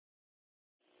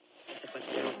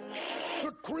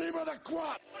for the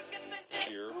quad.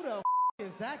 Who the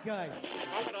is that guy?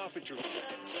 I'll get off at your...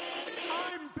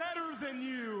 I'm better than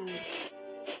you.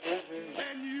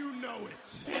 And you know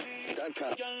it. I'm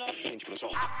kind of... Change for us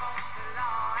all.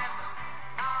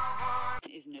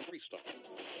 Isn't it? Restart.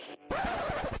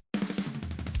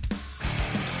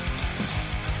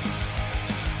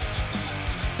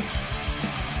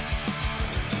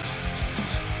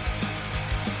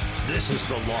 This is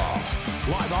The Law.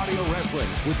 Live audio wrestling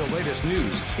with the latest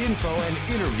news, info, and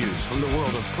interviews from the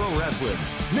world of pro wrestling,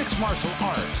 mixed martial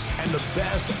arts, and the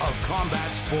best of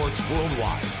combat sports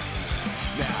worldwide.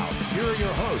 Now, here are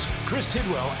your hosts, Chris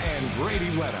Tidwell and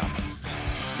Brady Wedham.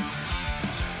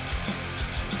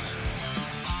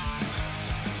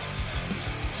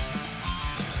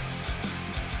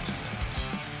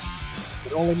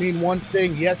 It only mean one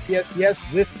thing. Yes, yes, yes.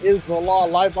 This is The Law.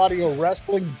 Live audio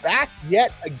wrestling back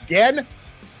yet again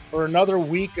for another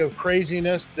week of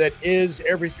craziness that is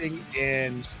everything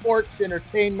in sports,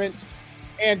 entertainment,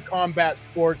 and combat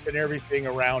sports and everything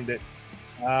around it.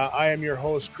 I am your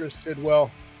host, Chris Tidwell,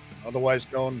 otherwise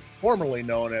formerly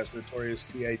known as Notorious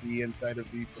TID inside of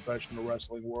the professional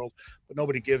wrestling world, but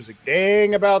nobody gives a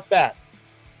dang about that.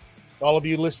 All of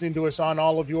you listening to us on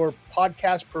all of your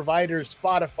podcast providers,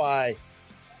 Spotify,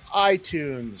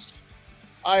 iTunes,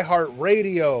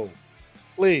 iHeartRadio,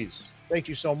 please, thank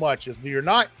you so much. If you're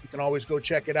not, you can always go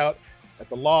check it out at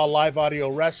The Law Live Audio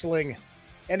Wrestling.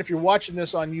 And if you're watching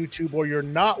this on YouTube or you're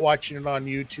not watching it on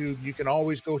YouTube, you can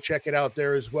always go check it out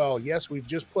there as well. Yes, we've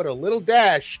just put a little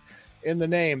dash in the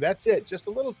name. That's it, just a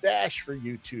little dash for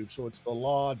YouTube. So it's The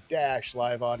Law Dash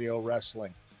Live Audio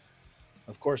Wrestling.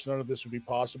 Of course, none of this would be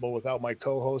possible without my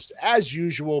co-host, as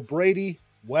usual, Brady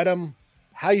Wedham.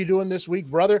 How you doing this week,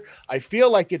 brother? I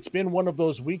feel like it's been one of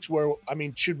those weeks where, I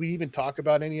mean, should we even talk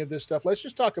about any of this stuff? Let's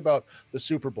just talk about the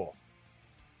Super Bowl,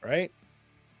 right?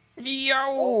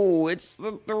 Yo, it's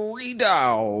the Three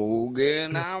Dog,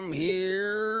 and I'm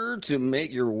here to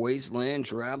make your wasteland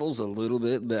travels a little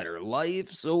bit better.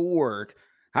 Life, so work.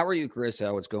 How are you, Chris?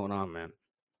 What's going on, man?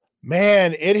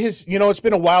 Man, it has, it's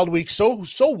been a wild week. So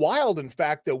wild, in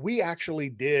fact, that we actually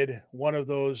did one of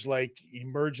those like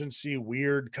emergency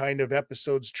weird kind of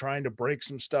episodes trying to break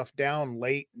some stuff down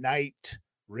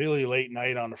really late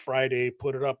night on a Friday,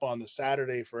 put it up on the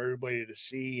Saturday for everybody to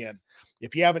see. And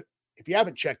if you haven't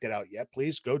checked it out yet,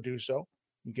 please go do so.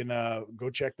 You can go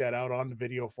check that out on the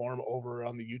video form over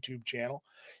on the YouTube channel.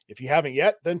 If you haven't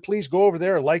yet, then please go over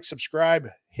there, like, subscribe,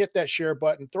 hit that share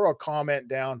button, throw a comment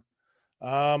down.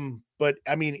 But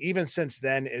I mean, even since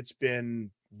then, it's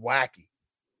been wacky.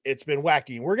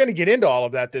 And we're going to get into all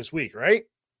of that this week, right?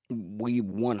 We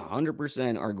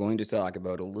 100% are going to talk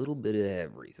about a little bit of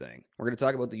everything. We're going to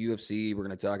talk about the UFC. We're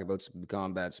going to talk about some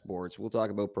combat sports. We'll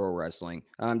talk about pro wrestling.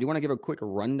 Do you want to give a quick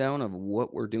rundown of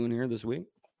what we're doing here this week?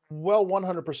 Well,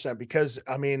 100%, because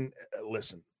I mean,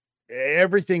 listen,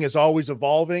 everything is always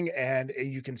evolving, and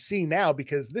you can see now,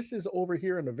 because this is over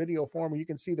here in the video form, you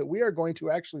can see that we are going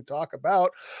to actually talk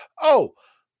about,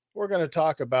 we're going to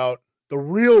talk about the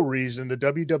real reason the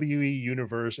WWE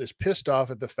universe is pissed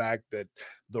off at the fact that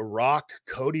The Rock,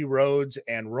 Cody Rhodes,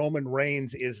 and Roman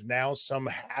Reigns is now some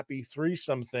happy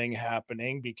threesome thing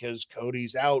happening because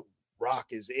Cody's out, Rock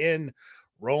is in,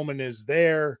 Roman is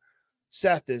there,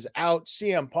 Seth is out,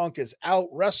 CM Punk is out,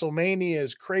 WrestleMania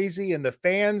is crazy, and the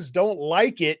fans don't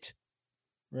like it.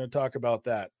 We're going to talk about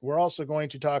that. We're also going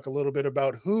to talk a little bit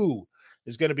about who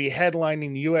is going to be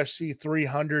headlining UFC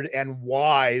 300 and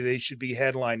why they should be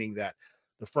headlining that.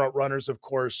 The front runners, of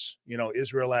course,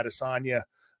 Israel Adesanya,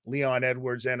 Leon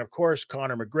Edwards, and, of course,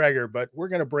 Conor McGregor, but we're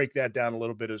going to break that down a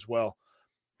little bit as well.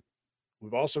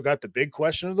 We've also got the big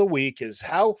question of the week is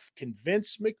how can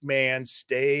Vince McMahon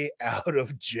stay out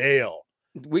of jail?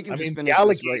 We can finish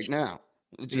this right now.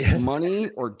 It's just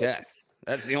money or death.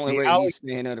 That's the only way he's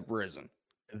staying out of prison.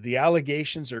 The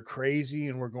allegations are crazy,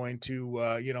 and we're going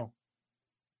to,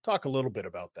 talk a little bit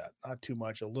about that. Not too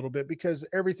much, a little bit, because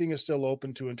everything is still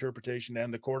open to interpretation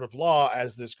and the court of law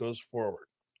as this goes forward.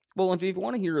 Well, if you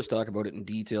want to hear us talk about it in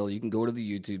detail, you can go to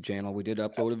the YouTube channel. We did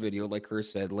upload a video, like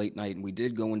Chris said, late night, and we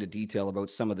did go into detail about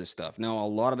some of this stuff. Now, a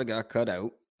lot of it got cut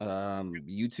out.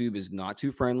 YouTube is not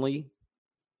too friendly.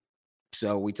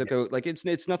 So we took out, like,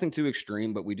 it's nothing too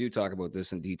extreme, but we do talk about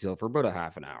this in detail for about a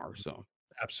half an hour. So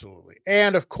absolutely.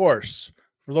 And of course,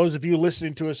 for those of you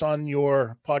listening to us on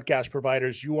your podcast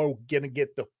providers, you are going to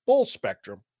get the full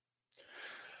spectrum.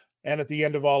 And at the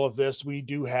end of all of this, we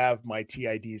do have my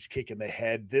TIDs kick in the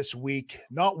head this week.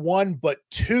 Not one, but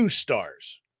two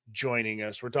stars joining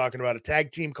us. We're talking about a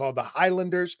tag team called the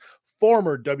Highlanders,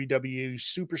 former WWE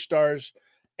superstars.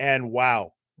 And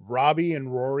wow, Robbie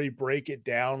and Rory break it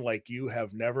down like you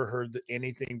have never heard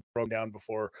anything broken down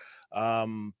before.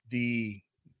 The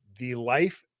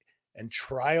life and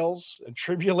trials and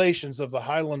tribulations of the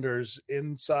Highlanders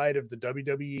inside of the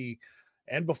WWE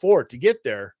and before to get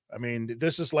there. I mean,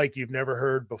 this is like you've never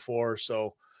heard before.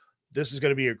 So this is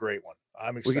going to be a great one.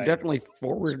 I'm excited. We can definitely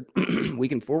forward. We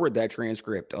can forward that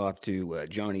transcript off to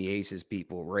Johnny Ace's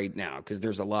people right now, because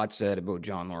there's a lot said about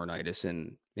John Laurinaitis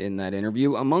in that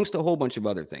interview, amongst a whole bunch of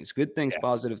other things, good things,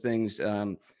 positive things.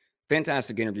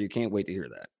 Fantastic interview. Can't wait to hear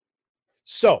that.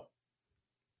 So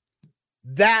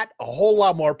that a whole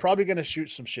lot more. Probably going to shoot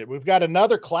some shit. We've got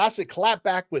another classic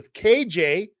clapback with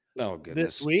KJ. Oh,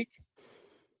 goodness. This week.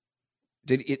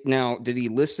 Did he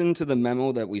listen to the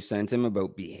memo that we sent him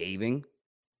about behaving?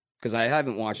 Because I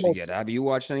haven't watched it yet. Have you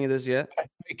watched any of this yet?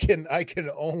 I can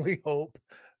only hope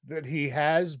that he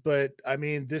has, but I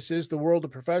mean, this is the world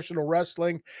of professional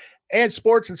wrestling and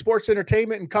sports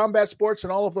entertainment and combat sports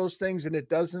and all of those things. And it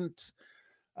doesn't,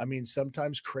 I mean,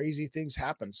 sometimes crazy things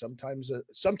happen. Sometimes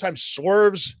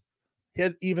swerves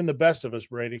hit even the best of us,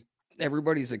 Brady.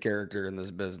 Everybody's a character in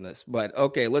this business, but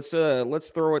okay, let's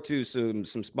throw it to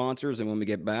some sponsors. And when we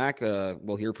get back,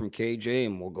 we'll hear from KJ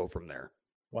and we'll go from there.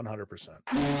 100%.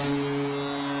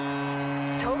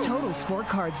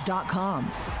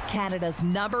 TotalSportCards.com, Canada's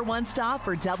 #1 stop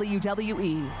for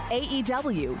WWE,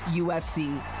 AEW,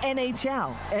 UFC,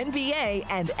 NHL, NBA,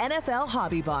 and NFL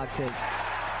hobby boxes.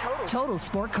 Total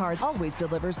Sport Cards always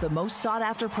delivers the most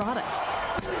sought-after products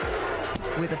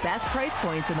with the best price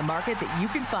points in the market that you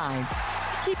can find.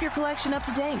 Keep your collection up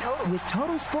to date with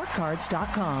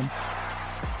TotalSportCards.com.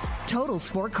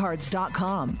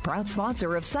 TotalSportCards.com, proud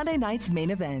sponsor of Sunday night's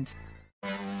main event.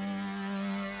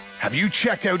 Have you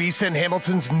checked out East End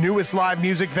Hamilton's newest live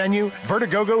music venue?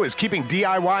 Vertigogo is keeping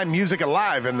DIY music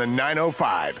alive in the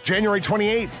 905. January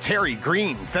 28th, Terry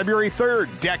Green. February 3rd,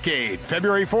 Decade.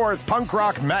 February 4th, Punk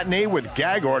Rock Matinee with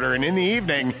Gag Order. And in the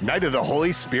evening, Night of the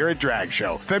Holy Spirit Drag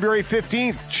Show. February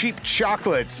 15th, Cheap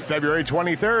Chocolates. February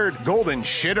 23rd, Golden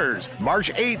Shitters.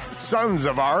 March 8th, Sons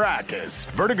of Arrakis.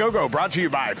 Vertigogo brought to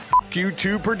you by F*** You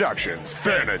 2 Productions.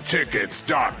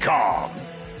 Fanatickets.com.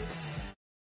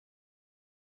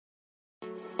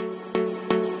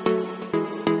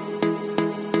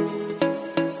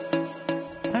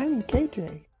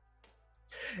 KJ.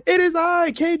 It is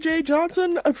I, KJ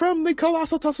Johnson, from the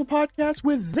Colossal Tussle Podcast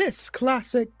with this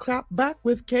classic clapback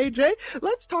with KJ.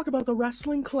 Let's talk about the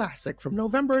Wrestling Classic from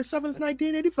November 7th,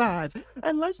 1985.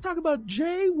 And let's talk about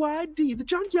JYD, the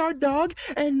Junkyard Dog,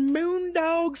 and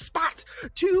Moondog Spot.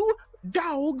 Two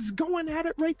dogs going at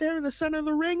it right there in the center of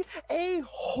the ring. A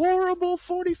horrible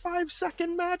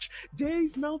 45-second match.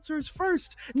 Dave Meltzer's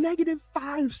first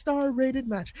 -5-star rated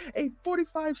match. A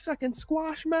 45-second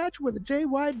squash match where the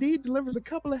JYD delivers a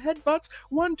couple of headbutts.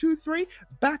 1, 2, 3.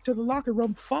 Back to the locker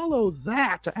room. Follow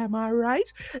that. Am I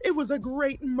right? It was a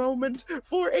great moment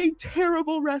for a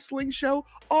terrible wrestling show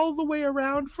all the way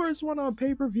around. First one on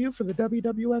pay-per-view for the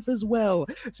WWF as well.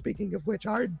 Speaking of which,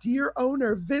 our dear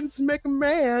owner, Vince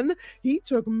McMahon, he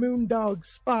took Moondog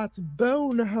Spot's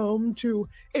bone home to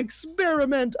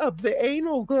experiment up the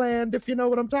anal gland, if you know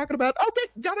what I'm talking about. Okay,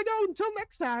 gotta go. Until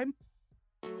next time.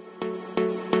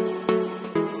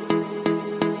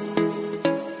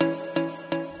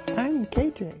 I'm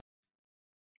KJ.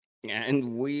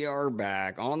 And we are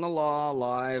back on the Law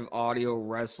Live Audio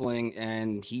Wrestling,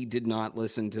 and he did not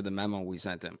listen to the memo we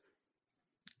sent him.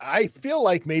 I feel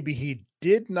like maybe he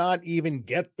did not even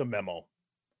get the memo.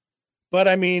 But,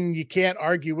 I mean, you can't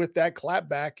argue with that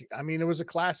clapback. I mean, it was a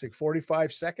classic.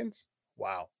 45 seconds?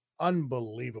 Wow.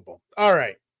 Unbelievable. All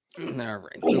right. All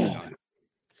right.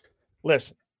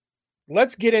 Listen,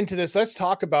 let's get into this. Let's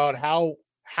talk about how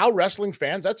wrestling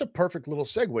fans, that's a perfect little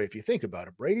segue if you think about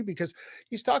it, Brady, because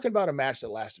he's talking about a match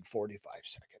that lasted 45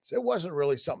 seconds. It wasn't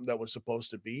really something that was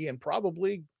supposed to be, and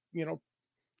probably, you know,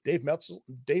 Dave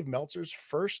Meltzer's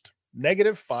first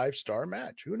 -5-star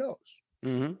match. Who knows?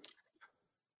 Mm-hmm.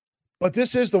 But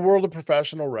this is the world of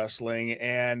professional wrestling,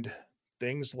 and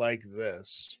things like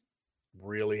this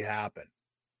really happen.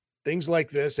 Things like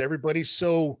this, everybody's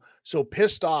so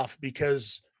pissed off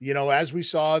because, you know, as we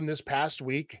saw in this past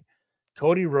week,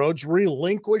 Cody Rhodes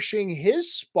relinquishing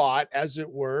his spot, as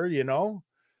it were, you know.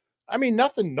 I mean,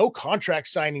 no contract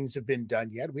signings have been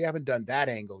done yet. We haven't done that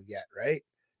angle yet, right?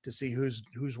 To see who's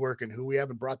working who. We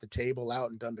haven't brought the table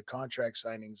out and done the contract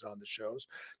signings on the shows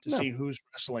to see who's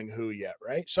wrestling who yet,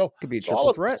 right? So could be a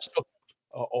triple threat.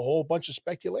 A whole bunch of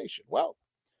speculation. Well,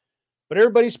 but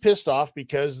everybody's pissed off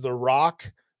because The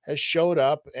Rock has showed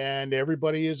up, and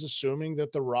everybody is assuming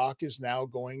that The Rock is now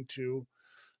going to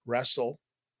wrestle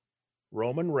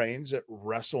Roman Reigns at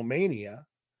WrestleMania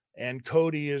and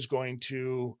Cody is going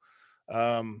to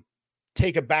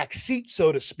take a back seat,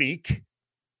 so to speak,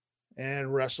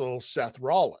 and wrestle Seth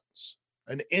Rollins,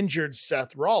 an injured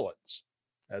Seth Rollins,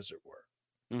 as it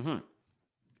were. Mm-hmm.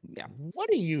 Yeah. What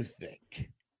do you think?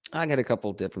 I got a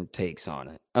couple different takes on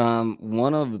it.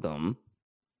 One of them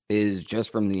is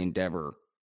just from the Endeavor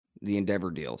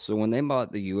deal. So when they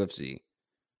bought the UFC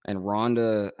and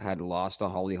Ronda had lost to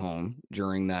Holly Holm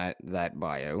during that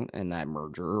buyout and that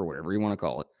merger or whatever you want to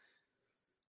call it,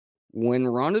 when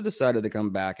Ronda decided to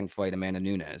come back and fight Amanda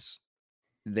Nunes,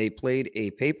 they played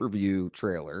a pay-per-view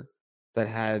trailer that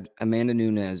had Amanda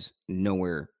Nunes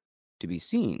nowhere to be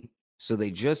seen. So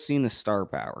they just seen the star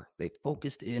power. They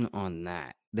focused in on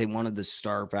that. They wanted the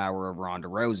star power of Ronda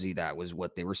Rousey. That was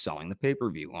what they were selling the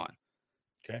pay-per-view on.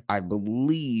 Okay. I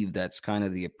believe that's kind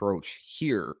of the approach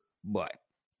here, but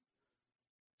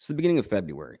it's the beginning of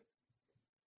February.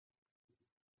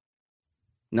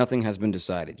 Nothing has been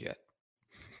decided yet.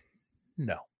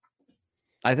 No.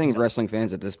 I think wrestling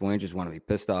fans at this point just want to be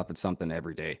pissed off at something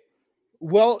every day.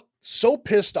 Well, so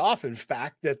pissed off, in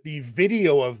fact, that the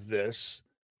video of this,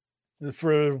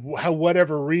 for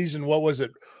whatever reason, what was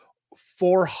it?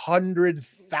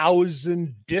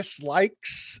 400,000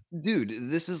 dislikes.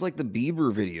 Dude, this is like the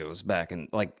Bieber videos back in,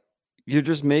 like, you're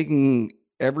just making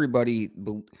everybody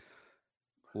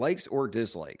likes or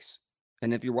dislikes.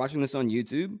 And if you're watching this on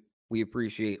YouTube, we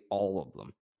appreciate all of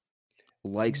them.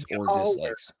 Likes or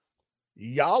dislikes.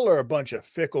 Y'all are a bunch of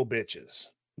fickle bitches.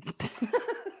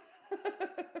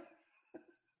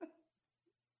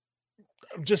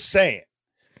 I'm just saying.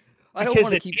 I don't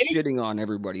want to keep shitting on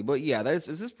everybody, but yeah, this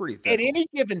is pretty fickle. At any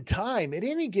given time,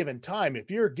 if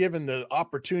you're given the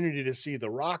opportunity to see The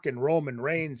Rock and Roman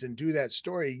Reigns and do that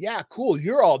story, yeah, cool.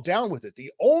 You're all down with it.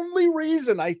 The only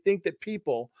reason I think that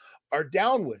people are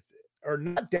down with it, or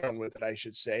not down with it, I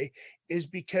should say, is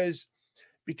because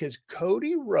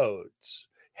Cody Rhodes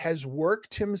has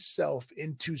worked himself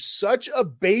into such a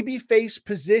babyface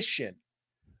position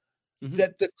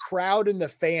that the crowd and the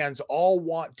fans all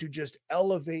want to just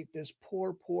elevate this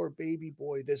poor baby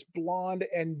boy, this blonde,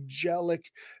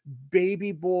 angelic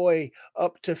baby boy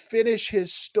up to finish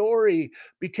his story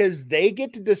because they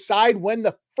get to decide when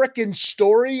the frickin'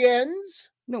 story ends.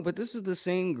 No, but this is the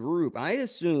same group. I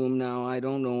assume now, I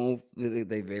don't know if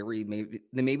they vary.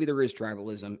 Maybe there is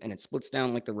tribalism and it splits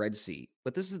down like the Red Sea,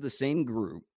 but this is the same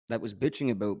group that was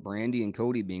bitching about Brandy and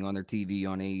Cody being on their TV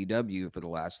on AEW for the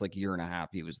last year and a half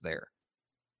he was there.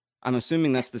 I'm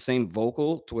assuming that's the same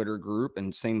vocal Twitter group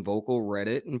and same vocal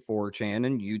Reddit and 4chan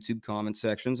and YouTube comment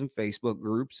sections and Facebook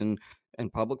groups and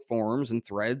public forums and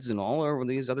threads and all over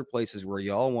these other places where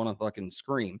y'all want to fucking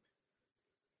scream.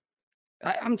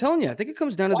 I'm telling you, I think it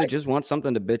comes down to they just want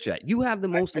something to bitch at. You have the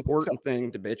most important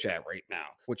thing to bitch at right now,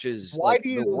 which is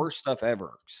the worst stuff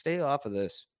ever. Stay off of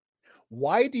this.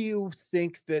 Why do you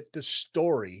think that the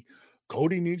story,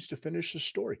 Cody needs to finish the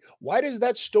story? Why does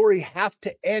that story have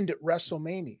to end at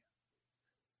WrestleMania?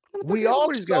 We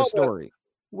all got a story.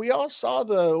 We all saw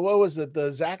the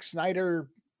Zack Snyder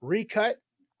recut,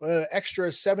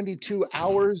 extra 72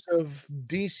 hours of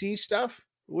DC stuff.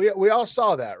 We all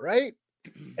saw that, right?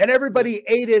 And everybody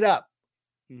ate it up.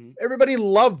 Everybody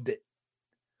loved it.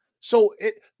 So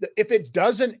if it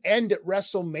doesn't end at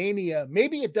WrestleMania,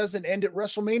 maybe it doesn't end at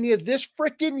WrestleMania this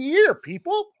freaking year,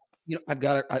 people. You know, I've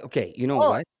got it. Okay, you know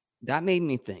what? That made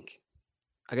me think.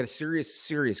 I got a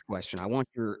serious question. I want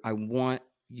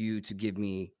you to give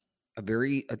me a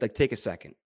very take a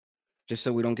second, just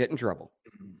so we don't get in trouble.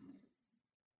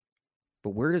 But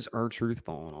where does R-Truth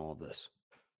fall in all of this?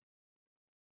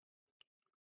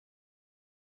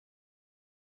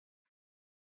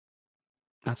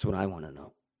 That's what I want to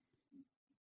know.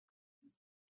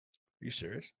 Are you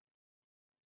serious?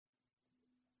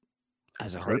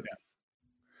 As a hurt?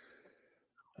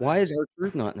 Why is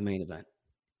R-Truth not in the main event?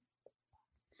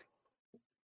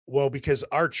 Well, because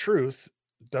R-Truth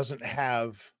doesn't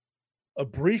have a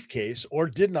briefcase or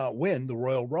did not win the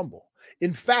Royal Rumble.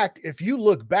 In fact, if you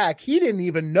look back, he didn't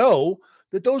even know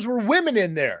that those were women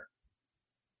in there.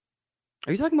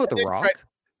 Are you talking about The Rock?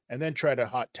 And then try to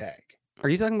hot tag. Are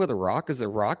you talking about The Rock? Because The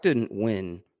Rock didn't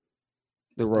win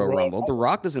the Royal Rumble. The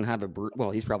Rock doesn't have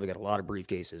he's probably got a lot of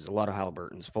briefcases, a lot of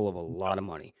Halliburtons full of a lot of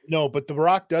money. No, but The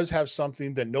Rock does have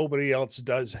something that nobody else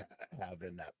does have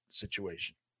in that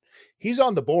situation. He's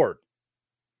on the board.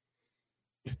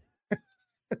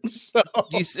 So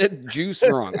you said juice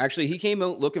wrong. Actually, he came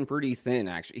out looking pretty thin.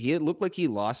 Actually, he looked like he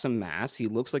lost some mass. He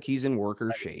looks like he's in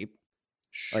worker shape.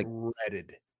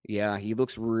 Shredded. Yeah, he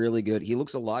looks really good. He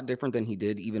looks a lot different than he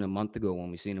did even a month ago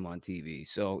when we seen him on TV.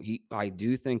 So I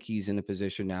do think he's in a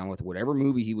position now with whatever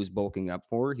movie he was bulking up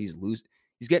for. He's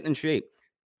getting in shape.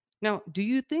 Now, do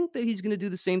you think that he's going to do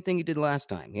the same thing he did last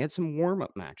time? He had some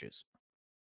warm-up matches.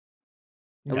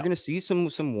 Are we No, going to see some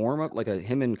warm-up, like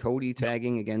him and Cody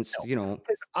tagging against, no.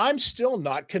 I'm still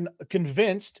not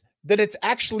convinced that it's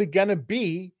actually going to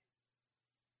be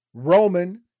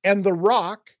Roman and The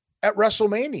Rock at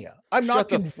WrestleMania. I'm not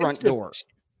convinced front door.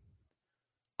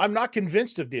 I'm not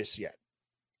convinced of this yet.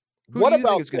 Who What do you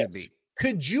about think it's going to this? be?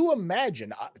 Could you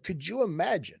imagine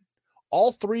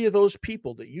all three of those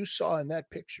people that you saw in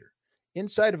that picture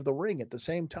inside of the ring at the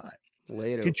same time?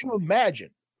 Could you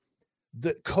imagine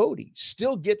that Cody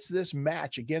still gets this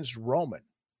match against Roman,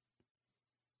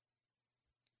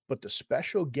 but the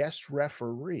special guest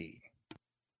referee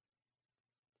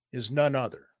is none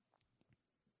other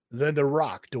than The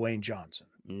Rock, Dwayne Johnson?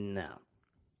 No.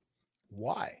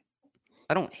 Why?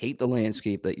 I don't hate the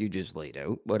landscape that you just laid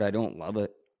out, but I don't love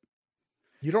it.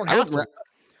 You don't have to.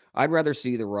 I'd rather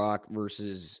see The Rock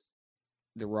versus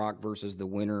the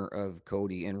winner of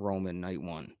Cody and Roman night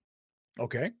one.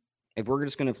 Okay. If we're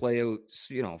just going to play out,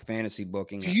 fantasy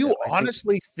booking. Do you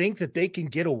honestly think that they can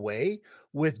get away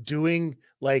with doing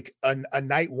like a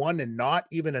night one and not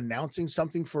even announcing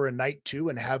something for a night two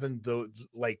and having the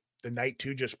night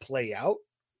two just play out?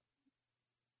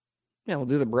 Yeah, we'll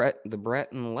do the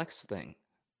Brett and Lex thing.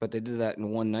 But they did that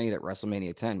in one night at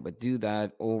WrestleMania 10, but do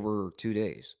that over 2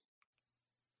 days.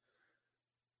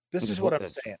 This is what I'm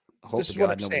saying. This is what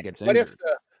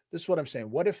I'm saying.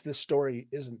 What if this story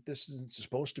isn't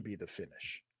supposed to be the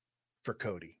finish for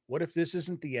Cody? What if this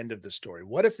isn't the end of the story?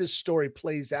 What if this story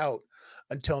plays out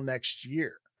until next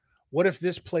year? What if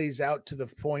this plays out to the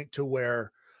point to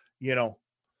where,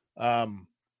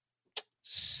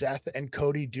 Seth and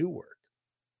Cody do work?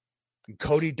 And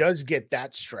Cody does get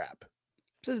that strap.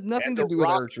 This has nothing to do with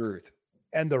our truth.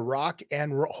 And The Rock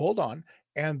and hold on.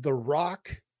 And The Rock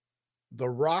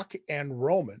and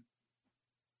Roman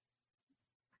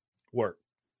work.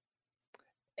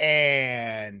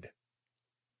 And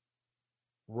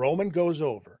Roman goes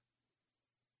over.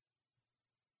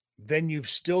 Then you've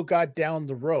still got down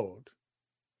the road.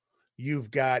 You've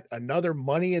got another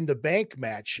Money in the Bank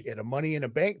match at a Money in the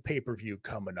Bank pay-per-view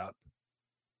coming up.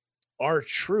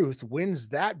 R-Truth wins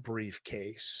that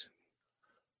briefcase.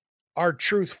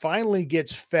 R-Truth finally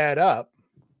gets fed up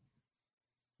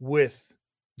with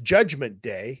Judgment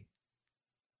Day,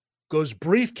 goes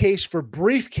briefcase for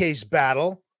briefcase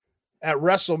battle at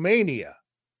WrestleMania.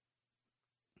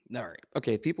 All right.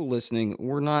 Okay, people listening,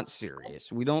 we're not serious.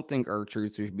 We don't think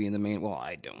R-Truth should be in the main. Well,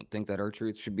 I don't think that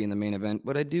R-Truth should be in the main event,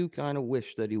 but I do kind of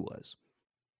wish that he was.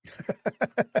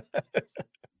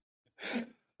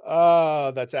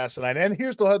 That's asinine. And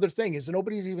here's the other thing is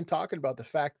nobody's even talking about the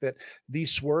fact that the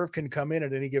Swerve can come in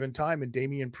at any given time and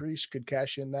Damian Priest could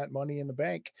cash in that Money in the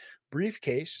Bank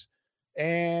briefcase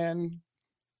and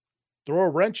throw a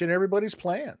wrench in everybody's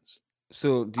plans.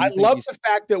 So I love the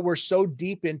fact that we're so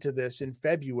deep into this in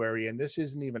February and this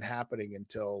isn't even happening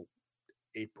until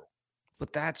April.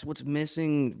 But that's what's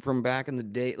missing from back in the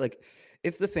day. Like,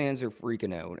 if the fans are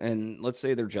freaking out, and let's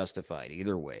say they're justified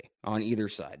either way, on either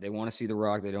side, they want to see The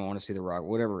Rock, they don't want to see The Rock,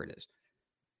 whatever it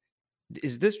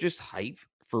is this just hype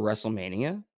for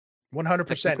WrestleMania?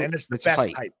 100%. And it's the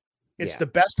best hype. It's the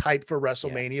best hype for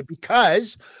WrestleMania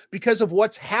because of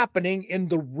what's happening in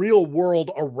the real world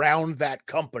around that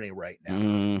company right now.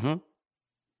 Mm-hmm.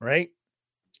 Right?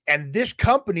 And this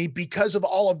company, because of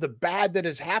all of the bad that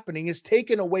is happening, is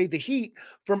taking away the heat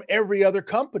from every other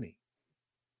company.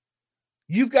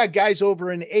 You've got guys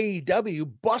over in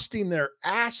AEW busting their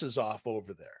asses off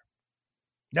over there.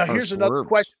 Now, here's another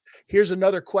question. Here's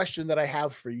another question that I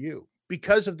have for you.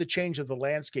 Because of the change of the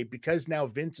landscape, because now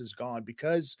Vince is gone,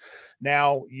 because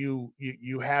now you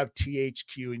have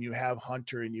THQ and you have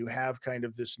Hunter and you have kind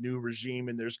of this new regime,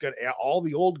 and there's got all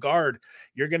the old guard.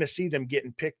 You're going to see them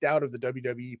getting picked out of the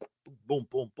WWE. Boom,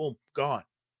 boom, boom, gone.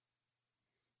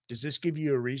 Does this give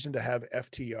you a reason to have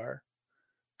FTR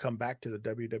come back to the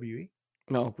WWE?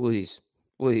 No, please,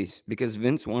 because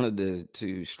Vince wanted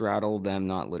to straddle them,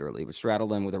 not literally, but straddle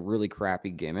them with a really crappy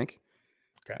gimmick.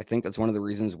 Okay. I think that's one of the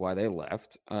reasons why they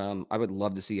left. I would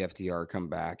love to see FTR come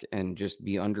back and just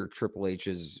be under Triple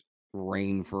H's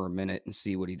reign for a minute and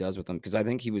see what he does with them, because I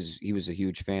think he was a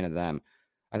huge fan of them.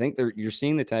 I think you're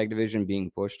seeing the tag division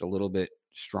being pushed a little bit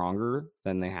stronger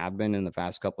than they have been in the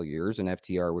past couple of years, and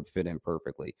FTR would fit in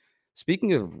perfectly.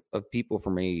 Speaking of people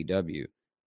from AEW,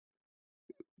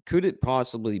 could it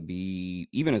possibly be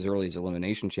even as early as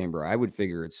Elimination Chamber? I would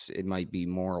figure it might be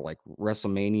more like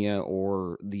WrestleMania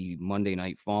or the Monday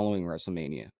night following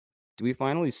WrestleMania. Do we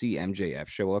finally see MJF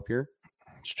show up here?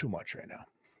 It's too much right now.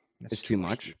 It's too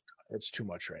much. It's too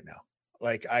much right now.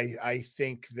 Like I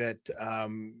think that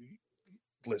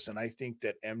listen, I think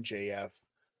that MJF,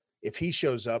 if he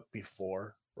shows up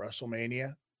before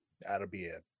WrestleMania, that'll be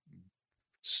a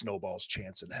snowball's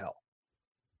chance in hell.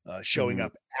 Showing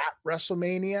up at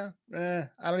WrestleMania,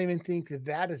 I don't even think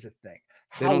that is a thing.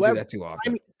 They don't do that too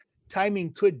often.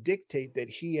 Timing could dictate that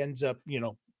he ends up,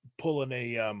 pulling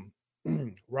a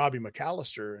Robbie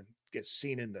McAllister and gets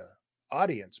seen in the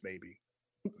audience, maybe.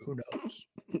 Who knows?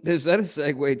 Is that a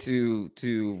segue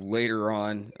to later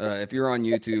on? If you're on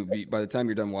YouTube, by the time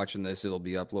you're done watching this, it'll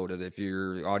be uploaded. If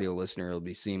you're an audio listener, it'll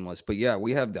be seamless. But yeah,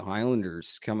 we have the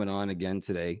Highlanders coming on again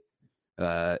today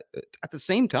at the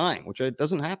same time, which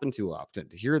doesn't happen too often.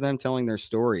 To hear them telling their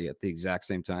story at the exact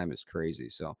same time is crazy.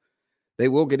 So they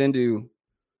will get into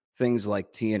things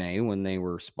like TNA when they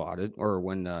were spotted, or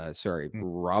when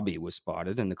Robbie was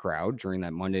spotted in the crowd during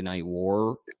that Monday Night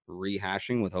War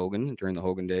rehashing with Hogan during the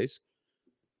Hogan days.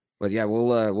 But yeah,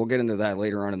 we'll get into that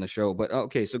later on in the show. But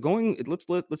okay, so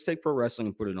let's take pro wrestling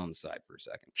and put it on the side for a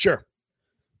second. Sure.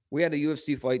 We had a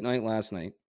UFC fight night last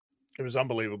night. It was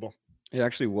unbelievable. It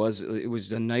actually was. It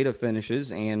was a night of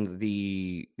finishes, and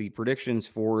the predictions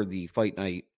for the fight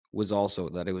night was also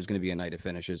that it was going to be a night of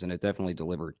finishes, and it definitely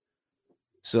delivered.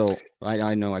 So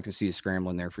I know I can see you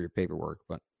scrambling there for your paperwork,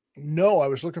 but no, I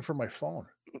was looking for my phone.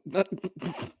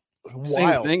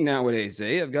 Same thing nowadays,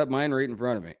 eh? I've got mine right in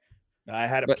front of me. I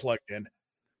had it plugged in.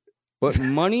 But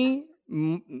Money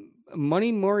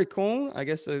Morricone, I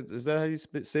guess, is that how you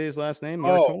say his last name?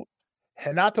 Morricone?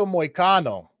 Renato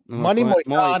Moicano. Money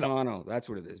Moicano. That's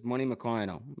what it is. Money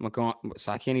Moicano.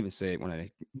 So I can't even say it when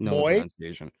I know the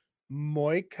pronunciation.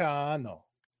 Moicano.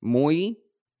 Moicano.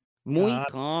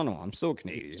 I'm so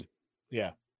Canadian.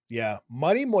 Yeah.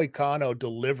 Money Moicano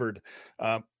delivered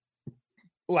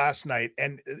last night.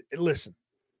 And listen,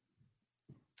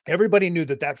 everybody knew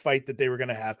that fight that they were going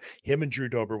to have, him and Drew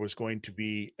Dober, was going to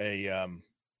be a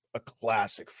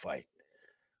classic fight.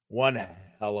 One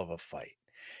hell of a fight.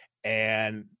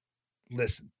 And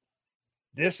listen,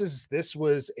 this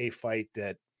was a fight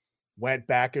that went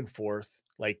back and forth.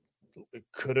 Like, it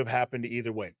could have happened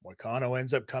either way. Moicano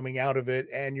ends up coming out of it,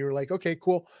 and you're like, okay,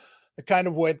 cool. It kind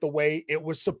of went the way it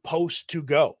was supposed to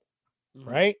go,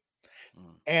 right?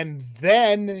 And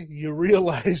then you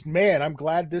realized, man, I'm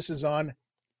glad this is on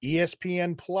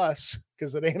ESPN Plus,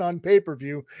 because it ain't on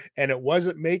pay-per-view, and it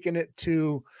wasn't making it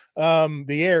to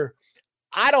the air.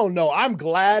 I don't know. I'm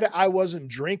glad I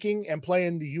wasn't drinking and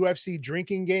playing the UFC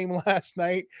drinking game last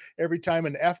night every time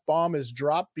an F-bomb is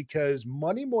dropped, because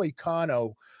Money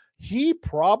Moicano, he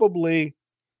probably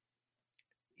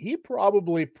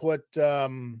put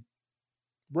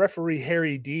referee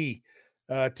Harry D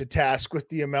to task with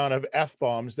the amount of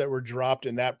F-bombs that were dropped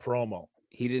in that promo.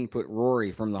 He didn't put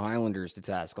Rory from the Highlanders to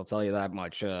task. I'll tell you that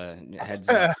much. Heads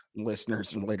up,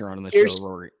 listeners, and later on in the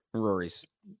show, Rory's.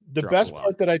 The best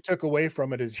part that I took away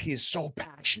from it is he's so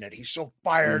passionate. He's so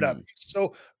fired up. He's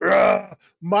so,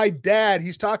 my dad,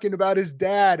 he's talking about his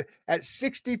dad at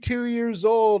 62 years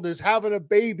old is having a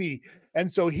baby.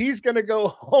 And so he's going to go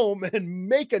home and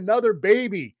make another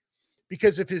baby,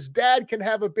 because if his dad can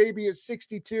have a baby at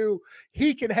 62,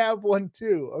 he can have one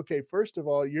too. Okay, first of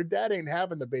all, your dad ain't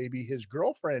having the baby. His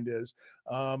girlfriend is.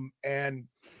 And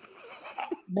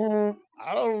I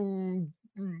don't,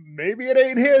 maybe it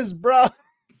ain't his, bro.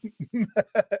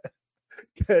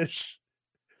 Because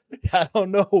I don't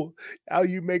know how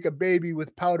you make a baby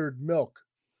with powdered milk.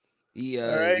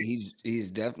 He's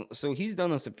definitely, so he's done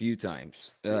this a few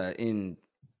times.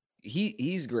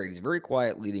 He's great. He's very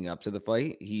quiet leading up to the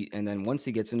fight. And then once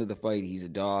he gets into the fight, he's a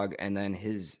dog. And then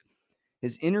his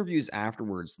interviews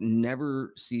afterwards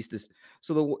never cease to.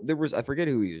 So there was, I forget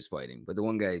who he was fighting, but the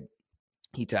one guy,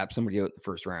 he tapped somebody out in the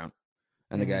first round,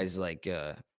 and the guy's like,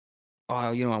 oh,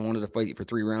 I wanted to fight you for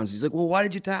 3 rounds. He's like, well, why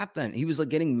did you tap then? He was like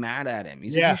getting mad at him.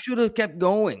 He's like, you should have kept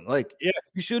going. Like,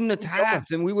 you shouldn't have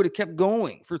tapped, and we would have kept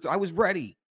going. I was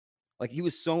ready. Like, he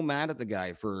was so mad at the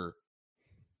guy for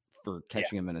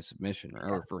catching him in a submission,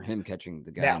 or for him catching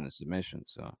the guy in a submission.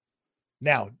 So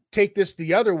now take this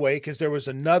the other way, because there was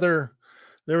another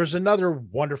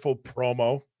wonderful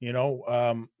promo.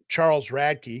 Charles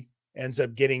Radke ends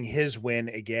up getting his win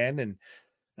again, and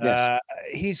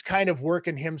he's kind of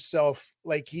working himself,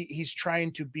 like he's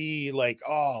trying to be like,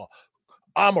 oh,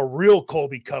 I'm a real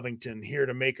Colby Covington, here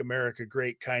to make America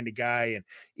great kind of guy. And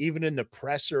even in the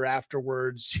presser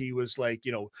afterwards, he was like,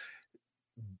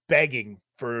 begging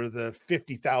for the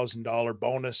 $50,000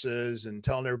 bonuses and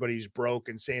telling everybody he's broke,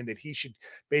 and saying that he should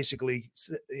basically,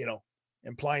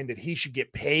 implying that he should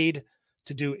get paid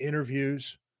to do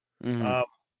interviews.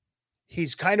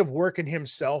 He's kind of working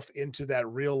himself into that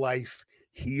real life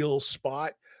heel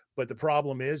spot. But the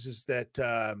problem is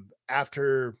that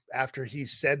after he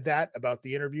said that about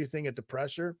the interview thing at the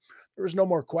presser, there was no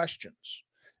more questions.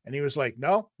 And he was like,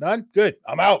 no, none. Good.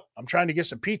 I'm out. I'm trying to get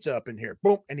some pizza up in here.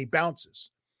 Boom. And he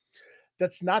bounces.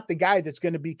 That's not the guy that's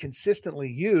going to be consistently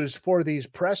used for these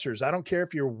pressers. I don't care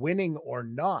if you're winning or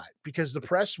not, because the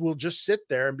press will just sit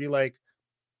there and be like,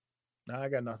 no, I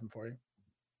got nothing for you.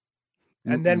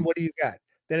 And then what do you got?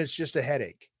 Then it's just a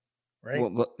headache, right?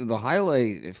 Well, the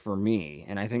highlight for me,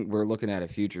 and I think we're looking at a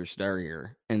future star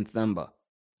here, in Themba.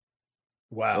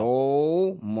 Wow.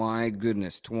 Oh my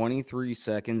goodness. 23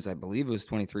 seconds. I believe it was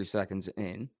 23 seconds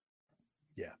in.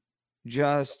 Yeah.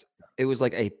 It was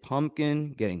like a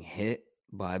pumpkin getting hit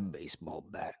by a baseball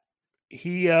bat.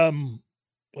 He,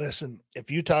 listen,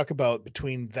 if you talk about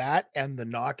between that and the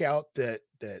knockout that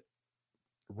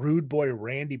rude boy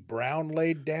Randy Brown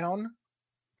laid down.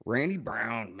 Randy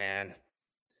Brown, man.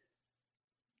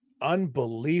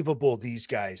 Unbelievable, these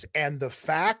guys. And the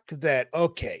fact that,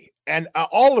 okay, and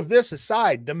all of this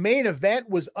aside, the main event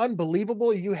was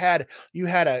unbelievable. You had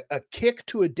a kick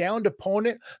to a downed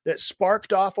opponent that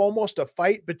sparked off almost a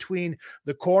fight between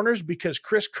the corners, because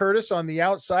Chris Curtis on the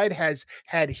outside has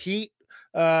had heat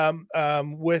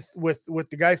with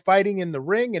the guy fighting in the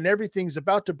ring, and everything's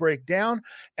about to break down,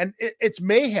 and it's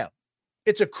mayhem.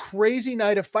 It's a crazy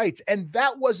night of fights, and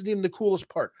that wasn't even the coolest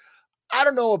part. I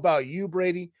don't know about you,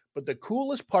 Brady, but the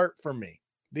coolest part for me,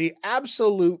 the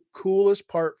absolute coolest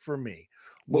part for me,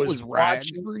 was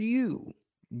watching for you.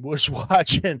 Was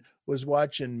watching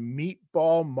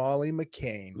Meatball Molly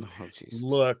McCain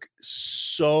look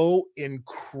so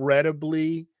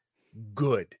incredibly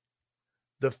good.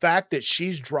 The fact that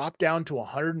she's dropped down to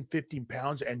 115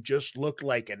 pounds and just looked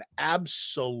like an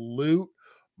absolute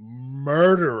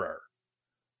murderer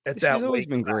at that weight. She's always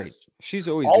been great. She's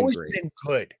always been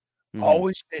good. Mm-hmm.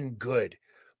 Always been good.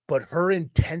 But her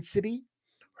intensity,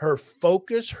 her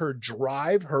focus, her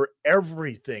drive, her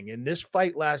everything in this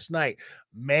fight last night,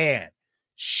 man,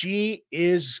 she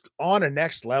is on a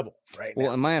next level right now.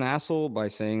 Well, am I an asshole by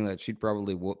saying that she'd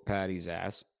probably whoop Patty's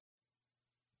ass?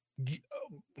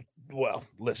 Well,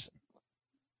 listen,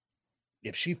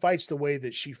 if she fights the way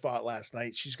that she fought last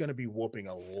night, she's going to be whooping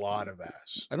a lot of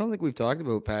ass. I don't think we've talked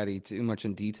about Patty too much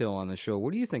in detail on the show.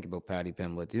 What do you think about Patty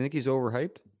Pimblett? Do you think he's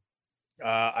overhyped?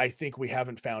 I think we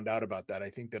haven't found out about that. I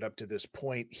think that up to this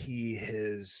point, he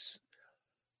has.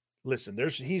 Listen,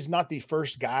 he's not the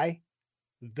first guy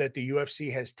that the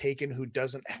UFC has taken who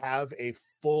doesn't have a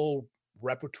full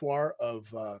repertoire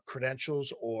of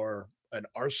credentials or an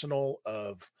arsenal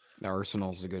of.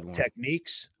 Arsenal's a good one.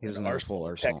 Techniques. He doesn't have a full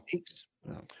arsenal. Techniques.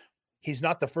 No. He's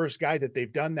not the first guy that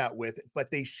they've done that with,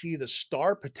 but they see the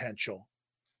star potential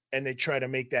and they try to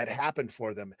make that happen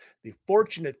for them. The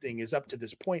fortunate thing is, up to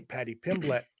this point, Patty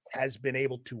Pimblett has been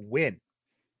able to win.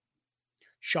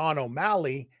 Sean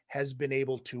O'Malley has been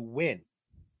able to win.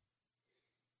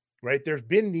 Right? There's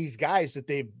been these guys that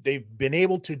they've been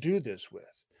able to do this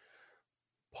with.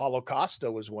 Paulo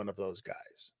Costa was one of those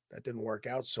guys. That didn't work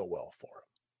out so well for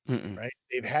him. Right?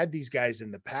 They've had these guys in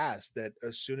the past that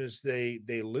as soon as they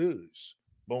lose,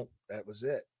 boom, that was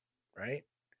it. Right?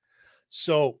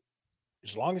 So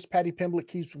as long as Patty Pimblett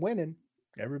keeps winning,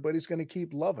 everybody's going to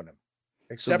keep loving him,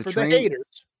 except for the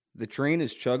haters. The train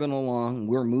is chugging along.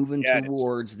 We're moving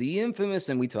towards the infamous,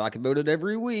 and we talk about it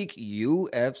every week,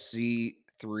 UFC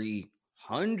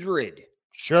 300.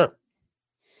 Sure.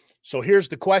 So here's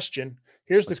the question.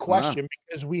 Because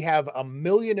we have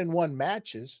 1,000,001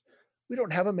 matches. We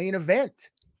don't have a main event.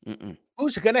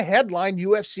 Who's going to headline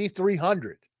UFC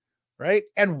 300, right?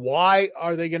 And why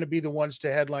are they going to be the ones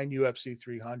to headline UFC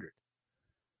 300?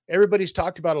 Everybody's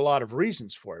talked about a lot of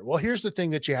reasons for it. Well, here's the thing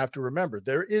that you have to remember.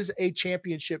 There is a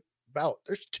championship bout.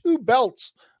 There's 2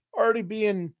 belts already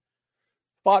being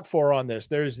fought for on this.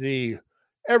 There's the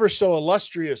ever so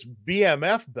illustrious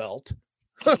BMF belt.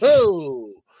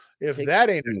 If that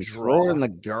ain't a draw. Throw it in the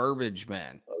garbage,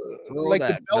 man. Throw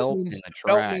that belt in the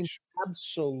trash. Means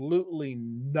absolutely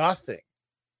nothing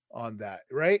on that,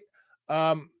 right?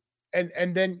 And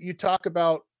then you talk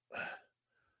about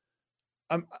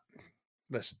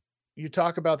listen, you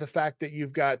talk about the fact that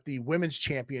you've got the women's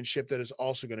championship that is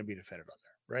also going to be defended on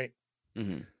there, right?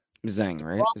 Zhang,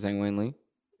 right? Zhang Weili?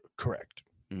 Correct.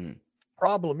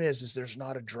 Problem is there's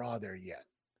not a draw there yet.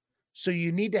 So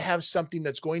you need to have something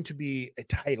that's going to be a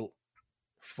title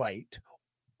fight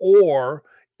or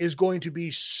is going to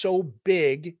be so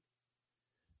big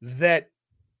that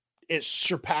it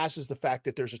surpasses the fact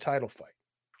that there's a title fight.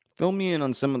 Fill me in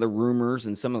on some of the rumors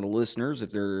and some of the listeners,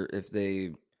 if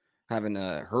they haven't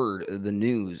heard the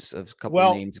news of a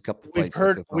couple names, a couple fights.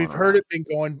 We've heard it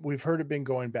been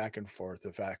going back and forth.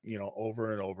 The fact,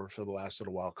 over and over for the last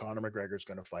little while, Conor McGregor's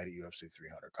going to fight at UFC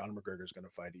 300. Conor McGregor's going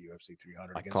to fight at UFC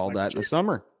 300. I called that in the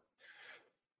summer.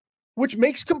 Which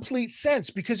makes complete sense,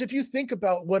 because if you think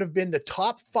about what have been the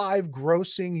top 5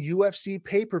 grossing UFC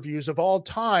pay-per-views of all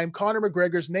time, Conor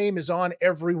McGregor's name is on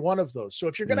every one of those. So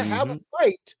if you're going to have a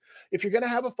fight,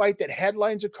 that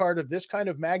headlines a card of this kind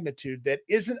of magnitude that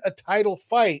isn't a title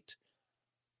fight,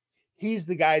 he's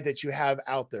the guy that you have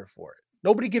out there for it.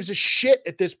 Nobody gives a shit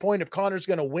at this point if Conor's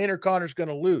going to win or Conor's going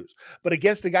to lose. But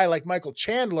against a guy like Michael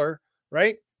Chandler,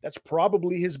 right? That's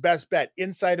probably his best bet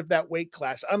inside of that weight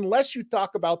class, unless you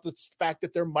talk about the fact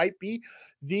that there might be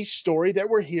the story that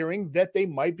we're hearing that they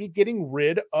might be getting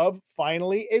rid of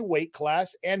finally a weight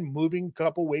class and moving a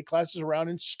couple weight classes around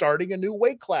and starting a new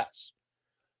weight class.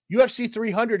 UFC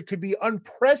 300 could be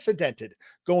unprecedented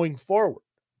going forward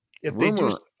if they do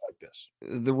something like this.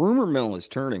 The rumor mill is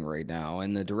turning right now,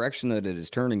 and the direction that it is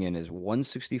turning in is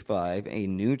 165, a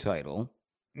new title.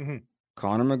 Mm-hmm.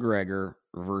 Conor McGregor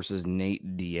versus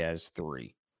Nate Diaz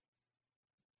 3.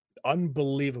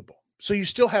 Unbelievable. So you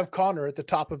still have Conor at the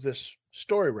top of this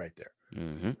story right there.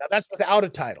 Mm-hmm. Now that's without a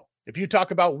title. If you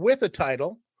talk about with a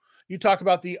title, you talk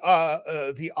about the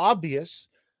obvious,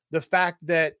 the fact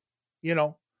that,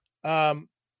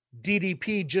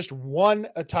 DDP just won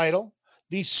a title.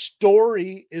 The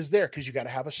story is there because you got to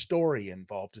have a story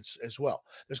involved as well.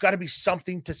 There's got to be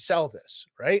something to sell this,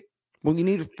 right? Well, you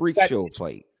need a freak show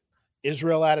fight.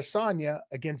 Israel Adesanya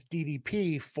against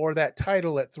DDP for that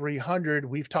title at 300.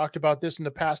 We've talked about this in the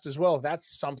past as well.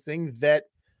 That's something that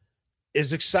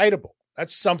is excitable.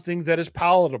 That's something that is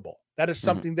palatable. That is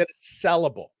something that is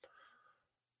sellable.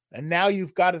 And now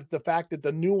you've got the fact that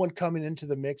the new one coming into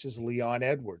the mix is Leon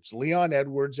Edwards. Leon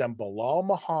Edwards and Bilal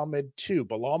Muhammad too.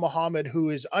 Bilal Muhammad, who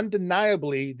is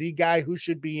undeniably the guy who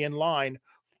should be in line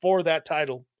for that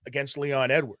title against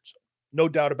Leon Edwards. No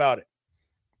doubt about it.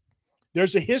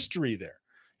 There's a history there.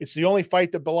 It's the only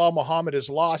fight that Bilal Muhammad has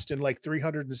lost in like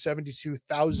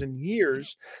 372,000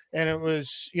 years. And it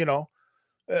was,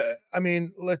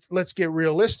 let's get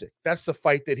realistic. That's the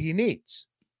fight that he needs.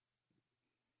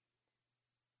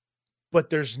 But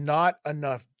there's not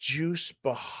enough juice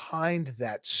behind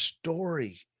that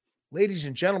story. Ladies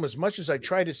and gentlemen, as much as I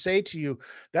try to say to you,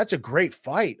 that's a great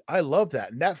fight. I love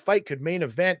that. And that fight could main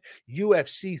event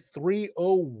UFC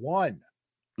 301.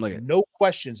 No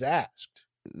questions asked.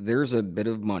 There's a bit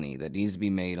of money that needs to be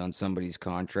made on somebody's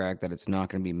contract that it's not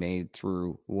going to be made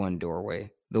through one doorway.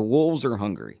 The Wolves are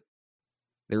hungry.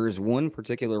 There is one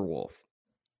particular wolf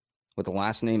with the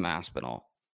last name Aspinall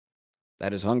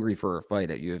that is hungry for a fight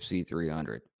at UFC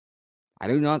 300. I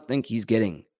do not think he's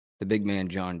getting the big man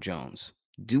John Jones.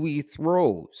 Do we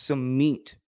throw some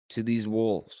meat to these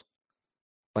wolves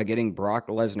by getting Brock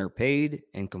Lesnar paid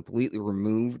and completely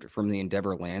removed from the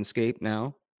Endeavor landscape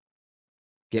now?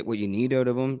 Get what you need out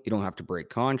of him. You don't have to break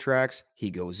contracts. He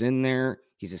goes in there.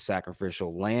 He's a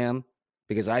sacrificial lamb.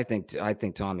 Because I think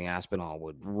Tommy Aspinall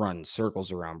would run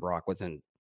circles around Brock within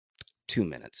 2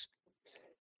 minutes.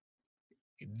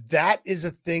 That is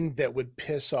a thing that would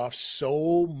piss off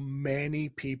so many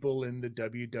people in the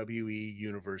WWE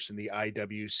universe, in the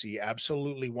IWC.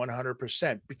 Absolutely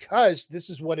 100%. Because this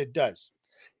is what it does.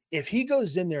 If he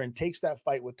goes in there and takes that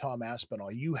fight with Tom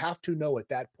Aspinall, you have to know at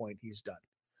that point he's done.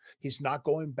 He's not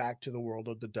going back to the world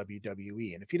of the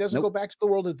WWE. And if he doesn't go back to the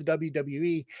world of the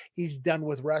WWE, he's done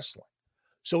with wrestling.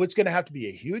 So it's going to have to be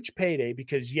a huge payday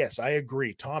because, yes, I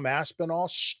agree. Tom Aspinall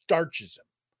starches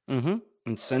him.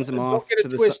 And sends him off to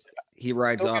the sun. He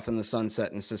rides off in the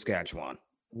sunset in Saskatchewan.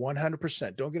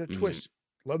 100%. Don't get it twisted.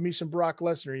 Love me some Brock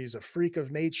Lesnar. He's a freak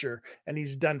of nature, and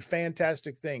he's done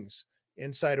fantastic things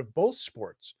inside of both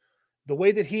sports. The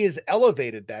way that he has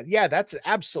elevated that, that's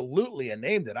absolutely a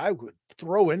name that I would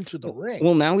throw into the ring.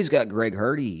 Well, now he's got Greg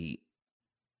Hardy,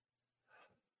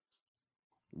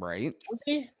 right?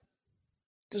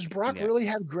 Does Brock really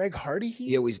have Greg Hardy heat?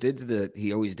 He always did to the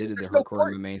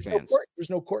hardcore MMA fans. There's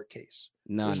no court case.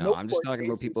 No. I'm just talking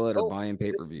about people that are buying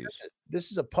pay-per-views.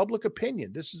 This is a public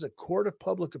opinion. This is a court of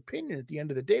public opinion at the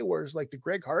end of the day, whereas like the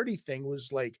Greg Hardy thing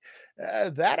was like,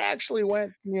 that actually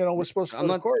went, was supposed to go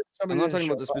to court. I'm not talking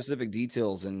about the specific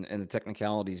details and the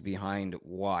technicalities behind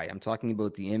why. I'm talking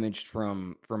about the image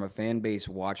from a fan base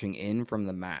watching in from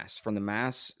the mass. From the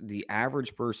mass, the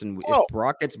average person, if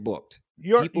Brock gets booked,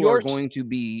 people are going to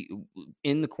be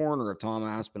in the corner of Tom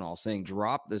Aspinall saying,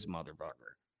 drop this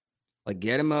motherfucker. Like,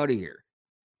 get him out of here.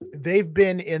 They've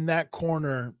been in that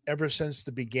corner ever since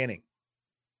the beginning.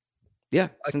 Yeah,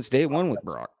 since day one with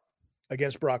Brock.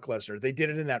 against Brock Lesnar. They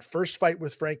did it in that first fight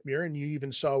with Frank Mir, and you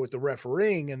even saw with the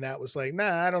refereeing, and that was like,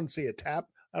 nah, I don't see a tap.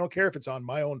 I don't care if it's on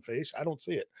my own face. I don't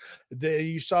see it.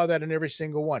 You saw that in every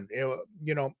single one.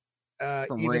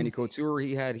 From Even Randy Couture,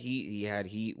 he had heat. He had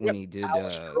heat when he did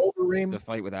Overeem, the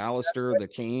fight with Alistair, the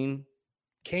Kane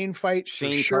fight,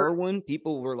 Shane for sure. Carwin.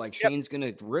 People were like, Shane's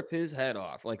gonna rip his head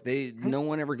off. Like no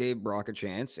one ever gave Brock a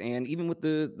chance. And even with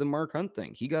the Mark Hunt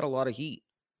thing, he got a lot of heat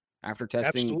after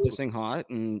testing pissing hot.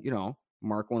 And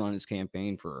Mark went on his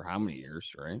campaign for how many years,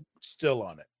 right? Still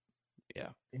on it. Yeah,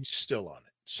 he's still on it.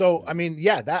 So, I mean,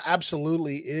 yeah, that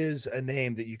absolutely is a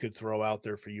name that you could throw out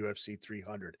there for UFC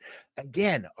 300.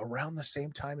 Again, around the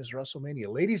same time as WrestleMania.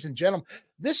 Ladies and gentlemen,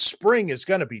 this spring is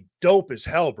going to be dope as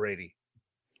hell, Brady.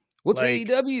 What's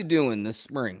AEW doing this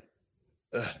spring?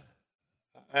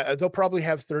 They'll probably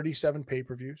have 37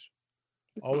 pay-per-views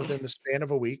all within the span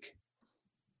of a week.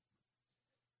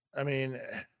 I mean,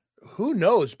 who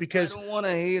knows? Because I don't want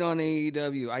to hate on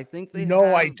AEW. I think they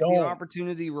have the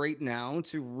opportunity right now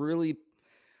to really –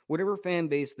 whatever fan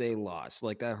base they lost,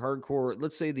 like that hardcore,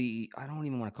 let's say I don't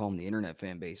even want to call them the internet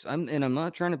fan base. I'm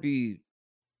not trying to be.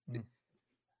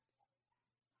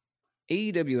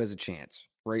 AEW has a chance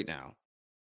right now.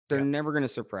 They're never going to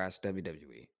surpass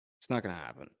WWE. It's not going to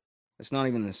happen. It's not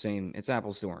even the same. It's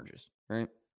apples to oranges, right?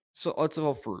 So it's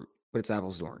all fruit, but it's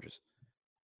apples to oranges.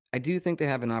 I do think they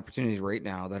have an opportunity right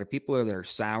now that people that are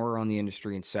sour on the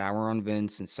industry and sour on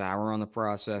Vince and sour on the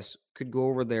process could go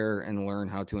over there and learn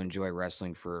how to enjoy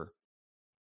wrestling for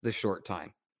the short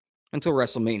time until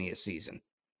WrestleMania season.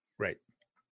 Right.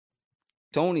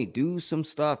 Tony, do some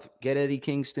stuff. Get Eddie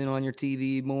Kingston on your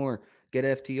TV more. Get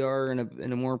FTR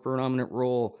in a more predominant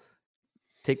role.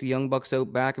 Take the Young Bucks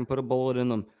out back and put a bullet in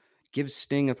them. Give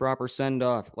Sting a proper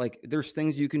send-off. Like, there's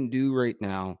things you can do right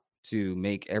now to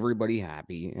make everybody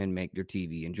happy and make your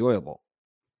TV enjoyable.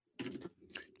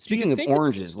 Speaking of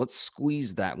oranges, let's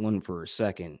squeeze that one for a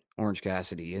second, Orange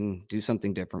Cassidy, and do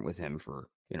something different with him for,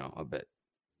 a bit.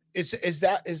 Is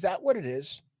that what it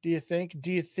is? Do you think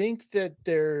that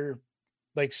they're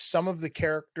like some of the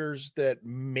characters that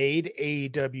made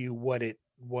AEW what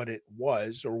it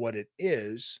was or what it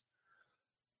is,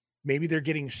 maybe they're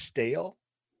getting stale?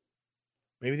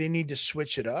 Maybe they need to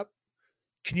switch it up.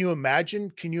 Can you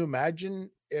imagine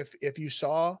if you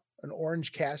saw an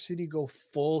Orange Cassidy go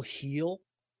full heel?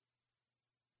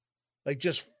 Like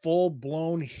just full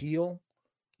blown heel?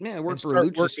 Yeah, it worked for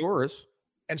Luchasaurus.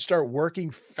 And start working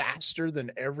faster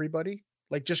than everybody?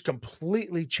 Like just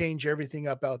completely change everything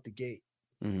up out the gate.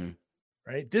 Mm-hmm.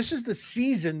 Right? This is the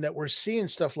season that we're seeing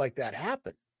stuff like that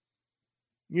happen.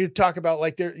 You talk about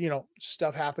like there,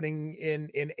 stuff happening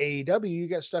in AEW, you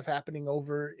got stuff happening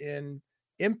over in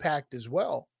Impact as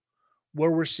well,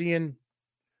 where we're seeing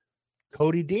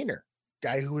Cody Deaner,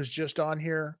 guy who was just on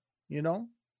here,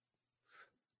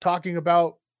 talking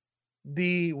about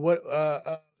him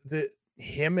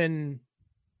and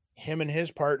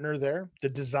his partner there, the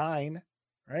design,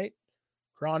 right?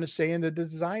 Kron is saying that the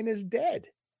design is dead.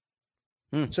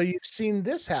 So you've seen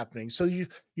this happening. So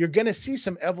you're going to see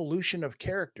some evolution of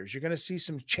characters. You're going to see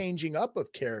some changing up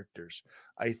of characters.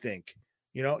 I think,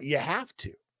 you have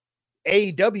to.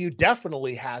 AEW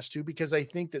definitely has to, because I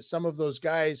think that some of those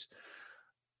guys,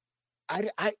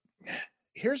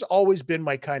 here's always been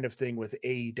my kind of thing with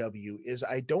AEW is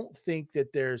I don't think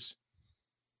that there's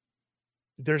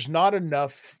not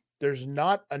enough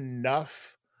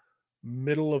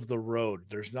middle of the road.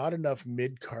 There's not enough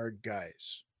mid-card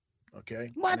guys.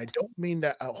 Okay. What? And I don't mean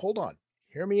that. Hold on.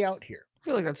 Hear me out here. I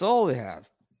feel like that's all they have.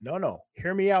 No.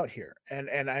 Hear me out here. And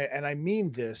I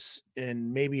mean this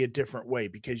in maybe a different way,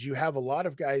 because you have a lot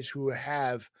of guys who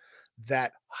have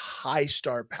that high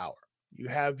star power. You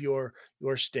have your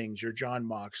Stings, your John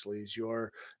Moxleys,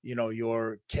 your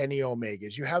Kenny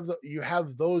Omegas. You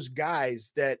have those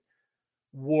guys that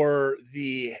were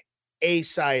the A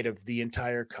side of the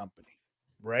entire company.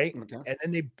 Right. Okay. And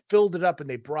then they filled it up and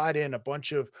they brought in a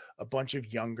bunch of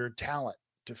younger talent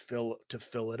to fill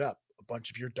it up. A bunch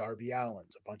of your Darby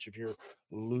Allens, a bunch of your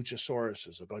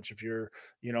Luchasauruses, a bunch of your,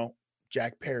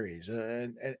 Jack Perry's,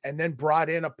 and then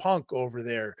brought in a Punk over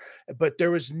there. But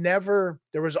there was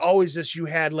always this, you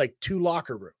had like two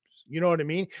locker rooms. You know what I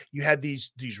mean? You had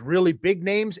these really big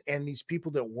names and these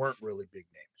people that weren't really big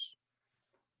names.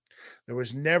 There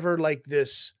was never like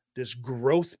this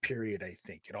growth period. I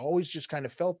think it always just kind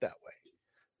of felt that way.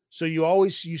 So you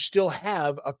still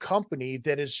have a company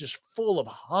that is just full of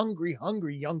hungry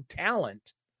young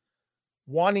talent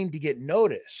wanting to get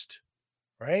noticed.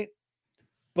 Right.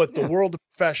 But the world of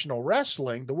professional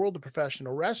wrestling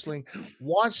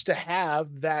wants to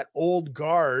have that old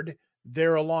guard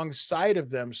there alongside of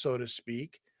them, so to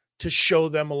speak, to show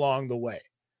them along the way,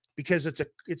 because it's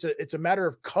a matter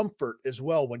of comfort as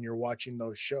well when you're watching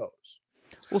those shows.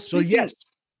 Well, so yes,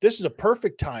 this is a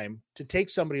perfect time to take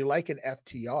somebody like an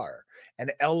FTR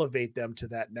and elevate them to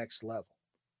that next level.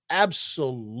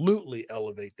 Absolutely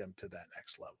elevate them to that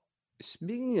next level.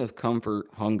 Speaking of comfort,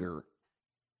 hunger,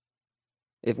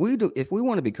 if we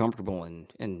want to be comfortable and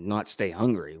not stay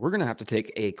hungry, we're going to have to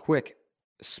take a quick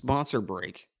sponsor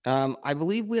break. I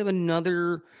believe we have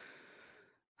another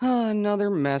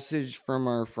message from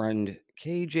our friend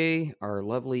KJ, our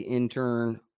lovely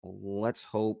intern. Let's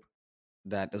hope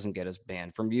that doesn't get us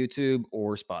banned from YouTube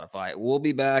or Spotify. We'll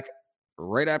be back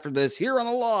right after this here on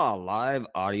the Law Live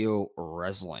Audio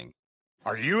Wrestling.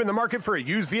 Are you in the market for a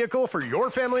used vehicle for your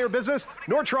family or business?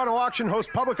 North Toronto Auction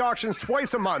hosts public auctions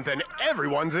twice a month, and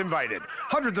everyone's invited.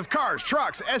 Hundreds of cars,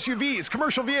 trucks, SUVs,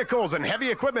 commercial vehicles, and heavy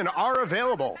equipment are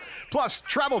available. Plus,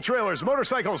 travel trailers,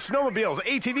 motorcycles, snowmobiles,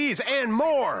 ATVs, and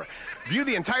more. View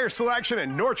the entire selection at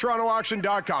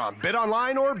NorthTorontoAuction.com. Bid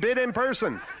online or bid in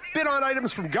person. Bid on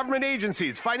items from government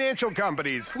agencies, financial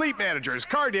companies, fleet managers,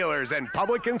 car dealers, and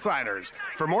public consigners.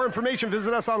 For more information,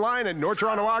 visit us online at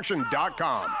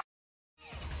NorthTorontoAuction.com.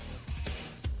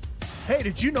 Hey,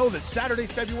 did you know that Saturday,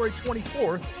 February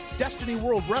 24th, Destiny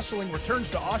World Wrestling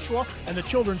returns to Oshawa and the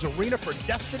Children's Arena for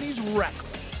Destiny's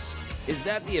Reckless? Is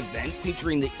that the event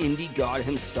featuring the indie god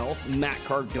himself, Matt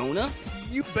Cardona?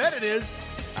 You bet it is.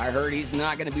 I heard he's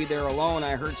not going to be there alone.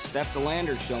 I heard Steph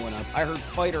DeLander's showing up. I heard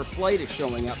Fight or Flight is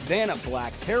showing up. Vanna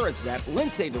Black, Tara Zepp,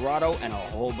 Lindsay Dorado, and a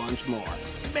whole bunch more.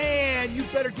 Man, you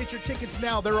better get your tickets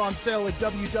now. They're on sale at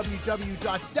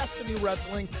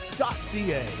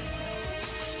www.destinywrestling.ca.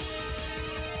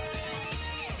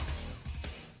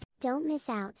 Don't miss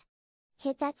out.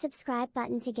 Hit that subscribe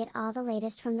button to get all the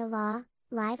latest from the Law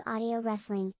Live Audio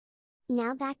Wrestling.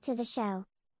 Now back to the show.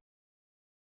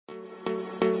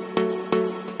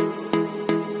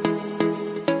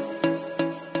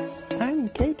 I'm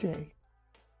KJ.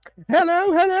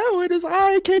 Hello, it is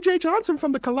I, KJ Johnson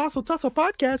from the Colossal Tussle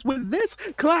Podcast with this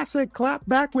classic clap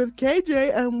back with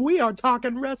KJ, and we are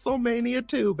talking WrestleMania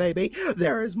 2, baby.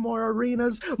 There is more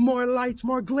arenas, more lights,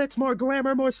 more glitz, more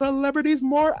glamour, more celebrities,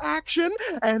 more action,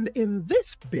 and in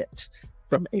this bit,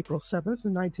 from April 7th,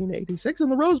 1986, in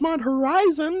the Rosemont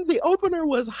Horizon, the opener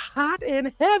was hot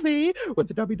and heavy with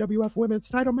the WWF Women's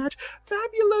title match,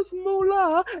 Fabulous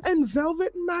Moolah and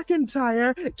Velvet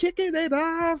McIntyre kicking it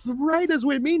off right as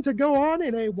we mean to go on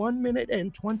in a 1 minute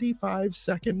and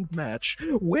 25-second match,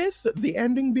 with the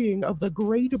ending being of the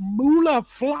Great Moolah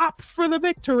Flop for the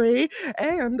victory,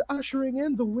 and ushering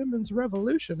in the Women's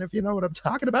Revolution, if you know what I'm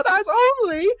talking about, as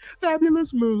only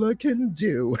Fabulous Moolah can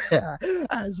do,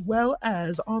 as well as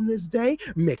on this day,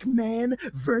 McMahon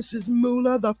versus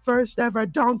Moolah, the first ever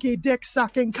donkey dick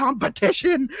sucking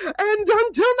competition. And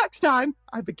until next time,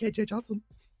 I've been KJ Johnson.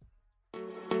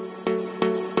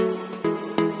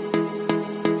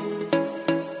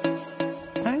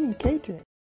 I'm KJ.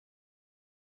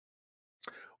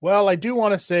 Well, I do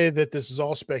want to say that this is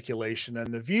all speculation,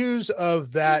 and the views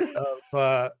of that of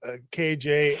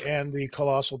KJ and the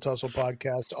Colossal Tussle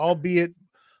Podcast, albeit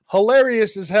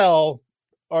hilarious as hell,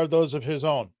 are those of his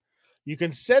own. You can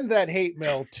send that hate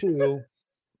mail to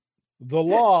the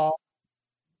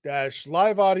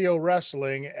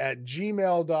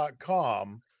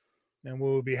law-liveaudiowrestling@gmail.com, and we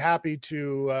will be happy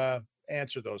to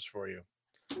answer those for you.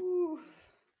 Ooh.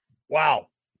 Wow.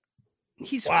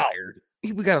 He's fired.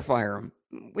 We got to fire him.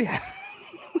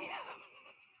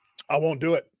 I won't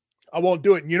do it. I won't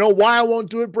do it. And you know why I won't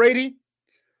do it, Brady?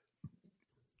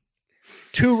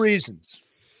 2 reasons.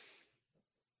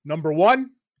 Number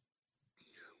 1,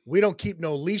 we don't keep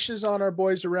no leashes on our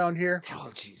boys around here.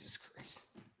 Oh, Jesus Christ.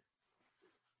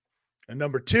 And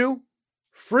number 2,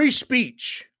 free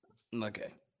speech.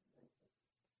 Okay.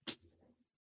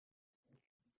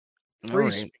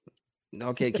 Free speech.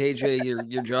 Okay, KJ,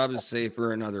 your job is safe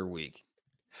for another week.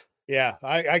 Yeah,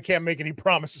 I can't make any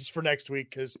promises for next week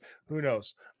because who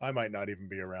knows? I might not even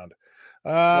be around.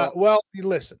 Well,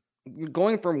 listen.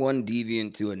 Going from one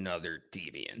deviant to another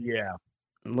deviant. Yeah.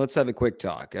 Let's have a quick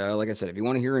talk. Like I said, if you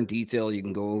want to hear in detail, you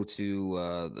can go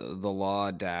to the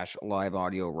Law-Live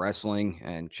Audio Wrestling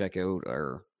and check out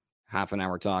our half an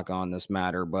hour talk on this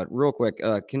matter. But real quick,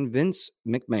 convince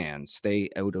McMahon stay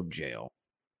out of jail.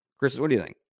 Chris, what do you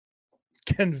think?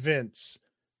 Convince.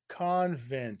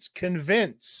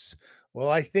 Well,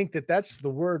 I think that's the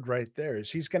word right there.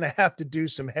 Is he's going to have to do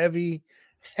some heavy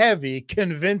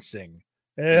convincing.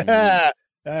 See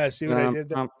what I did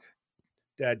there?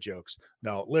 Dad jokes.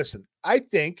 No, listen, I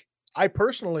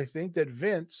personally think that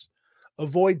Vince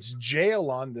avoids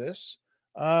jail on this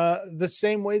the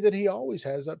same way that he always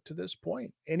has up to this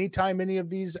point. Anytime any of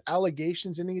these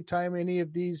allegations, anytime any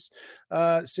of these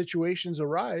situations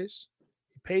arise,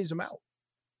 he pays them out.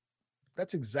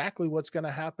 That's exactly what's going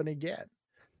to happen again.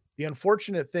 The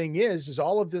unfortunate thing is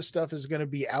all of this stuff is going to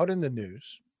be out in the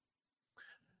news.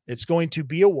 It's going to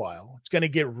be a while. It's going to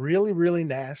get really, really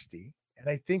nasty. And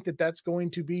I think that that's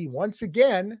going to be, once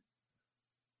again,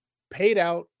 paid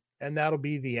out, and that'll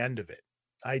be the end of it.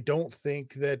 I don't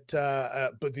think that,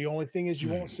 but the only thing is you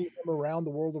won't see him around the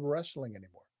world of wrestling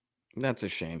anymore. That's a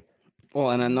shame.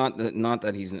 Well, and I'm not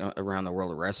that he's not around the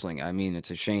world of wrestling. I mean,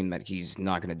 it's a shame that he's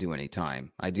not going to do any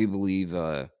time. I do believe,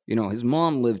 his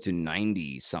mom lived to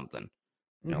 90 something,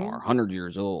 or 100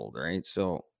 years old, right?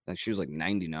 So she was like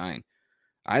 99.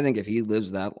 I think if he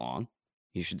lives that long,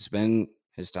 he should spend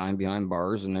his time behind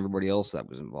bars and everybody else that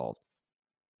was involved.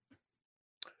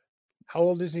 How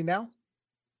old is he now?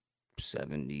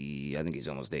 70. I think he's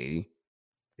almost 80.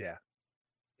 Yeah.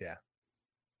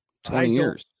 20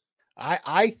 years.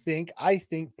 I think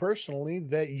personally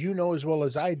that as well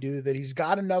as I do that he's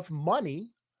got enough money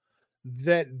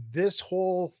that this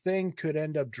whole thing could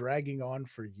end up dragging on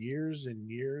for years and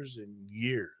years and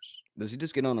years. Does he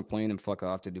just get on a plane and fuck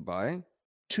off to Dubai?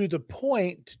 To the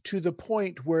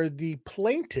point where the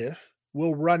plaintiff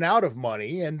will run out of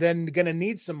money and then going to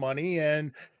need some money,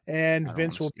 and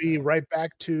Vince will be right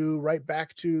back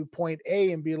to point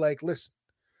A and be like, listen,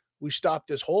 we stopped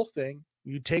this whole thing.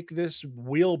 You take this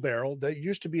wheelbarrow that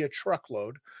used to be a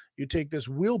truckload, you take this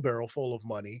wheelbarrow full of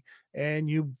money and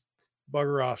you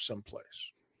bugger off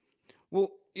someplace.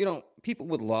 Well, people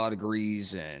with law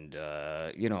degrees and,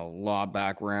 law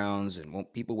backgrounds and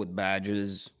people with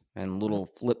badges and little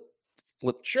flip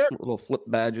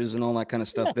badges and all that kind of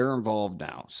stuff, they're involved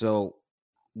now. So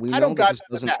we know that this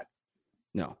doesn't.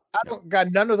 No, I don't got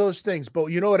none of those things. But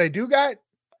you know what I do got?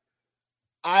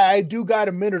 I do got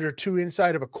a minute or two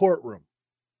inside of a courtroom.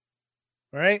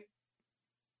 All right.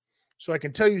 So I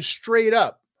can tell you straight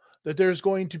up that there's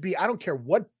going to be, I don't care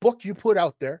what book you put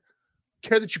out there,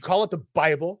 care that you call it the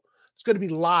Bible, it's going to be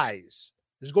lies.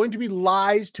 There's going to be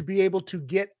lies to be able to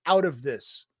get out of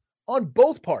this on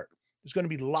both parts. There's going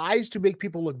to be lies to make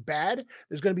people look bad.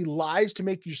 There's going to be lies to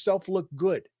make yourself look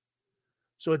good.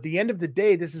 So at the end of the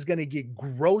day, this is going to get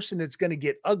gross and it's going to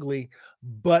get ugly.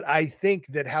 But I think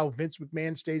that how Vince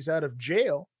McMahon stays out of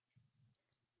jail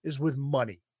is with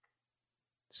money.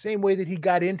 Same way that he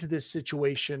got into this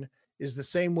situation is the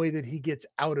same way that he gets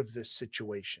out of this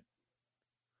situation,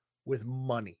 with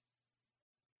money.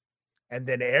 And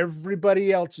then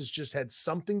everybody else has just had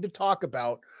something to talk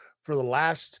about for the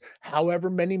last however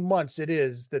many months it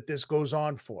is that this goes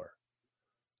on for.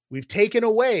 We've taken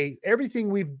away everything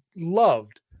we've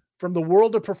loved from the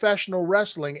world of professional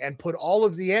wrestling and put all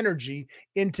of the energy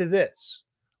into this,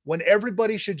 when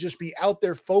everybody should just be out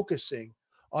there focusing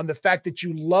on the fact that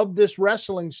you love this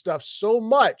wrestling stuff so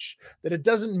much that it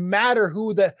doesn't matter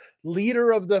who the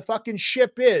leader of the fucking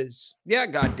ship is. Yeah,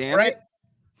 goddamn right?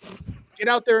 It. Get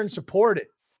out there and support it.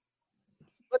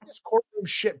 Let this courtroom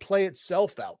shit play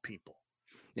itself out, people.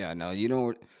 Yeah, no,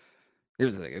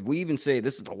 here's the thing. If we even say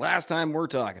this is the last time we're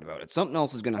talking about it, something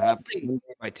else is going to happen.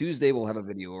 By Tuesday, we'll have a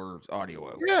video or audio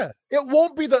out. Yeah, it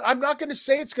won't be I'm not going to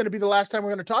say it's going to be the last time we're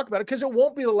going to talk about it, because it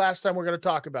won't be the last time we're going to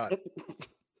talk about it.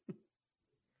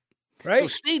 Right? So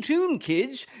stay tuned,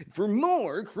 kids, for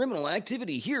more criminal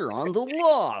activity here on The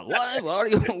Law, live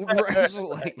audio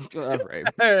wrestling. All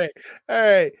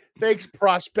right. Thanks,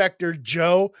 Prospector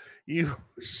Joe, you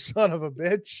son of a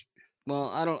bitch. Well,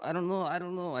 I don't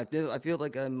know. I feel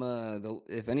like I'm.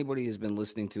 If anybody has been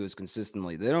listening to us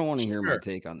consistently, they don't want to hear my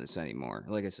take on this anymore.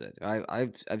 Like I said,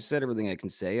 I've said everything I can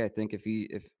say. I think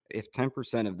if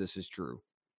 10% of this is true,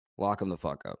 lock him the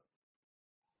fuck up.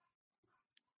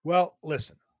 Well,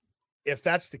 listen. If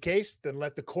that's the case, then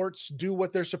let the courts do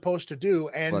what they're supposed to do.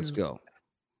 And let's go.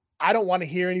 I don't want to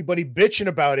hear anybody bitching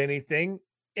about anything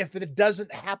if it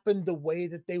doesn't happen the way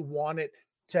that they want it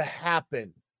to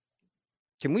happen.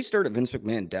 Can we start a Vince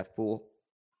McMahon death pool?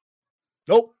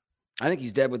 Nope. I think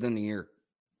he's dead within the year.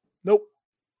 Nope.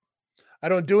 I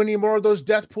don't do any more of those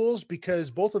death pools because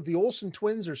both of the Olsen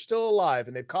twins are still alive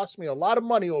and they've cost me a lot of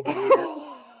money over the years.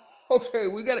 Okay,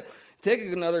 we got to take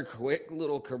another quick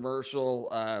little commercial.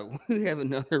 We have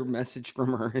another message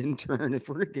from our intern. If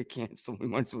we're going to get canceled, we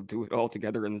might as well do it all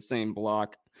together in the same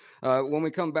block. When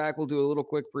we come back, we'll do a little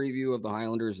quick preview of the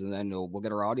Highlanders, and then we'll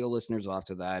get our audio listeners off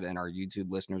to that, and our YouTube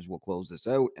listeners will close this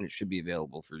out, and it should be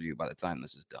available for you by the time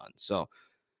this is done. So,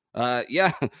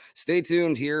 stay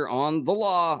tuned here on The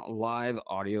Law, live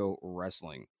audio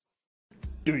wrestling.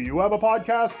 Do you have a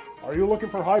podcast? Are you looking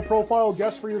for high-profile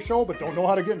guests for your show but don't know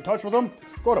how to get in touch with them?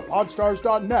 Go to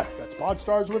podstars.net. That's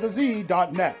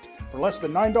podstars.net. For less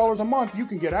than $9 a month, you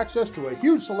can get access to a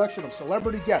huge selection of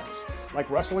celebrity guests, like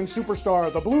wrestling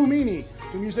superstar The Blue Meanie,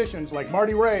 to musicians like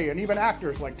Marty Ray, and even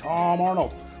actors like Tom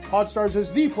Arnold. Podstars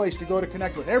is the place to go to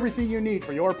connect with everything you need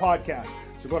for your podcast.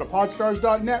 So go to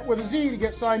podstars.net with a Z to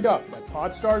get signed up. At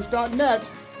podstars.net,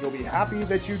 you'll be happy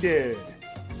that you did.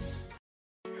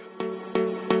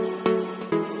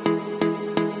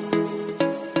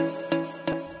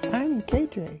 I'm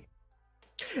KJ.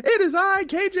 It is I,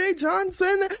 KJ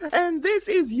Johnson, and this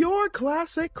is your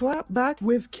classic clapback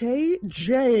with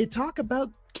KJ. Talk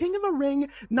about King of the Ring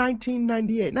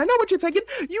 1998. And I know what you're thinking.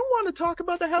 You want to talk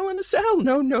about the Hell in a Cell.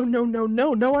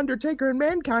 No Undertaker and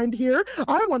Mankind here.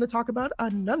 I want to talk about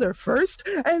another first,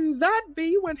 and that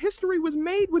be when history was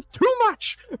made with too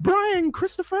much. Brian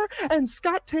Christopher and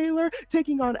Scott Taylor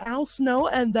taking on Al Snow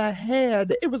and the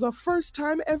Head. It was a first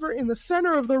time ever in the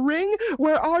center of the ring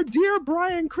where our dear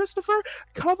Brian Christopher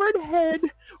covered Head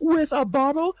with a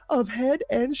bottle of Head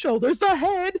and Shoulders. The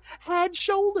Head had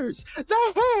shoulders.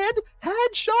 The Head had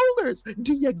shoulders.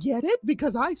 Do you get it?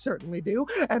 Because I certainly do.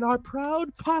 And our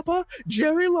proud papa,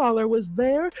 Jerry Lawler, was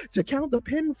there to count the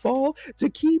pinfall to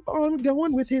keep on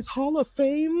going with his Hall of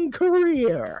Fame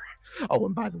career. Oh,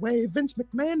 and by the way, Vince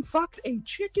McMahon fucked a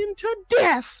chicken to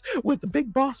death with the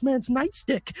big boss man's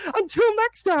nightstick. Until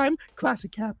next time, classic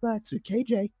Catbacks with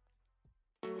KJ.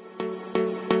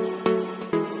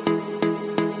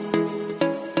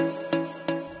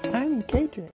 I'm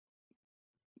KJ.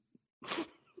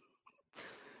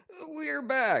 We're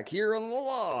back here on the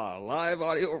Law, live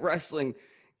audio wrestling.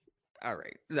 All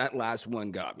right, that last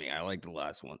one got me. I like the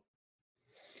last one.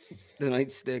 The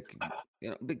nightstick,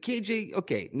 But KJ,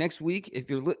 okay, next week, if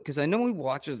you're because I know he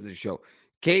watches the show.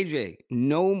 KJ,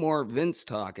 no more Vince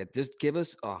talk. Just give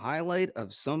us a highlight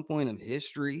of some point of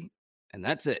history, and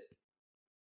that's it.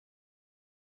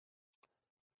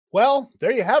 Well,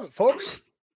 there you have it, folks.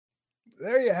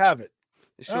 There you have it.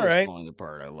 The show's falling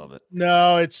apart. I love it.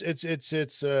 No,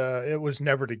 it was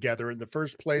never together in the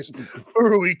first place. Who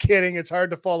are we kidding? It's hard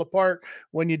to fall apart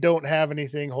when you don't have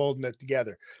anything holding it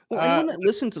together. Well, and when I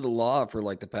listened to the Law for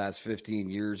like the past 15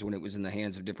 years when it was in the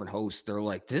hands of different hosts, they're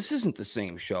like, this isn't the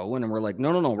same show. And we're like,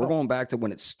 no, we're going back to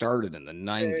when it started in the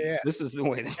 90s. Yeah. This is the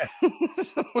way.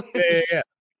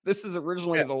 This is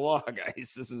originally the Law,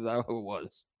 guys. This is how it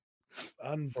was.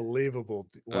 Unbelievable.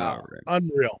 Wow. Right.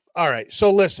 Unreal. All right. So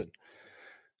listen.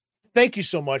 Thank you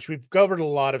so much. We've covered a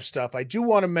lot of stuff. I do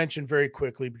want to mention very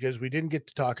quickly, because we didn't get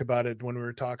to talk about it when we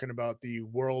were talking about the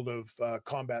world of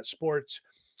combat sports,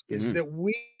 is that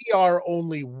we are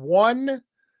only one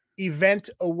event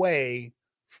away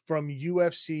from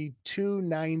UFC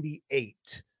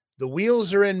 298. The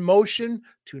wheels are in motion.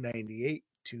 298,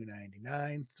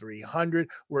 299, 300.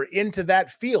 We're into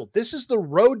that field. This is the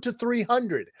road to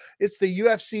 300. It's the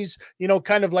UFC's,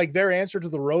 kind of like their answer to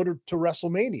the road to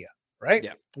WrestleMania. Right?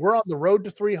 Yeah. We're on the road to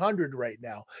 300 right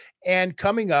now. And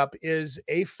coming up is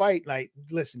a fight night.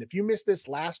 Listen, if you missed this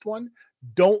last one,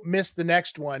 don't miss the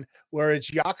next one, where it's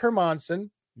Jack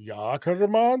Hermanson,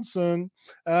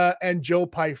 and Joe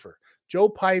Pyfer. Joe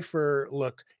Pyfer,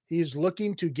 look, he's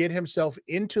looking to get himself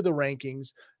into the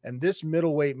rankings, and this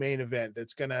middleweight main event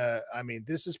this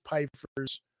is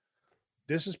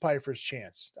Pyfer's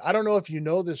chance. I don't know if you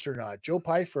know this or not. Joe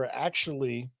Pyfer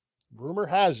actually, rumor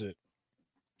has it,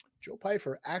 Joe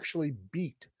Pyfer actually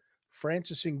beat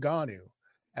Francis Ngannou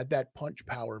at that punch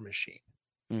power machine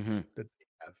that they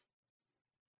have.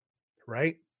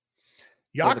 Right?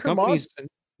 The company's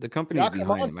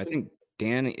behind him. I think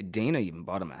Dana even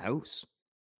bought him a house.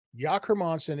 Jack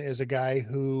Hermanson is a guy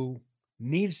who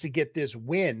needs to get this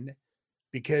win,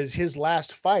 because his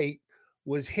last fight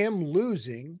was him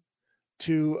losing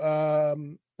to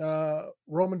Roman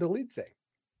Dolidze,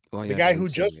 the guy who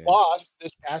just lost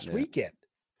this past weekend.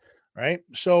 Right.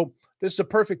 So this is a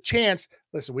perfect chance.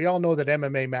 Listen, we all know that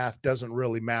MMA math doesn't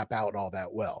really map out all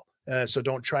that well. So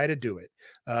don't try to do it.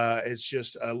 It's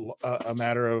just a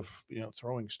matter of,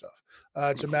 throwing stuff.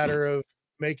 It's a matter of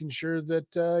making sure that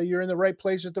you're in the right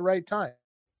place at the right time.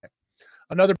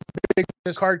 Another big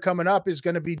card coming up is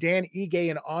going to be Dan Ige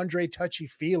and Andre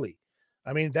Touchy-Feely.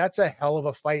 I mean, that's a hell of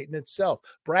a fight in itself.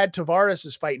 Brad Tavares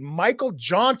is fighting. Michael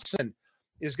Johnson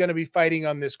is going to be fighting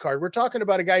on this card. We're talking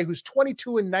about a guy who's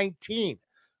 22-19,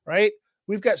 right?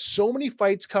 We've got so many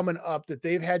fights coming up that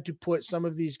they've had to put some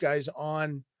of these guys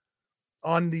on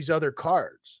these other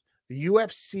cards. The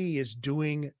UFC is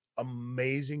doing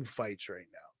amazing fights right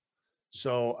now.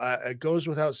 So it goes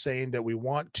without saying that we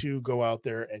want to go out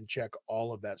there and check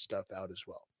all of that stuff out as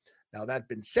well. Now, that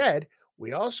being said,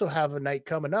 we also have a night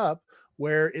coming up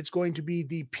where it's going to be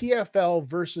the PFL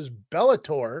versus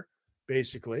Bellator,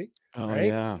 basically. Oh,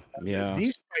 right? yeah.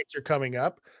 These fights are coming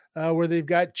up where they've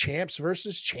got champs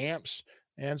versus champs.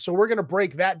 And so we're going to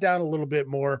break that down a little bit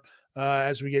more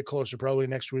as we get closer. Probably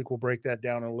next week, we'll break that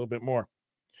down a little bit more.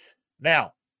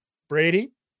 Now,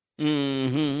 Brady,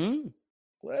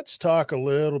 let's talk a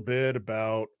little bit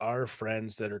about our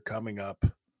friends that are coming up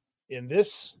in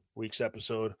this week's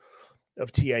episode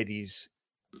of TID's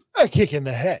A Kick in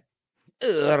the Head.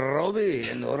 Robbie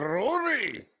and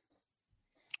Rory.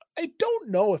 I don't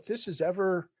know if this has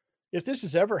ever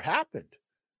happened,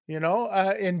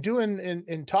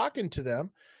 in talking to them.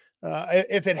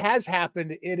 If it has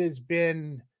happened, it has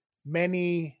been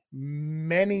many,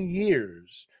 many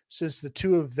years since the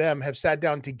two of them have sat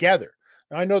down together.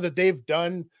 Now, I know that they've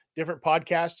done different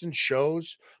podcasts and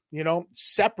shows,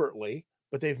 separately,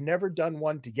 but they've never done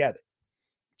one together.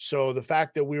 So the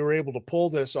fact that we were able to pull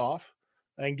this off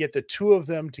and get the two of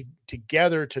them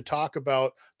together to talk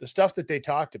about the stuff that they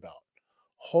talked about.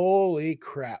 Holy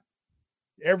crap.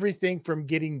 Everything from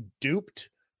getting duped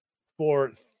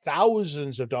for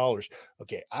thousands of dollars.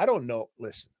 Okay, I don't know.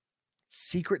 Listen,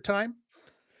 secret time?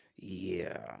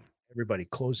 Yeah. Everybody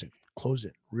close it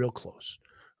real close.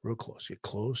 Get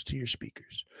close to your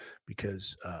speakers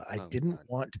because I didn't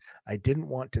want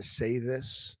to say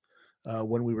this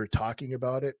when we were talking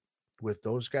about it with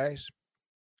those guys.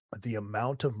 The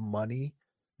amount of money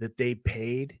that they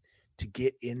paid to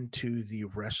get into the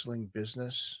wrestling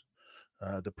business,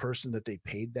 the person that they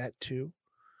paid that to,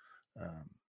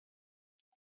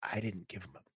 I didn't give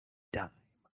them a dime.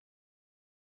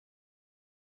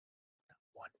 Not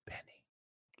one penny.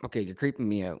 Okay, you're creeping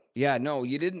me out. Yeah, no,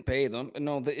 you didn't pay them.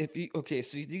 No, so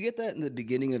you get that in the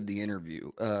beginning of the interview.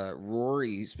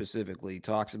 Rory specifically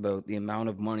talks about the amount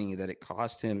of money that it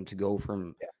cost him to go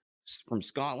from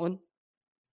Scotland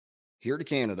here to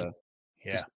Canada,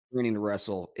 just training to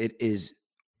wrestle. It is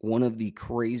one of the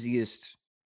craziest.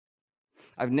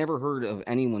 I've never heard of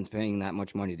anyone paying that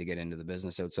much money to get into the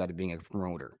business outside of being a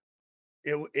promoter.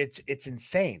 It's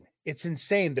insane. It's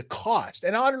insane, the cost.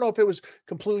 And I don't know if it was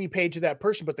completely paid to that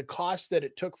person, but the cost that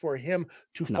it took for him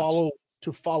to follow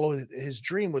his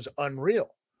dream was unreal.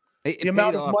 The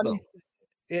amount of money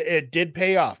it did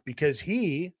pay off because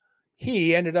he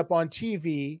ended up on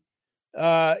TV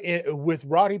with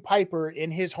Roddy Piper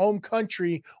in his home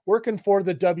country working for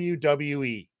the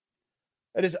WWE.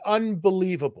 That is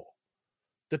unbelievable.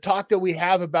 The talk that we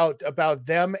have about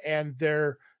them and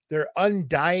their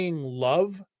undying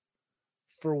love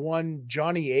for one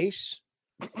Johnny Ace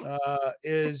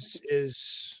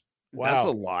is wow. That's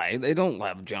a lie. They don't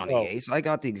love Johnny Ace. I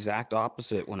got the exact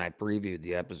opposite when I previewed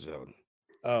the episode.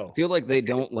 I feel like they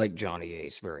don't like Johnny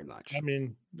Ace very much. I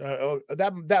mean,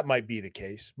 that might be the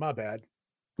case. My bad.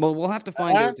 Well, we'll have to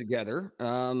find out together.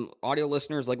 Audio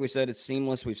listeners, like we said, it's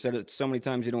seamless. We've said it so many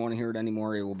times you don't want to hear it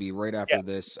anymore. It will be right after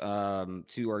this. To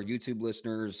our YouTube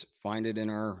listeners, find it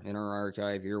in our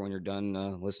archive here when you're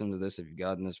done listening to this, if you've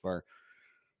gotten this far.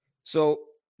 So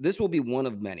this will be one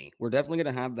of many. We're definitely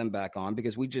going to have them back on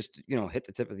because we just, hit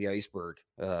the tip of the iceberg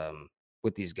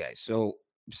with these guys. So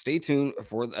stay tuned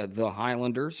for the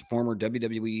Highlanders, former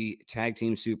WWE tag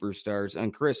team superstars.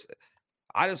 And Chris,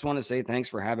 I just want to say thanks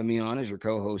for having me on as your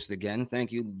co-host again.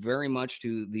 Thank you very much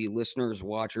to the listeners,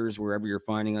 watchers, wherever you're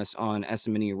finding us on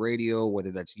SMNE Radio,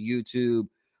 whether that's YouTube,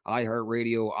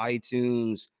 iHeartRadio,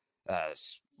 iTunes,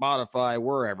 Spotify,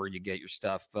 wherever you get your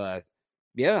stuff.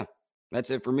 That's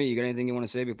it for me. You got anything you want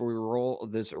to say before we roll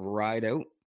this ride out?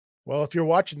 Well, if you're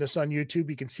watching this on YouTube,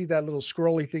 you can see that little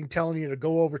scrolly thing telling you to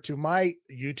go over to my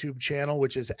YouTube channel,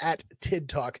 which is at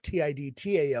TidTalk,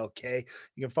 TIDTALK.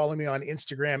 You can follow me on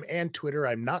Instagram and Twitter.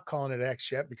 I'm not calling it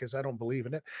X yet because I don't believe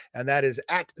in it. And that is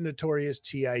at Notorious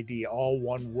TID, all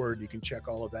one word. You can check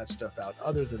all of that stuff out.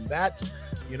 Other than that,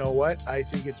 you know what? I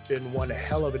think it's been one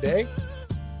hell of a day.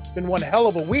 It's been one hell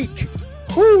of a week.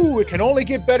 Whew, it can only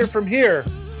get better from here.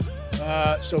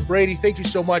 So Brady, thank you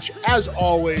so much. As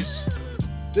always,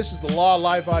 this is the Law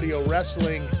Live Audio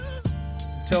Wrestling.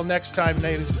 Until next time,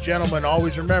 ladies and gentlemen,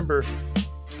 always remember,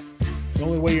 the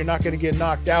only way you're not going to get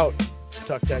knocked out is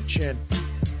tuck that chin.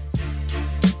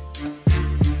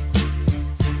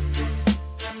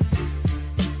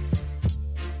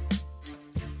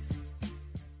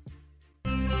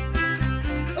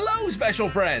 Hello, special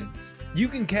friends. You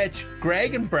can catch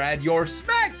Greg and Brad, your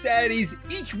Smack Daddies,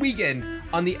 each weekend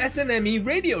on the SNME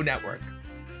Radio Network.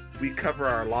 We cover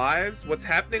our lives, what's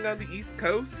happening on the East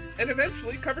Coast, and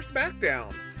eventually cover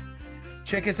SmackDown.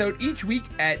 Check us out each week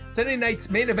at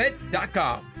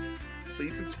SundayNightsMainEvent.com.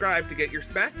 Please subscribe to get your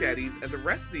Smack Daddies and the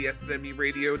rest of the SNME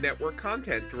Radio Network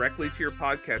content directly to your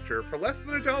podcatcher for less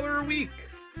than $1 a week.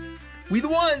 We the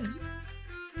ones!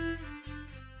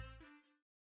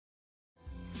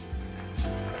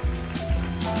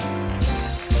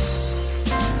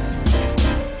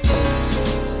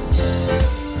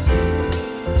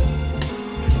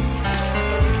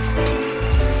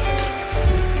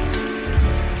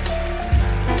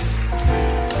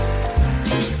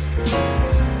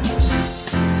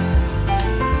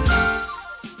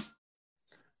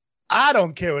 I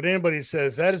don't care what anybody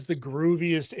says. That is the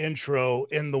grooviest intro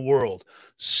in the world.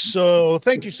 So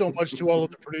thank you so much to all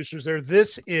of the producers there.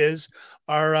 This is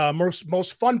our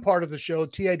most fun part of the show.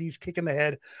 TID's Kicking the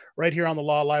Head right here on the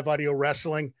Law Live Audio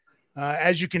Wrestling.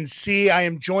 As you can see, I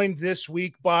am joined this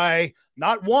week by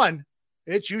not one.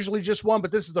 It's usually just one,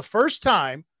 but this is the first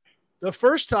time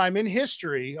in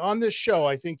history on this show,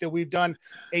 I think, that we've done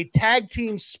a tag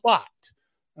team spot.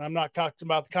 I'm not talking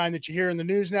about the kind that you hear in the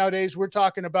news nowadays. We're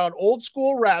talking about old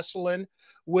school wrestling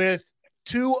with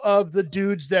two of the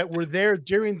dudes that were there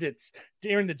during the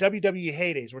WWE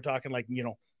heydays. We're talking like,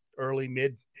 early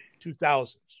mid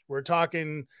 2000s. We're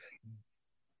talking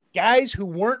guys who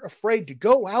weren't afraid to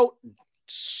go out in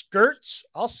skirts.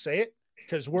 I'll say it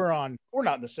because we're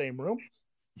not in the same room.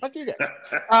 Fuck you guys.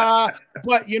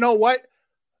 But you know what?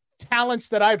 Talents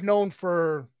that I've known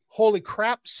for holy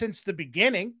crap since the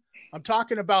beginning. I'm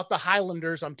talking about the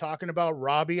Highlanders. I'm talking about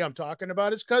Robbie. I'm talking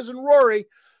about his cousin Rory.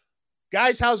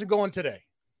 Guys, how's it going today?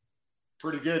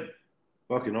 Pretty good.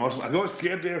 Fucking awesome. I got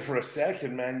scared there for a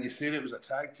second, man. You said it was a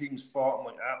tag team spot. I'm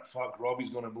like, fuck,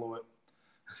 Robbie's going to blow it.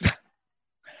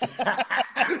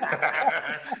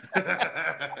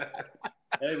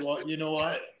 Hey, well, you know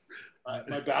what?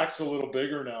 My back's a little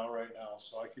bigger right now,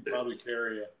 so I could probably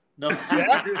carry you. No.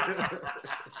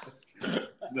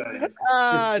 Nice.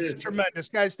 It's tremendous,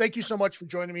 guys. Thank you so much for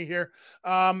joining me here.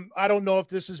 I don't know if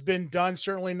this has been done,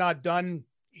 certainly not done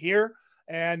here.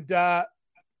 And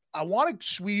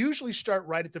we usually start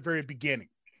right at the very beginning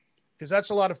because that's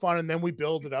a lot of fun. And then we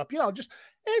build it up,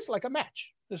 it's like a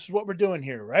match. This is what we're doing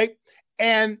here. Right.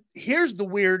 And here's the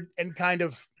weird and kind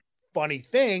of funny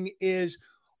thing is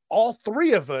all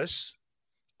three of us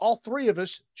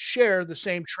share the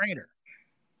same trainer.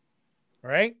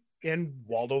 Right. In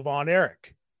Waldo Von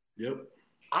Erich. Yep.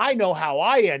 I know how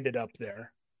I ended up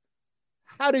there.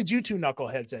 How did you two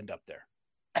knuckleheads end up there?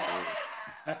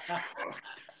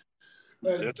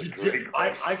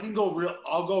 I can go real.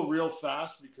 I'll go real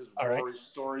fast because Rory's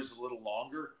story's a little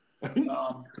longer.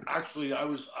 Actually, I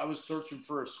was searching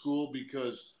for a school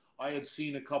because I had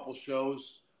seen a couple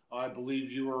shows. I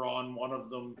believe you were on one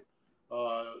of them,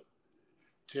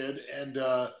 Tid, and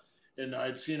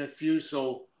I'd seen a few.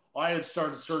 So I had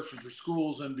started searching for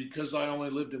schools, and because I only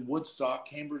lived in Woodstock,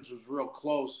 Cambridge was real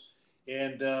close.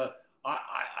 And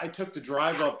I took the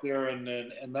drive up there and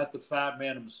met the fat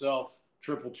man himself,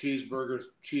 triple cheeseburger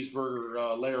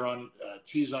layer on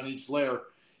cheese on each layer.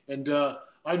 And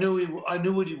I knew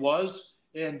what he was.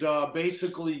 And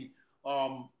basically,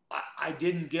 I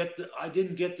didn't get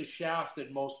the shaft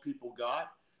that most people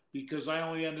got because I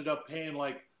only ended up paying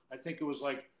I think it was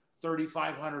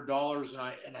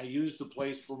 $3,500, and I used the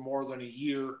place for more than a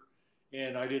year,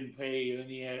 and I didn't pay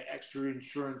any extra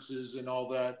insurances and all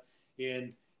that,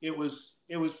 and it was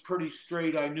pretty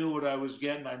straight. I knew what I was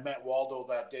getting. I met Waldo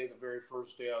that day, the very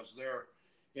first day I was there,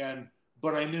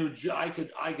 but I knew I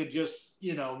could just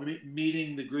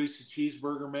meeting the greasy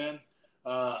cheeseburger man.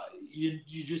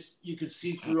 You could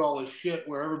see through all his shit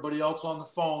where everybody else on the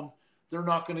phone, they're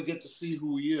not going to get to see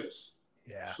who he is.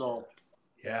 Yeah. So.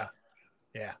 Yeah.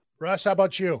 Yeah. Russ, how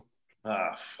about you?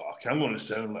 Fuck. I'm going to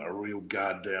sound like a real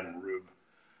goddamn rube.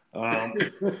 No,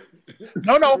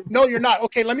 you're not.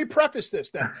 Okay, let me preface this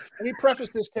then. Let me preface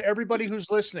this to everybody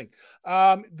who's listening.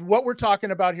 What we're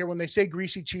talking about here when they say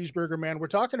greasy cheeseburger man, we're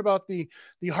talking about the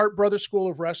Hart Brothers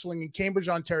School of Wrestling in Cambridge,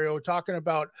 Ontario. We're talking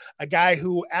about a guy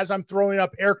who, as I'm throwing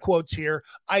up air quotes here,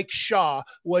 Ike Shaw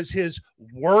was his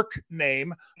work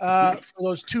name for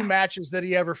those two matches that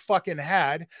he ever fucking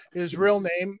had. His real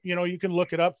name, you can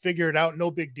look it up, figure it out,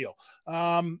 no big deal.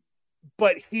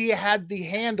 But he had the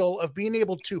handle of being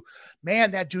able to, man,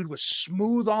 that dude was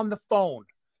smooth on the phone.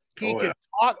 He could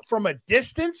talk from a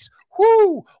distance.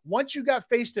 Whoo! Once you got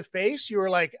face to face, you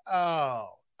were like,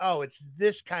 oh, it's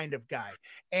this kind of guy.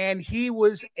 And he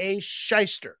was a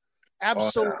shyster.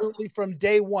 Absolutely from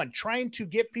day one, trying to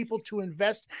get people to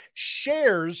invest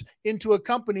shares into a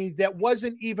company that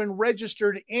wasn't even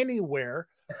registered anywhere.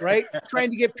 right? Trying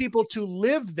to get people to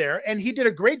live there. And he did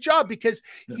a great job because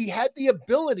he had the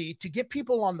ability to get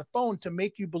people on the phone to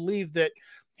make you believe that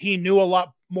he knew a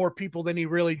lot more people than he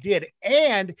really did.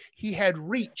 And he had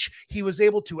reach. He was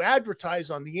able to advertise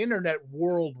on the internet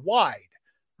worldwide,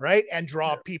 right? And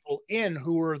draw people in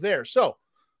who were there. So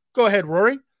go ahead,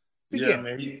 Rory. Begin. Yeah,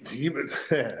 man, he was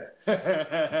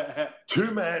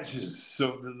 2 matches.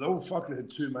 So the old fucker had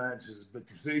 2 matches, but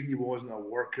to say he wasn't a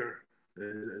worker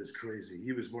is crazy.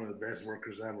 He was one of the best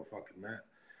workers I ever fucking met.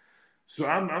 So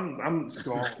I'm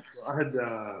Scotland. So I had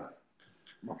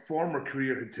my former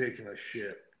career had taken a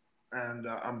shit, and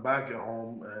I'm back at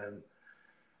home, and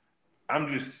I'm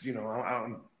just,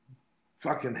 I'm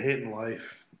fucking hating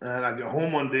life. And I get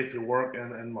home one day from work,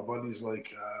 and my buddy's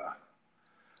like,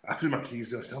 I threw my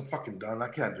keys down. I said, I'm fucking done. I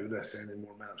can't do this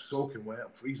anymore, man. I'm soaking wet.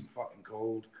 I'm freezing fucking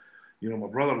cold. My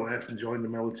brother left and joined the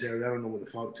military. I don't know what the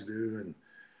fuck to do.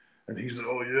 And he's like,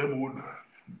 oh, yeah, but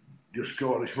you're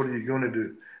Scottish. What are you going to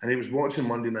do? And he was watching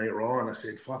Monday Night Raw, and I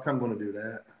said, fuck, I'm going to do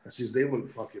that. I says, they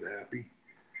look fucking happy.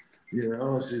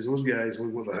 I says, those guys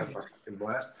look like they have a fucking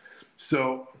blast.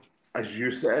 So, as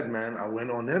you said, man, I went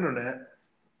on the internet,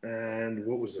 and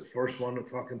what was the first one that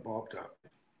fucking popped up?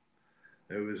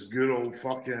 It was good old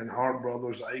fucking Hart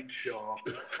Brothers Ike Shaw.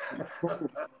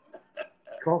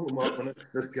 Call him up, and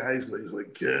this guy's like, he's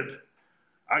like, kid,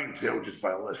 I can tell just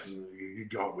by listening to you, you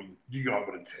got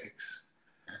what it takes.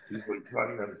 He's like,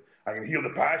 I can hear the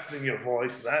passion in your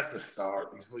voice, and that's the start.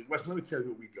 He's like, listen, let me tell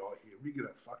you what we got here. We get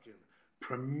a fucking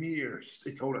premier,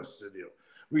 they call it a studio.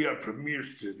 We got a premier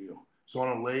studio. It's on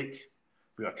a lake.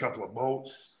 We got a couple of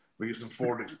boats. We get some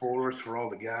Ford Explorers for all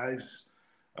the guys.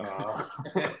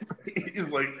 He's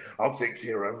like, I'll take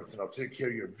care of everything. I'll take care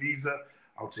of your visa.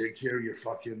 I'll take care of your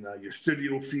fucking your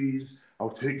studio fees. I'll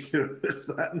take care of this,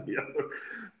 that, and the other,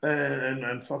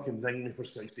 and fucking ding me for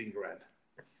 16 grand.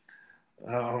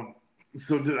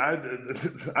 So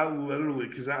I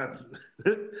literally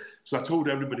so I told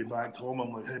everybody back home,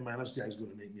 I'm like, hey man, this guy's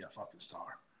going to make me a fucking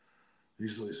star.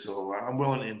 He's like, so I'm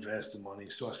willing to invest the money.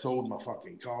 So I sold my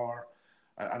fucking car.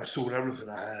 And I sold everything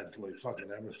I had, like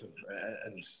fucking everything,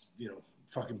 and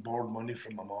fucking borrowed money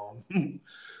from my mom,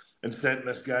 and sent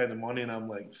this guy the money, and I'm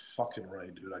like, fucking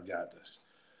right, dude, I got this.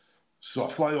 So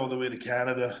I fly all the way to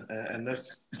Canada, and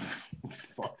this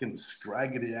fucking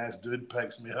scraggly ass dude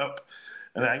picks me up,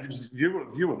 and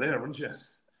you were there, weren't you?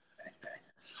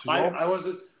 So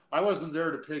I wasn't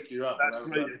there to pick you up. That's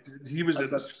right. He was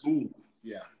at the school.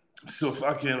 Yeah. So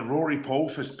fucking Rory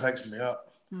Polfus picks me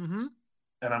up. Mm-hmm.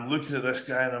 And I'm looking at this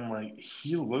guy, and I'm like,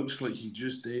 he looks like he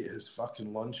just ate his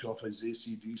fucking lunch off his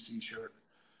AC/DC shirt.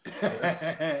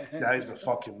 This guy's a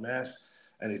fucking mess.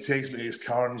 And he takes me to his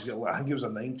car, and he's got, I think it was a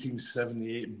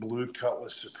 1978 blue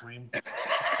Cutlass Supreme.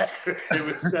 It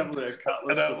was definitely a Cutlass.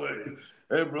 And I'm like,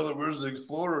 hey, brother, where's the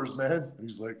Explorers, man?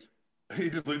 He's like, he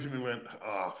just looked at me and went,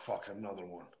 oh, fuck, another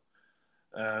one.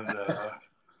 And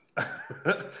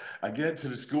I get to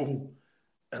the school,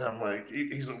 and I'm like,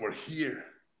 he's like, we're here.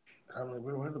 I'm like,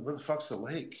 where the fuck's the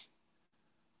lake?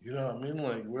 You know what I mean?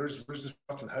 Like, where's the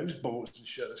fucking houseboats and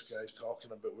shit this guy's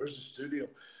talking about? Where's the studio?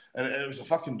 And it was a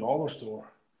fucking dollar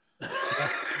store.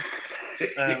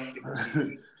 And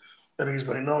he's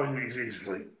like, no, he's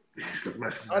like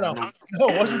messing around. No,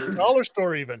 it wasn't the dollar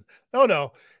store even.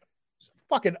 No. It's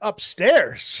fucking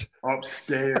upstairs.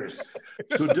 Upstairs.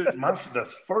 So, dude, the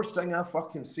first thing I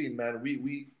fucking see, man,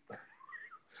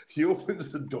 he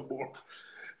opens the door,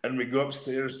 and we go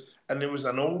upstairs, and there was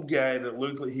an old guy that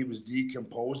looked like he was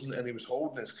decomposing, and he was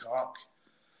holding his cock.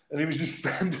 And he was just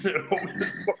standing there holding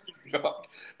his fucking cock.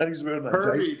 And he's wearing a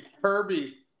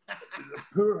Herbie.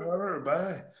 Poor Herb,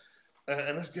 eh?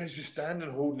 And this guy's just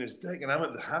standing holding his dick. And I'm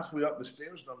at halfway up the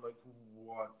stairs, and I'm like,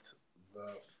 what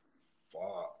the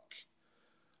fuck?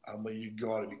 I'm like, you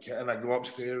gotta be kidding. And I go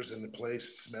upstairs, and the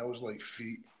place smells like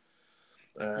feet.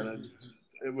 And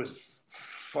it was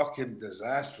fucking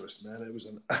disastrous, man. It was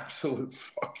an absolute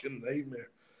fucking nightmare.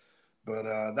 But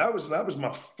that was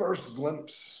my first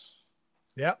glimpse.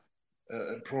 Yeah.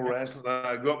 Pro wrestling.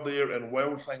 I go up there, and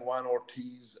Wild Thing Juan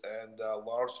Ortiz and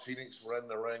Lars Phoenix were in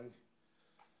the ring,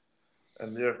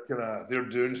 and they're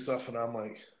doing stuff, and I'm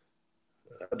like,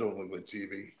 I don't look like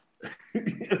TV.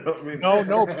 You know what I mean?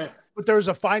 No, but there's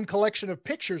a fine collection of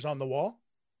pictures on the wall.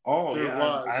 Oh There yeah,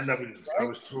 was. I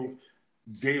was told.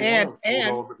 Day And- one, I was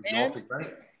told all about the and- Gothic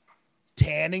night.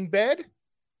 Tanning bed,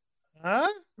 huh?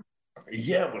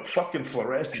 Yeah, with fucking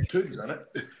fluorescent tubes in it.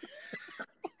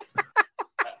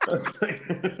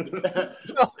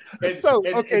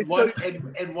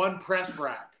 And one press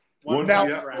rack. One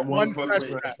press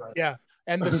rack. rack. Yeah.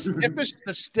 And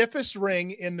the stiffest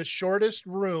ring in the shortest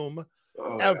room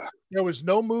There was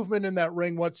no movement in that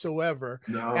ring whatsoever.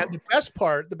 No. And the best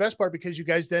part, because you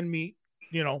guys then meet,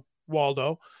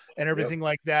 Waldo and everything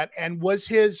like that. And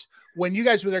when you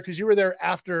guys were there, because you were there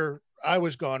after I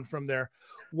was gone from there,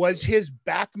 was his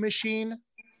back machine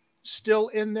still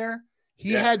in there?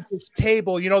 He had this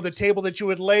table, the table that you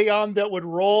would lay on that would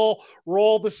roll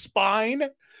the spine.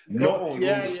 No,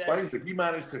 spine, but he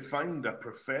managed to find a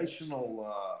professional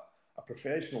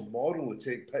model to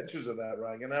take pictures of that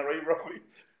ring. Isn't that right, Robbie?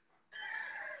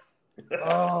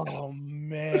 Oh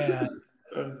man!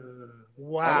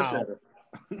 Wow.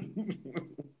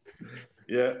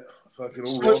 Yeah, fucking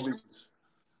old Robbie.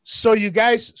 So you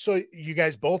guys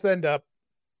both end up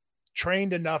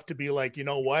trained enough to be like, you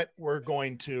know what, we're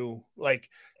going to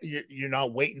you're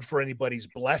not waiting for anybody's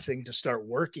blessing to start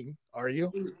working, are you?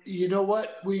 You know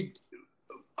what,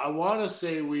 I want to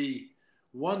say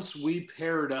once we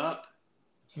paired up,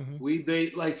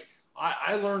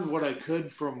 I learned what I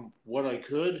could from what I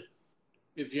could,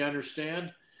 if you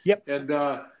understand. Yep.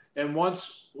 And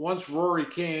once Rory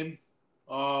came,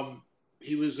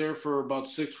 he was there for about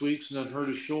 6 weeks and then hurt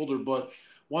his shoulder. But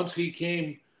once he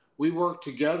came, we worked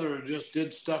together and just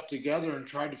did stuff together and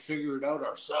tried to figure it out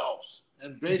ourselves,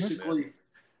 and basically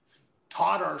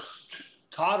taught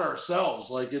ourselves.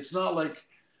 Like, it's not like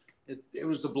it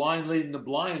was the blind leading the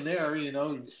blind there,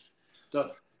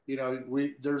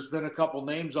 there's been a couple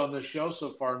names on this show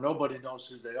so far. Nobody knows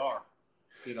who they are,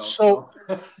 So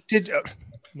did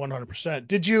 100%.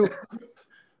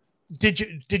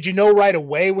 Did you know right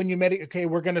away when you met it? Okay,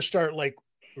 we're going to start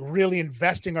really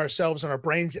investing ourselves and our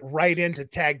brains right into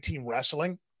tag team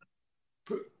wrestling.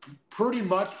 Pretty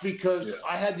much, because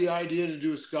I had the idea to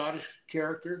do a Scottish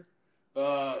character.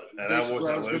 And I wasn't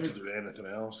allowed to do anything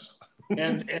else.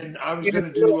 And I was going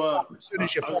to do as soon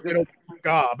as you fucking open your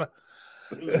gob.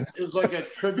 It was like a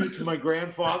tribute to my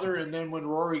grandfather. And then when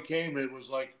Rory came, it was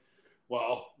like,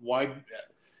 well, why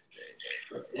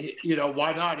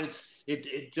not?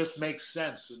 It just makes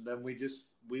sense. And then we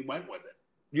went with it.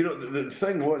 The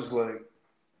thing was,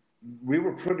 we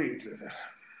were pretty.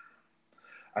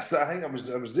 I think I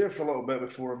was there for a little bit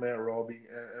before I met Robbie,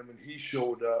 and when he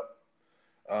showed up,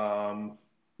 I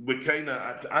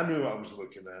knew what I was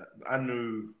looking at. I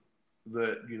knew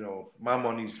that my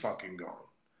money's fucking gone,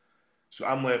 so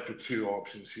I'm left with two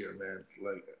options here, man.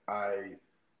 I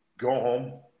go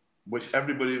home, which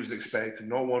everybody was expecting.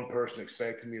 Not one person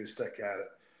expected me to stick at it.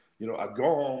 I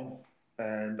go home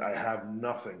and I have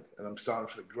nothing, and I'm starting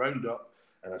from the ground up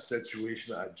in a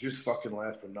situation that I just fucking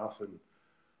left with nothing.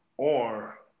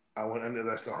 Or I went into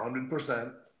this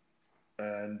 100%,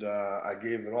 and I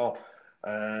gave it all.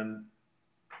 And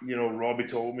Robbie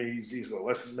told me, he's like,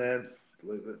 listen, man,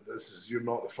 you're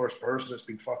not the first person that's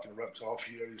been fucking ripped off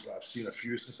here. He's like, I've seen a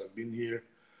few since I've been here.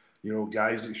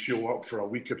 Guys that show up for a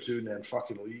week or two and then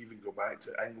fucking leave and go back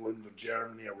to England or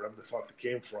Germany or wherever the fuck they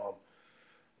came from.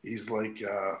 He's like,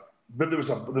 but there was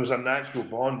a natural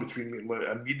bond between me,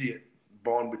 immediate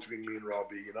bond between me and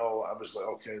Robbie. I was like,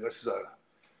 okay, this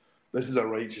is a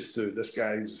righteous dude. This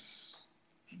guy's,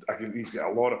 he's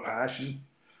got a lot of passion.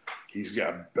 He's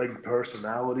got a big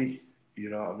personality. You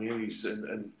know what I mean?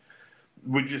 And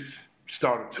we just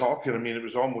started talking. I mean, it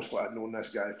was almost like I'd known this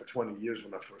guy for 20 years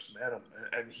when I first met him.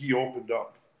 And he opened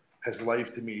up his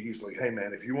life to me. He's like, hey,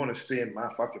 man, if you want to stay in my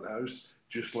fucking house,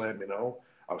 just let me know.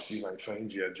 I'll see if I can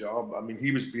find you a job. I mean,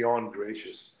 he was beyond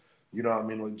gracious. You know what I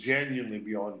mean? Genuinely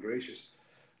beyond gracious.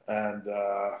 And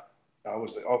I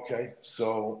was like, okay,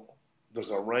 so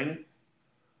there's a ring.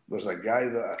 There's a guy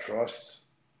that I trust.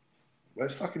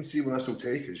 Let's fucking see where this will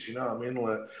take us. You know what I mean?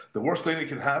 The worst thing that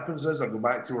can happen is I go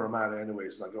back to where I'm at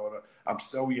anyways. And I'm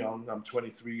still young. I'm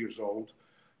 23 years old.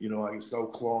 I can still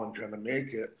claw and trying to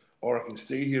make it. Or I can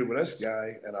stay here with this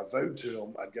guy, and I vowed to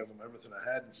him I'd give him everything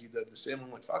I had, and he did the same.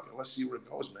 I'm like, fuck it, let's see where it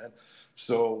goes, man.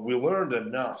 So we learned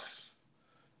enough,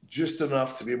 just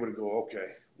enough to be able to go,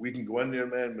 okay, we can go in there,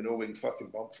 man. We know we can fucking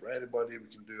bump for anybody. We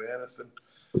can do anything.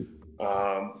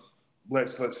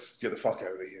 Let's get the fuck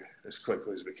out of here as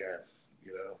quickly as we can,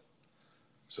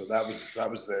 So that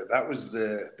was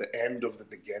the end of the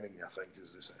beginning, I think,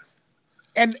 as they say.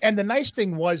 And the nice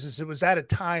thing was it was at a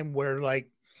time where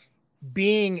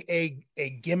being a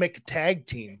gimmick tag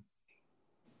team,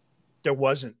 there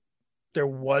wasn't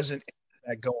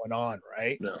that going on,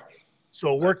 right? No.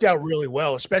 So it worked out really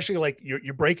well, especially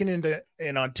you're breaking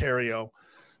in Ontario.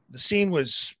 The scene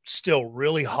was still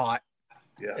really hot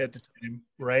at the time,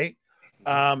 right?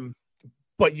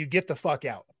 But you get the fuck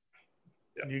out.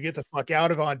 Yeah. You get the fuck out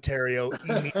of Ontario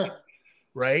immediately.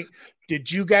 Right? Did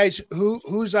you guys,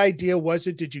 whose idea was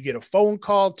it? Did you get a phone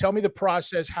call? Tell me the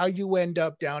process, how you end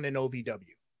up down in OVW.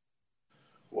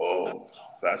 Whoa.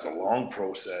 That's a long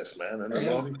process, man. And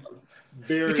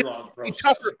very long process. It's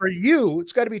tougher for you.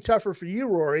 It's got to be tougher for you,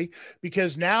 Rory,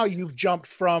 because now you've jumped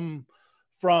from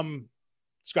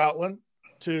Scotland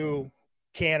to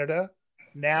Canada,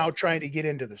 now trying to get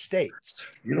into the States.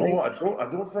 You know what? I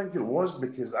don't think it was,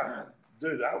 because I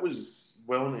was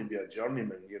willing to be a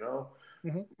journeyman, you know.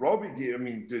 Mm-hmm. Robbie, he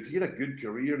had a good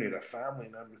career and he had a family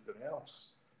and everything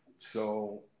else.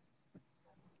 So,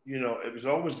 you know, it was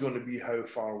always going to be how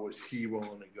far was he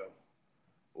willing to go?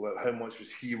 Like, how much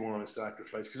was he willing to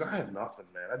sacrifice? Because I had nothing,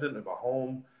 man. I didn't have a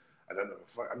home. I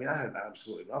had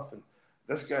absolutely nothing.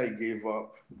 This guy gave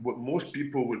up what most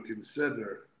people would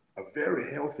consider a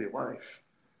very healthy life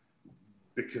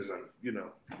because of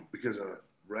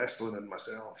wrestling and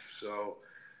myself. So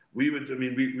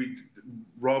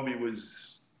Robbie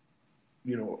was,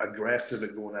 you know, aggressive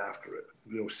at going after it,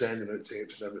 you know, sending out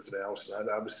tapes and everything else. And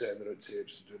I was sending out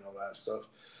tapes and doing all that stuff.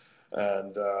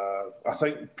 And I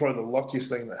think probably the luckiest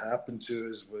thing that happened to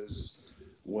us was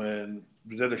when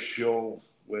we did a show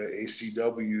with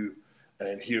ACW,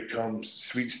 and here comes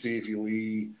Sweet Stevie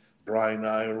Lee, Brian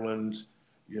Ireland,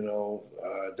 you know,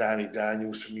 Danny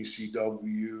Daniels from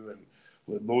ECW, and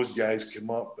those guys came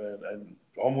up and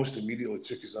almost immediately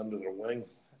took us under their wing,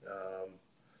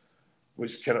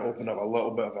 which kind of opened up a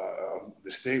little bit of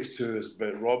the States to us.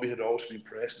 But Robbie had also been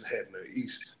pressing heading out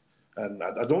east. And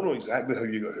I don't know exactly how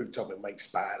you got hooked up with Mike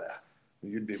Spada.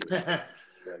 You'd be with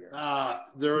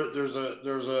there's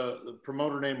a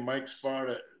promoter named Mike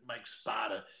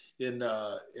Spada in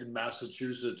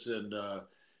Massachusetts,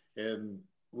 and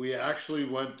we actually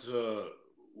went.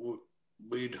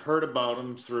 We'd heard about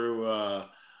him through a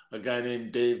guy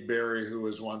named Dave Barry, who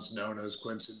was once known as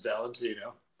Quincy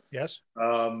Valentino. Yes.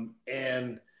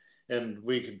 And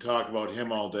we can talk about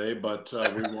him all day, but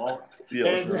we won't.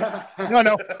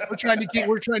 No,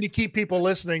 we're trying to keep people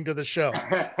listening to the show.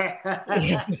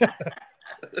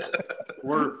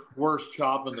 We're worst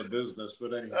chop in the business,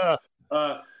 but anyway.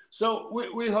 So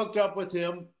we hooked up with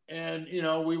him, and you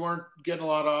know, we weren't getting a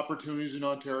lot of opportunities in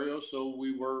Ontario, so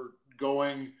we were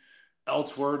going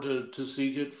elsewhere to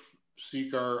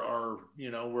seek our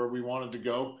you know, where we wanted to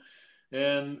go,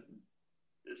 and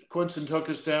Quinton took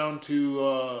us down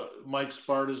to Mike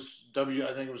Sparta's I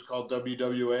think it was called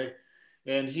WWA,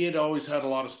 and he had always had a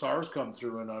lot of stars come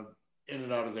through in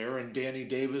and out of there. And Danny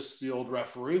Davis, the old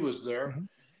referee, was there,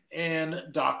 mm-hmm. and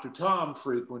Dr. Tom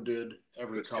frequented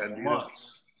every couple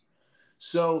months.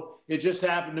 So it just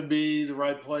happened to be the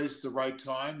right place, the right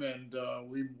time, and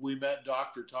we met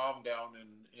Dr. Tom down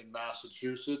in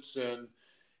Massachusetts, and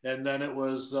then it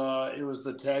was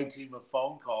the tag team of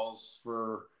phone calls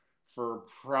for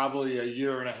probably a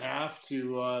year and a half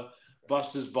to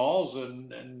bust his balls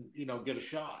and you know, get a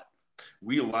shot.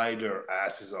 We lied our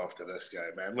asses off to this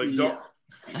guy, man. Like, yeah.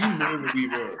 He knew what we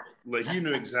were. Like, he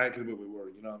knew exactly what we were.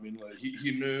 You know what I mean? Like,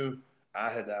 he knew I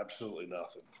had absolutely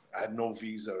nothing. I had no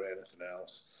visa or anything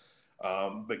else.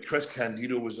 But Chris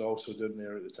Candido was also down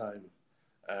there at the time.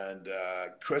 And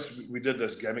Chris, we did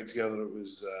this gimmick together. It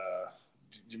was,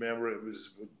 do you remember? It was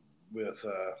with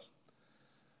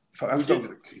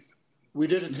we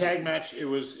did a tag match. It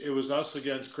was us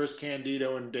against Chris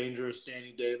Candido and Dangerous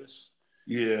Danny Davis.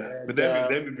 Yeah, and, but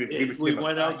then we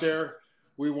went out there.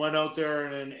 We went out there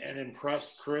and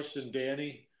impressed Chris and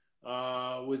Danny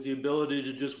with the ability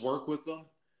to just work with them,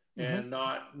 mm-hmm. and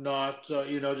not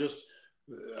you know, just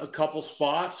a couple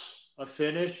spots, a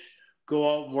finish, go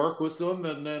out and work with them,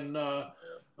 and then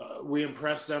we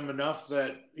impressed them enough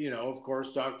that, you know, of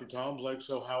course, Dr. Tom's like,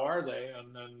 so how are they?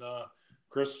 And then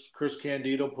Chris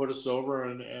Candido put us over,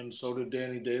 and so did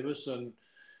Danny Davis, and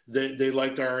they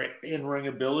liked our in-ring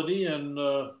ability, and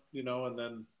you know, and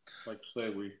then, like I say,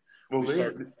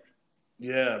 the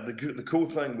cool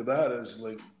thing with that is,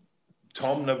 like,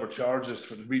 Tom never charged us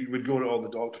we'd go to all the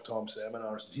Dr. Tom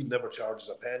seminars, and he'd never charge us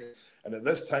a penny. And at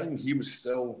this time, he was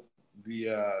still the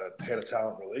head of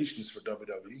talent relations for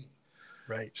WWE.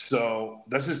 Right. So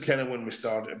this is kind of when we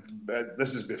started.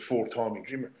 This is before Tommy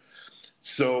Dreamer.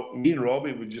 So me and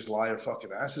Robbie would just lie our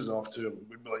fucking asses off to him.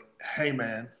 We'd be like, hey,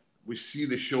 man, we see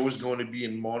the show's going to be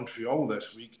in Montreal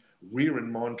this week. We're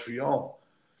in Montreal.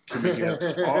 Can we get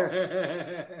a spot?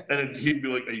 And he'd be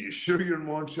like, are you sure you're in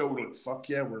Montreal? We're like, fuck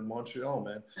yeah, we're in Montreal,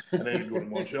 man. And then he'd go to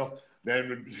Montreal.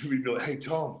 Then we'd be like, hey,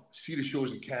 Tom, see the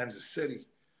show's in Kansas City.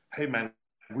 Hey, man,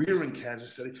 we're in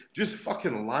Kansas City. Just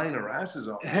fucking lying our asses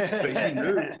off. But he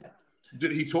knew.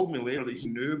 He told me later that he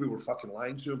knew we were fucking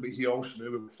lying to him, but he also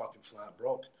knew we were fucking flat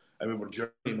broke. And we were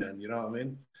journeymen, you know what I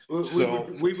mean?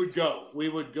 We would go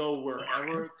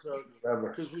wherever it took,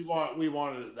 because we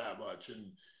wanted it that much. And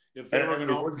if they were going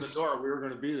to open the door, we were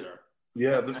going to be there.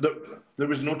 Yeah, there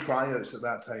was no tryouts at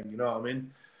that time. You know what I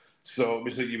mean? So it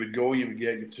was like you would go, you would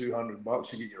get your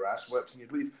 $200, you get your ass whipped, and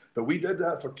you'd leave. But we did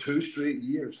that for 2 straight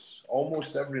years,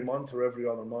 almost every month or every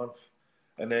other month.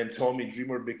 And then Tommy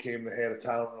Dreamer became the head of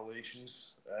talent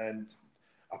relations, and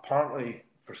apparently,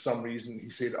 for some reason, he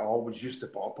said I always used to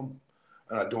pop him,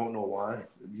 and I don't know why.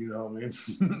 You know what I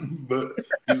mean? But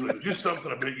he's like, just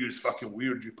something about you is fucking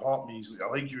weird. You pop me. He's like, I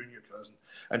like you and your cousin,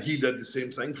 and he did the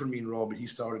same thing for me and Robbie. He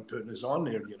started putting us on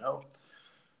there, you know.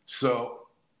 So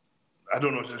I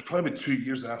don't know. It's probably 2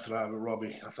 years after that with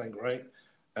Robbie, I think, right?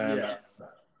 And Yeah.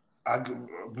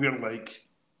 we're like,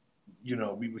 you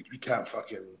know, we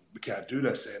can't do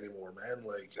this anymore, man.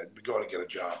 Like, we got to get a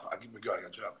job. We got to get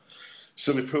a job.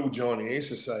 So we pulled Johnny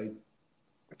Ace aside,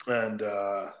 and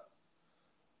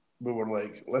we were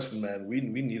like, listen, man, we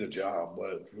need a job.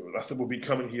 But I think we'll be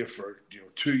coming here for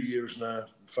 2 years now.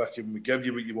 Fucking, we give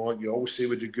you what you want. You always say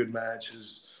we do good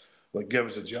matches. Like, give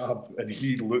us a job. And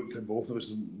he looked at both of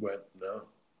us and went, no.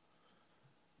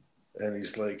 And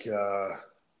he's like,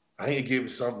 I think he gave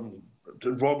us something.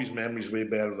 Robbie's memory's way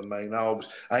better than mine.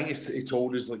 I think he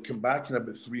told us, like, come back in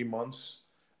about 3 months,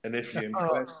 and if you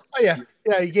impress,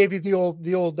 he gave you the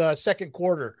old second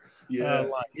quarter. Yeah.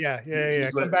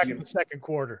 Come back in the second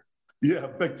quarter. Yeah,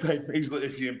 big time. He's like,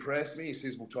 if you impress me, he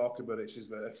says, we'll talk about it. He says,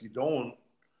 but if you don't,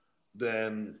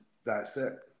 then that's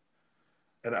it.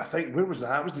 And I think, where was that?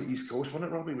 That was the East Coast,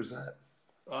 wasn't it, Robbie? Was that?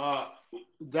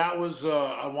 That was,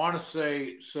 I want to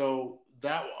say, so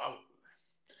that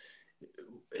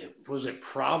was it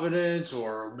Providence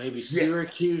or maybe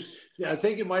Syracuse? Yeah, I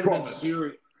think it might have been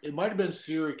Syracuse. It might have been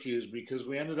Syracuse because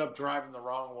we ended up driving the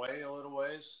wrong way a little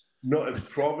ways. No, it was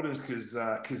Providence because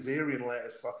Arian let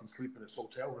us fucking sleep in his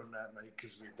hotel room that night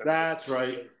because we. That's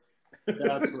right.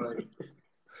 That's right.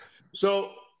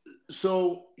 So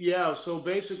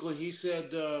basically he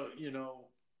said,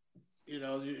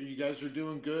 you guys are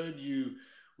doing good.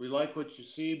 We like what you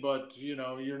see, but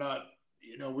you're not.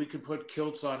 We could put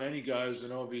kilts on any guys in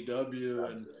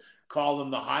OVW and call them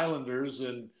the Highlanders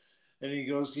and he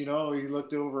goes, he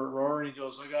looked over at Rory and he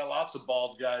goes, I got lots of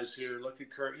bald guys here. Look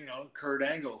at Kurt, Kurt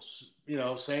Angle,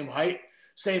 same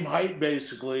height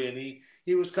basically. And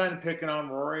he was kind of picking on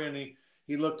Rory and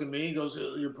he looked at me, he goes,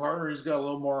 your partner, he's got a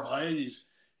little more height.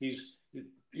 He's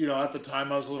at the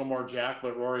time I was a little more jacked,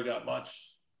 but Rory got much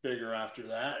bigger after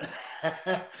that.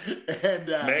 And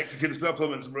Mexican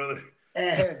supplements, brother.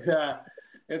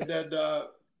 And then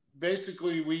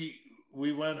basically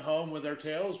we went home with our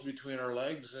tails between our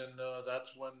legs, and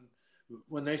that's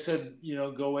when they said,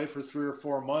 go away for 3 or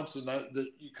 4 months, and that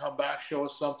you come back, show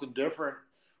us something different,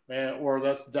 man, or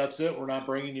that's it. We're not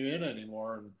bringing you in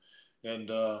anymore. And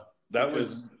that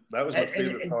was my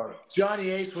favorite part. Johnny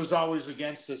Ace was always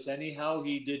against us anyhow.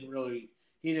 He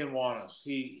didn't want us.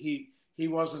 He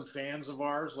wasn't fans of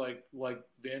ours like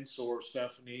Vince or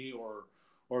Stephanie or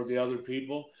the other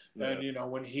people. Yeah. And,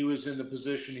 when he was in the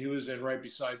position he was in right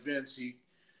beside Vince,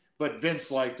 but Vince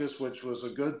liked us, which was a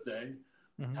good thing.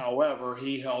 Mm-hmm. However,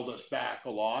 he held us back a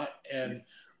lot.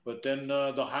 But then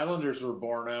the Highlanders were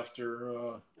born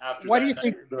after why do you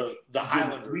think the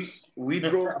Highlanders? We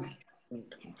drove.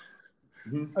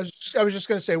 I was just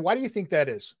going to say, why do you think that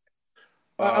is?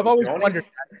 I've always wondered.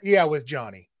 Yeah, with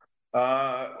Johnny.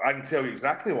 I can tell you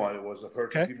exactly why it was. I've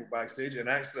heard from people backstage, and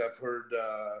actually, I've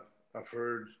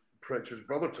heard Pritchard's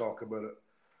brother talk about it.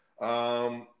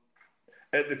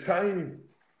 At the time,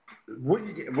 what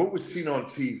was seen on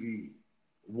TV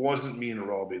wasn't me and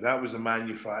Robbie. That was a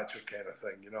manufactured kind of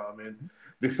thing. You know what I mean?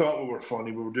 They thought we were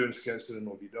funny. We were doing sketches in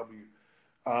OVW.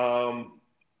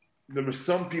 There were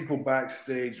some people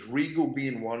backstage, Regal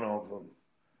being one of them,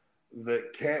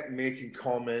 that kept making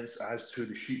comments as to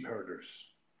the sheep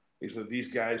herders. He said, these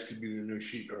guys could be the new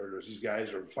sheep herders. These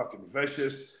guys are fucking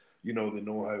vicious. They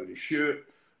know how to shoot.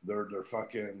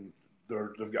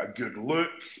 They've got a good look,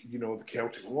 the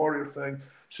Celtic Warrior thing.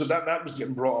 So that was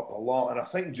getting brought up a lot. And I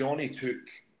think Johnny took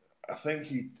a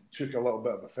little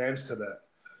bit of offense to that,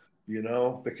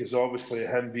 because obviously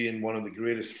him being one of the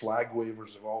greatest flag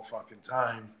wavers of all fucking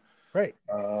time, right,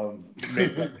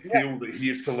 made him feel that he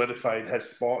had solidified his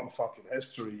spot in fucking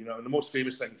history, and the most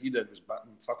famous thing he did was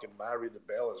fucking marry the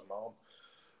Bella's mom.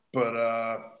 But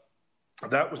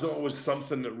that was always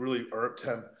something that really irked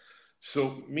him.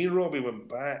 So me and Robbie went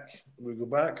back. We go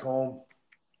back home,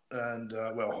 and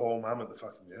home. I'm at the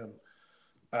fucking gym,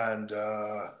 and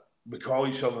we call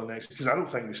each other the next, because I don't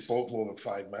think we spoke more than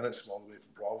 5 minutes from all the way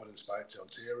from Providence back to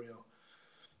Ontario,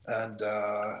 and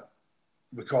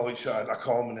we call each other. I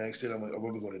call him the next day. And I'm like, what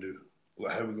are we going to do?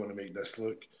 How are we going to make this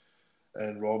look?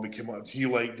 And Robbie came up. He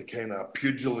liked the kind of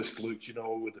pugilist look,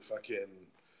 with the fucking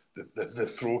the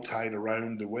throw tied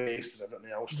around the waist and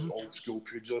everything else, the old school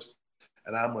pugilist.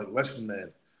 And I'm like, listen,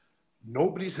 man,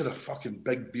 nobody's had a fucking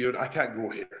big beard. I can't grow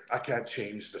hair. I can't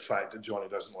change the fact that Johnny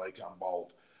doesn't like I'm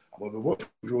bald. I'm like, but what if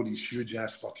we grow these huge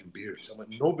ass fucking beards? I'm like,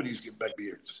 nobody's got big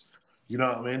beards. You know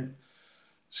what I mean?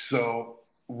 So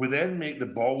we then make the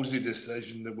ballsy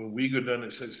decision that when we go down,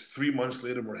 it says 3 months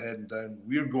later, we're heading down,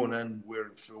 we're going in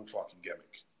wearing full fucking gimmick.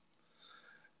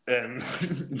 And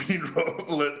me and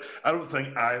Rob, I don't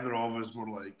think either of us were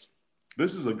like,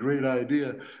 this is a great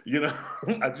idea. You know,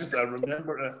 I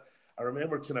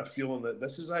remember kind of feeling that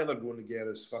this is either going to get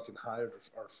us fucking hired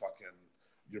or fucking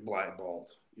you're blackballed,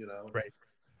 you know? Right.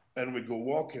 And we go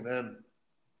walking in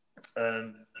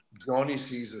and Johnny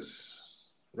sees us,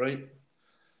 right?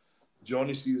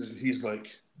 Johnny sees us and he's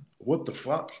like, what the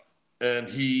fuck? And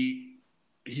he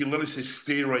literally says,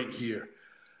 stay right here.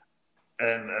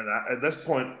 And at this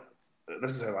point,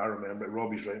 this is how I remember it.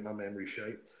 Robbie's right, my memory's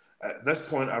shite. At this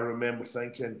point, I remember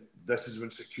thinking, this is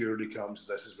when security comes,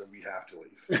 this is when we have to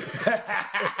leave.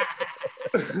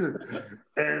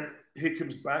 And he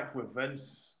comes back with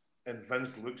Vince, and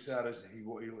Vince looks at us, and he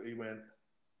went,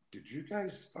 did you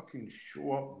guys fucking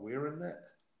show up wearing that?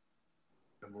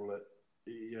 And we're like,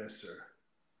 yes, sir.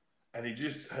 And he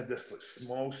just had this like,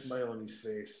 small smile on his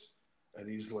face, and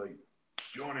he's like,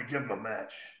 Johnny, give him a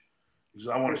match. He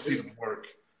said, I want to see them work.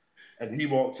 And he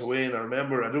walked away, and I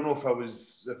remember, I don't know if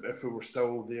we were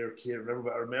still there, can't remember,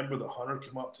 but I remember the Hunter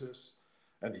came up to us,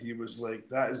 and he was like,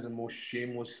 that is the most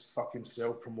shameless fucking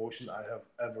self-promotion I have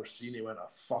ever seen. He went, I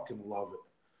fucking love it.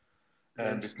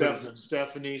 And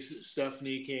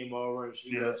Stephanie came over, and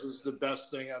she goes, this is the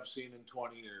best thing I've seen in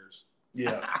 20 years.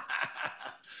 Yeah.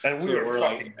 And we were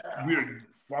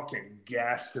fucking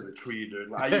gassed to the tree, dude.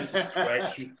 Like,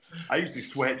 I used to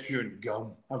sweat chewing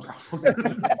gum.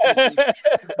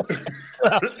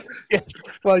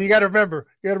 Well, you got to remember.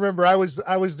 I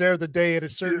was there the day at a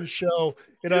certain show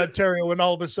in Ontario, and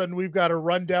all of a sudden we've got to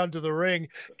run down to the ring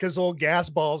because old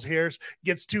gas balls here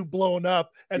gets too blown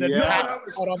up, and then Pat out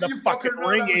on the fucking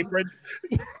ring apron.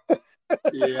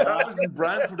 Yeah, that was the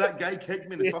brand for that guy kicked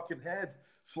me in the fucking head.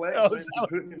 Flex.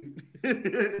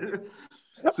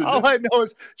 All I know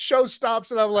is show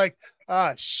stops and I'm like,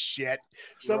 shit.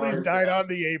 Somebody's died on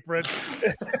the apron.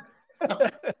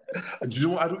 And you know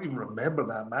what? I don't even remember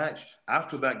that match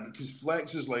after that because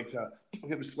Flex is like,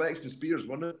 it was Flex and Spears,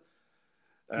 wasn't it?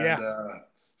 And,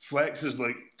 Flex is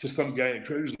like to some guy in the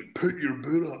crowd, he's like, put your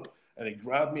boot up. And he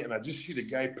grabbed me and I just see the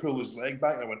guy pull his leg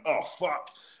back and I went, oh, fuck.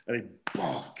 And he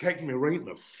kicked me right in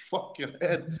the fucking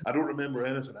head. I don't remember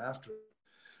anything after.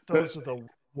 Those are the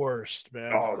worst,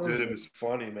 man. Oh, dude, it was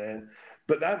funny, man.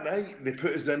 But that night, they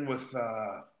put us in with,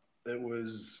 it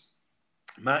was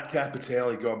Matt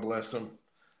Capitelli, God bless him,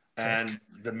 and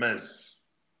The Miz,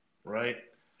 right?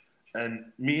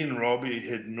 And me and Robbie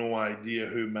had no idea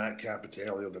who Matt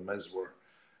Capitelli or The Miz were.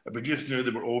 We just knew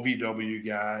they were OVW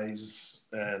guys,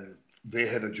 and they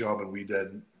had a job and we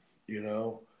didn't, you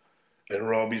know? And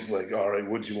Robbie's like, all right,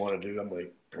 what do you want to do? I'm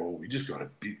like, bro, we just got to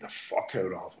beat the fuck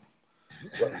out of them.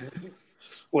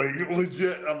 Like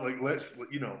legit, I'm like, let's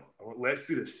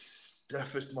be the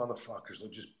stiffest motherfuckers.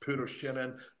 Let's just put our chin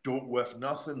in, don't whiff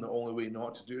nothing. The only way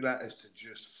not to do that is to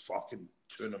just fucking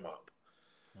tune them up.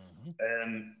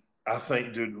 And I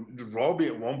think, dude, Robbie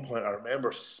at one point, I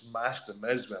remember smashed the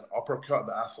Miz with an uppercut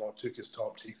that I thought took his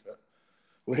top teeth out.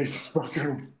 Like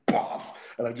fucking boff,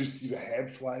 and I just see the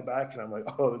head fly back, and I'm like,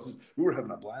 oh, we were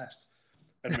having a blast.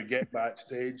 And we get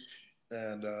backstage.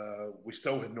 And we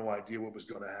still had no idea what was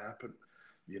going to happen.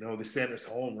 You know, they sent us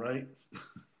home, right?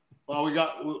 Well, we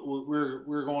got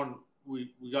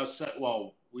sent.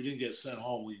 Well, we didn't get sent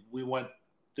home. We went.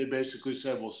 They basically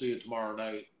said, "We'll see you tomorrow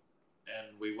night,"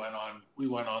 and we went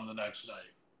on the next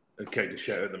night. Okay, to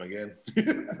shout at them again.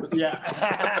 Yeah.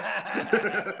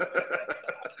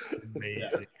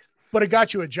 Amazing. But it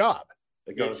got you a job.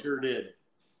 It sure did.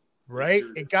 Right?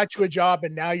 It got you a job,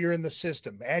 and now you're in the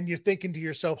system, and you're thinking to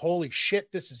yourself, holy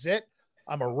shit, this is it.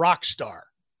 I'm a rock star.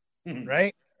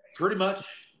 Right? Pretty much.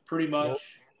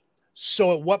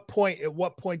 So at what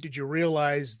point did you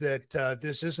realize that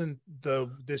this isn't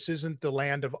the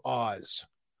land of Oz?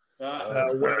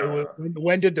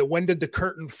 When did the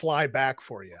curtain fly back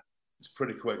for you? It's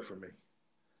pretty quick for me.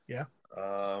 Yeah.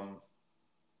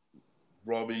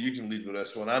 Robbie, you can lead with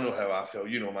this one. I know how I feel.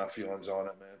 You know my feelings on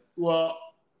it, man. Well,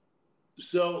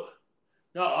 so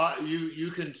no,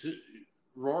 you can,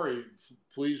 Rory.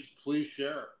 Please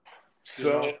share.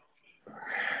 So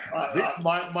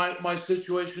my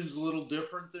situation's a little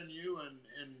different than you,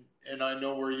 and I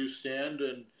know where you stand,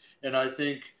 and I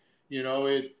think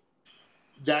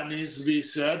that needs to be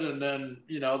said. And then,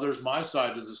 there's my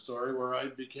side of the story where I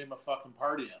became a fucking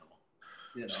party animal.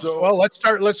 So, well, let's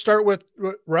start with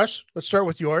Russ. Let's start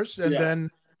with yours, and then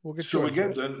we'll get so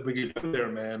yours. we get in there,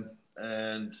 man,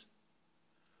 and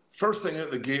first thing out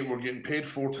the gate, we're getting paid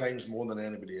 4 times more than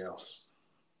anybody else.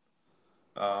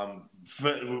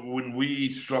 When we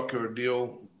struck our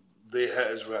deal, they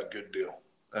had us with a good deal,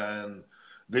 and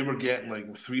they were getting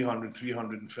like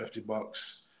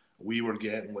 $350. We were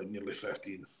getting like nearly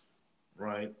 15,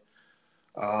 right?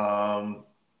 And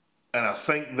I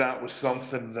think that was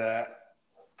something that,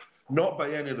 not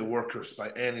by any of the workers,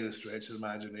 by any of the stretch of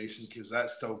imagination, because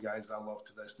that's still guys I love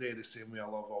to this day, the same way I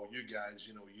love all you guys,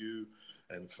 you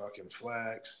and fucking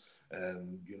Flex,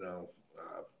 and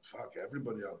fuck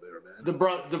everybody out there, man. The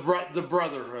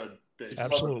brotherhood, basically.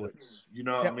 Absolutely. You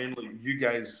know what I mean? Like, you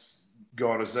guys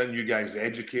got us in, you guys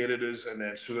educated us, and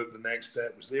then so that the next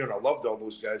step was there. And I loved all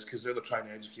those guys because they're trying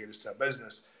to educate us to a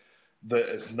business that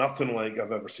is nothing like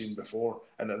I've ever seen before.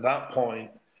 And at that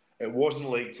point, it wasn't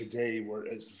like today where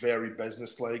it's very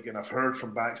business-like. And I've heard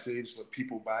from backstage that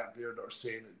people back there that are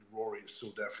saying that Rory is so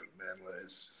different, man.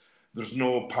 Like, there's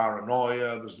no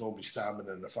paranoia, there's nobody stabbing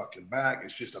in the fucking back.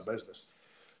 It's just a business.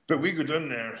 But we go down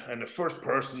there, and the first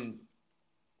person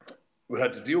we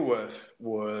had to deal with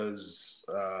was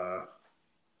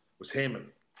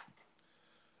Heyman.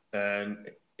 And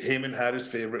Heyman had his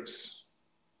favorites,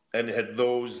 and he had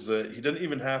those that he didn't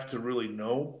even have to really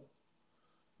know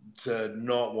to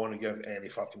not want to give any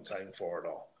fucking time for it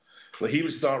all. Like, he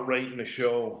would start writing a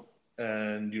show,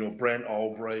 and Brent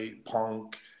Albright,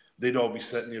 Punk, they'd all be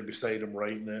sitting there beside him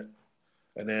writing it,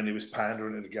 and then he was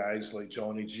pandering to the guys like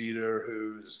Johnny Jeter,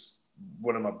 who's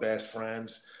one of my best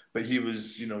friends, but he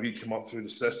was, he came up through the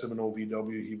system in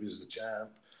OVW, he was the champ,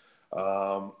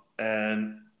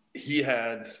 and he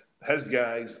had his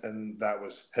guys, and that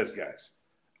was his guys.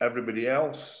 Everybody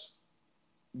else,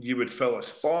 you would fill a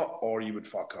spot or you would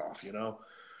fuck off,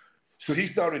 So he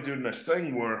started doing this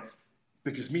thing where,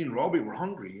 because me and Robbie were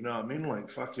hungry, you know what I mean? Like,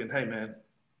 fucking, hey, man,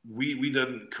 we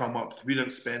didn't we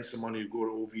didn't spend some money to go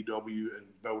to OVW and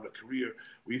build a career.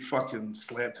 We fucking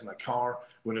slept in a car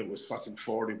when it was fucking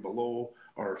 40 below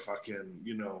or fucking,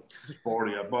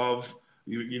 40 above.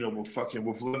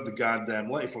 We've lived the goddamn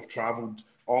life. We've traveled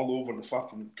all over the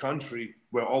fucking country,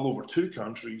 all over 2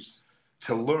 countries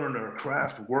to learn our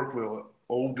craft, work with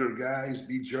older guys,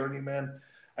 be journeymen.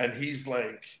 And he's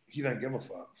like, he didn't give a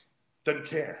fuck, didn't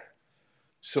care.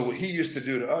 So what he used to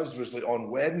do to us was, like,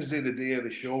 on Wednesday, the day of the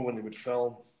show when they would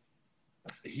film,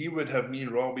 he would have me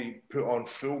and Robbie put on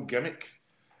full gimmick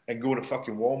and go to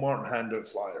fucking Walmart and hand out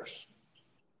flyers.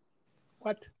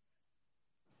 What?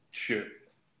 Shit.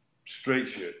 Straight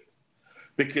shit.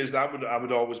 Because I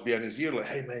would always be in his ear like,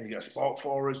 hey, man, you got a spot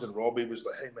for us? And Robbie was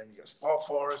like, hey, man, you got a spot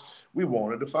for us? We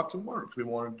wanted to fucking work. We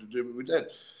wanted to do what we did.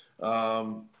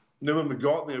 Then when we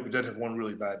got there, we did have one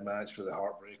really bad match for the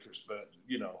Heartbreakers. But,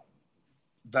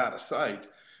 that aside,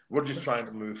 we're just trying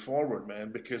to move forward,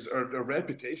 man, because our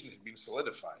reputation had been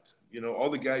solidified.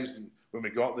 All the guys, when we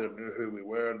got there, knew who we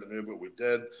were, they knew what we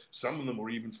did. Some of them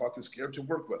were even fucking scared to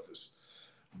work with us.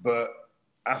 But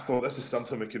I thought this is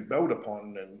something we can build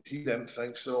upon, and he didn't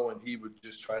think so, and he would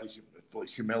just try to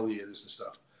humiliate us and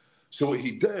stuff. So what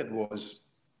he did was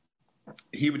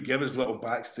he would give us little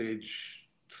backstage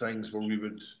things where he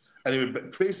would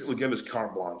basically give us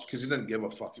carte blanche because he didn't give a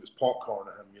fuck. It was popcorn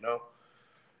to him,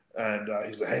 And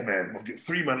he's like, hey, man, we've got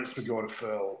 3 minutes to go to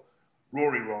fill.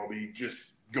 Robbie,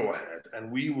 just go ahead.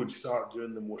 And we would start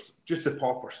doing just to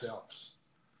pop ourselves,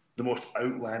 the most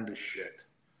outlandish shit,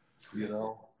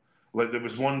 Like, there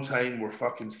was one time where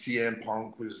fucking CM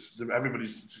Punk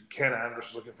Ken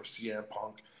Anderson looking for CM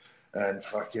Punk, and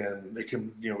fucking, he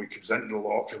comes into the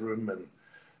locker room, and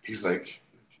he's like,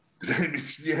 did anybody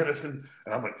see anything?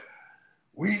 And I'm like,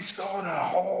 we saw the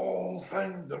whole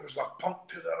thing. There was a Punk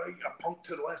to the right, a Punk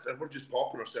to the left, and we're just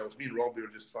popping ourselves. Me and Robbie are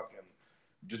just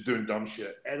doing dumb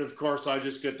shit. And of course, I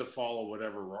just get to follow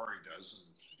whatever Rory does.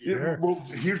 Well,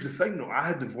 here's the thing, though. I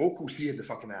had the vocals, he had the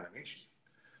fucking animation.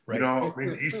 Right.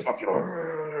 He's fucking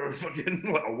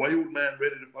like a wild man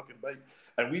ready to fucking bite.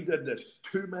 And we did this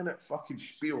 2-minute fucking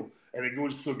spiel, and it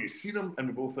goes, so have you seen him? And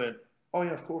we both went, oh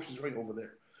yeah, of course, he's right over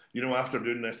there. After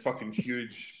doing this fucking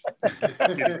huge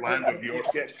fucking land of your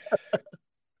sketch.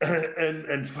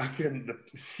 And fucking,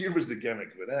 here was the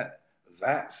gimmick with that.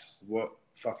 That's what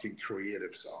fucking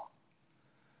creative saw.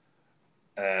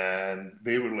 And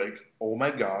they were like, oh my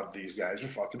God, these guys are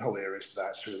fucking hilarious.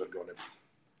 That's who they're going to be.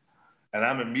 And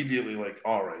I'm immediately like,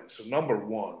 all right, so number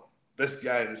one, this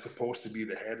guy that's supposed to be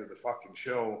the head of the fucking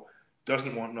show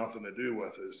doesn't want nothing to do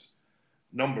with us.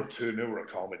 Number two, knew we're a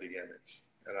comedy gimmick.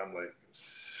 And I'm like,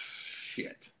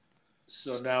 shit.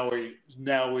 So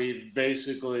now we've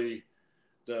basically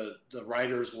the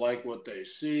writers like what they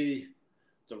see.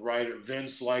 The writer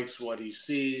Vince likes what he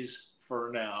sees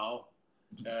for now,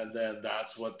 and then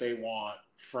that's what they want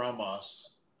from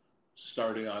us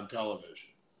starting on television.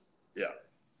 Yeah.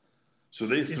 So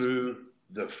they threw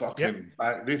the fucking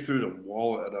back. They threw the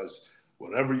wallet at us.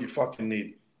 Whatever you fucking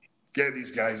need, get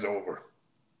these guys over.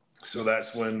 So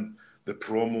that's when the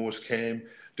promos came,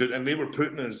 dude, and they were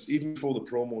putting us even before the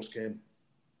promos came.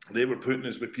 They were putting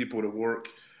us with people to work.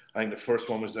 I think the first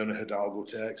one was down in Hidalgo,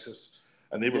 Texas,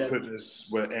 and they were putting us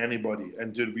with anybody.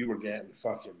 And dude, we were getting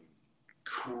fucking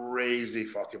crazy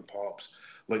fucking pops.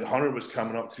 Like Hunter was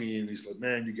coming up to me and he's like,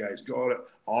 "Man, you guys got it."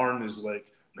 Arn is like,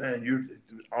 "Man, you."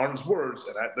 Arn's words,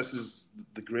 and this is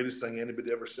the greatest thing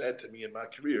anybody ever said to me in my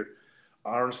career.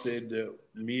 Arn said that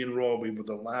me and Robbie were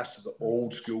the last of the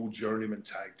old school journeyman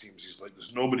tag teams. He's like,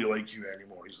 "There's nobody like you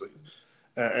anymore." He's like,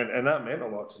 and that meant a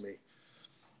lot to me.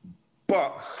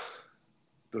 But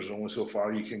there's only so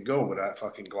far you can go with that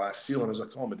fucking glass ceiling as a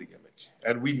comedy gimmick.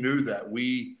 And we knew that.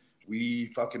 We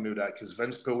fucking knew that because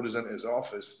Vince pulled us into his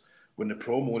office when the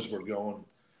promos were going.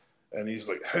 And he's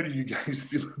like, "How do you guys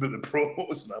feel about the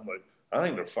promos?" And I'm like, "I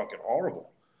think they're fucking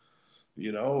horrible."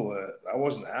 You know, I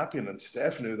wasn't happy. And then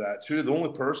Steph knew that too. The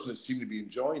only person that seemed to be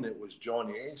enjoying it was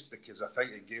Johnny Ace because I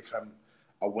think it gave him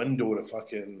a window to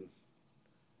fucking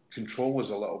control us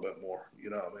a little bit more. You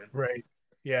know what I mean? Right.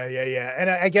 Yeah. And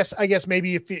I guess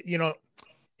maybe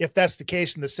if that's the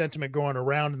case and the sentiment going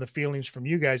around and the feelings from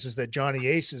you guys is that Johnny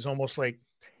Ace is almost like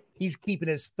he's keeping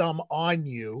his thumb on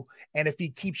you. And if he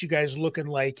keeps you guys looking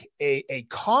like a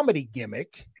comedy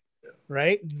gimmick,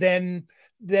 right, then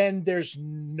there's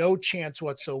no chance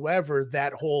whatsoever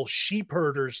that whole sheep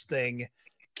herders thing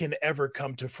can ever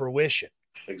come to fruition.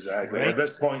 Exactly. Right? At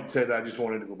this point, Ted, I just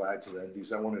wanted to go back to the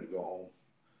Indies. I wanted to go home.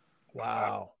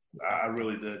 Wow. I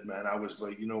really did, man. I was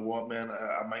like, you know what, man?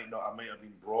 I might have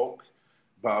been broke,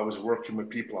 but I was working with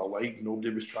people I liked. Nobody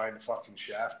was trying to fucking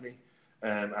shaft me.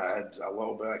 And I had a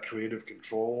little bit of creative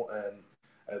control. And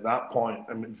at that point,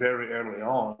 I mean, very early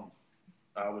on,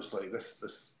 I was like,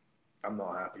 this, I'm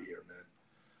not happy here, man.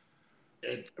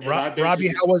 Robbie,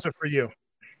 how was it for you?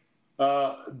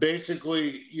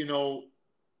 Basically, you know,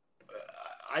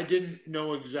 I didn't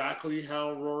know exactly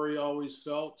how Rory always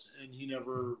felt, and he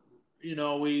never, you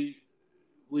know,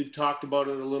 we've talked about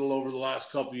it a little over the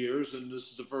last couple of years, and this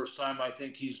is the first time I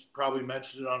think he's probably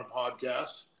mentioned it on a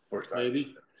podcast,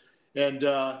 maybe. And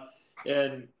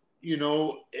you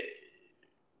know,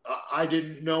 I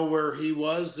didn't know where he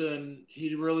was, and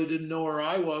he really didn't know where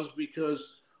I was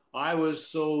because I was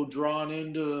so drawn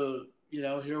into, you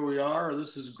know, here we are.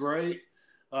 This is great.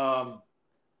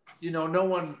 You know, no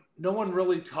one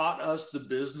really taught us the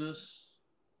business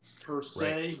per se.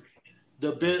 Right.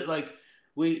 The bit like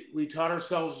we taught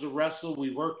ourselves to wrestle.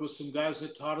 We worked with some guys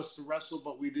that taught us to wrestle,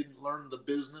 but we didn't learn the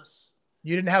business.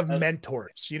 You didn't have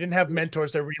mentors. You didn't have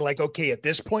mentors that were like, okay, at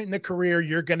this point in the career,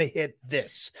 you're going to hit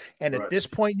this. And at this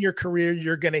point in your career,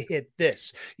 you're going to hit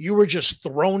this. You were just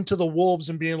thrown to the wolves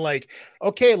and being like,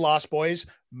 okay, Lost Boys,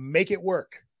 make it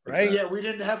work. Right. Yeah. We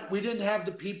didn't have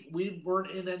the people. We weren't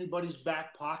in anybody's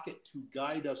back pocket to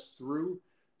guide us through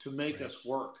to make us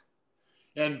work.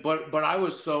 And, but I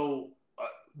was so,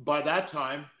 by that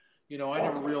time, you know, I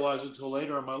never realized it until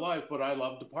later in my life, but I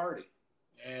loved to party.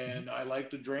 And I like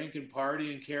to drink and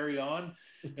party and carry on.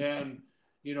 And,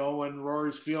 you know, when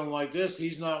Rory's feeling like this,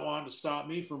 he's not wanting to stop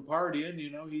me from partying.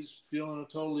 You know, he's feeling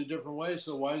a totally different way.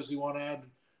 So why does he want to add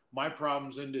my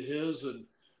problems into his and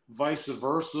vice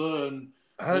versa? And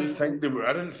I didn't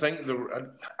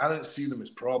see them as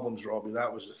problems, Robbie.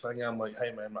 That was the thing. I'm like,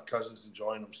 hey man, my cousin's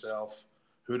enjoying himself.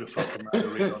 Who the fuck am I to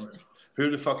rain on this?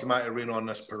 Who the fuck am I to rain on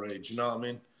this parade? You know what I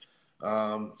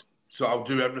mean? So I'll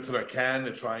do everything I can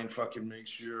to try and fucking make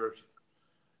sure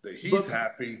that he's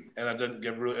happy. And I didn't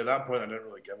give at that point, I didn't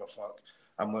really give a fuck.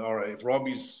 I'm like, all right, if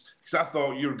Robbie's, because I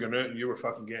thought you were going out and you were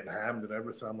fucking getting hammed and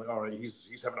everything. I'm like, all right,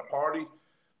 he's having a party.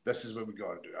 This is what we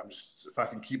got to do. If I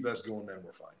can keep this going, then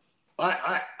we're fine.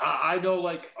 I know,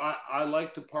 like I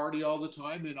like to party all the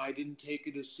time, and I didn't take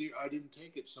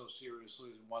it so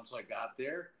seriously once I got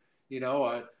there. You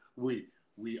know,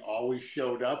 we always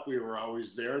showed up. We were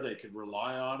always there. They could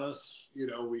rely on us. You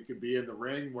know, we could be in the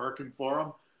ring working for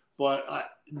them,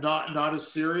 but not as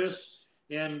serious.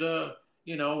 And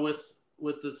you know,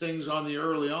 with the things on the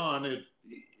early on,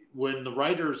 when the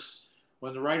writers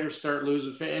start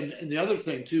losing fans, and the other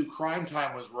thing too, Crime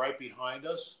Time was right behind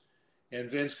us. And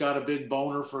Vince got a big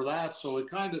boner for that. So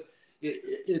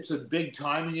it's a big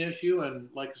timing issue. And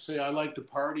like I say, I like to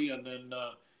party, and then,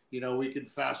 you know, we can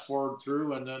fast forward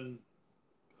through, and then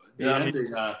the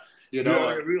ending. You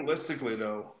know, realistically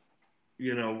though,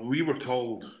 we were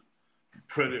told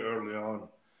pretty early on,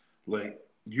 like,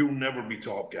 you'll never be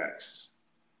top guys,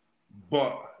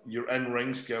 but your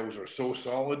in-ring skills are so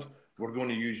solid, we're going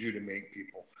to use you to make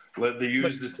people. They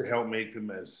used it to help make the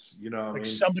Miz. You know what I mean?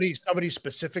 Somebody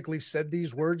specifically said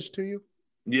these words to you?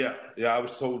 Yeah. I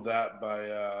was told that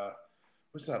by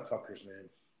what's that fucker's name?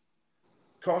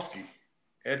 Koski.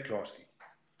 Ed Koski.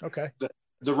 Okay.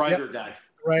 The writer guy.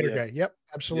 The writer guy. Yep,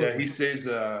 absolutely. Yeah, he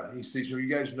says, you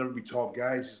guys will never be top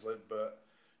guys. He's like, but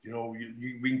we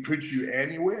can put you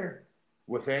anywhere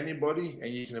with anybody,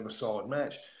 and you can have a solid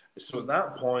match. So at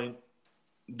that point,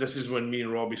 this is when me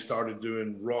and Robbie started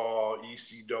doing Raw,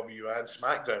 ECW, and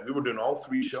SmackDown. We were doing all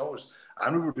 3 shows,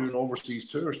 and we were doing overseas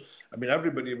tours. I mean,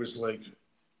 everybody was like,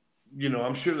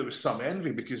 I'm sure there was some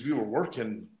envy because we were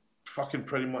working fucking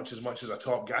pretty much as a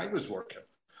top guy was working.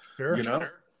 Sure. And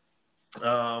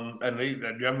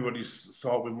everybody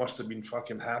thought we must have been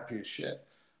fucking happy as shit.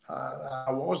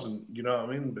 I wasn't, you know what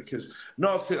I mean? Because,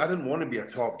 I didn't want to be a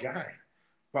top guy,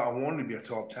 but I wanted to be a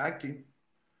top tag team.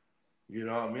 You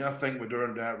know what I mean? I think we'd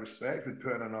earned that respect. We'd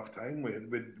put in enough time.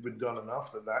 We'd done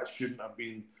enough that shouldn't have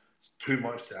been too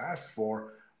much to ask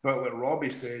for. But like Robbie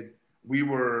said, we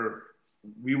were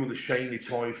the shiny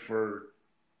toy for,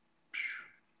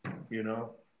 a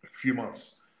few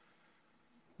months.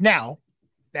 Now,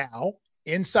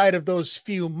 inside of those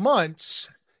few months,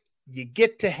 you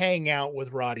get to hang out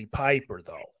with Roddy Piper,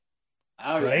 though.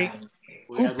 Oh, right?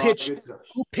 Yeah.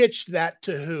 Who pitched that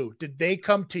to who? Did they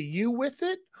come to you with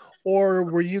it? Or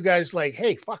were you guys like,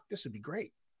 hey, fuck, this would be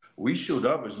great? We showed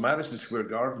up. It was Madison Square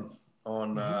Garden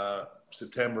on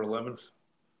September 11th.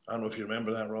 I don't know if you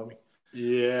remember that, Robbie.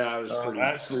 Yeah, I was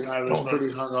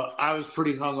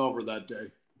pretty hungover that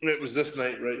day. It was this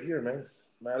night right here, man.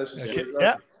 Madison Square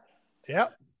Garden. Yeah.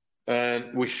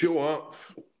 And we show up,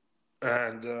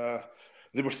 and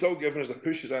they were still giving us a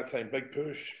push at that time, big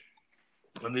push.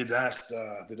 And they'd asked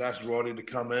Roddy to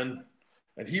come in,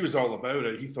 and he was all about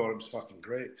it. He thought it was fucking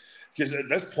great. Because at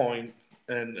this point,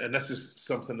 and this is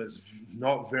something that's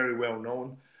not very well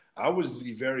known, I was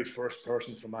the very first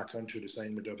person from my country to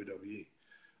sign with WWE.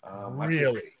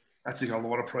 Really? I take a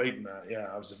lot of pride in that. Yeah,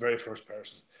 I was the very first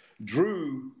person.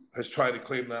 Drew has tried to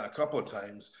claim that a couple of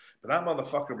times, but that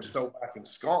motherfucker was still back in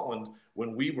Scotland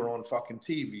when we were on fucking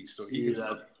TV, so he could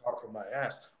talk from my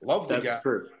ass. Love the guy. That's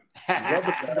true.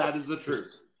 That is the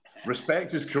truth.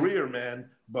 Respect his career, man,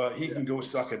 but he can go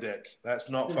suck a dick. That's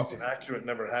not fucking accurate.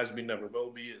 Never has been, never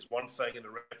will be. It's one thing in the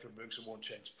record books. It won't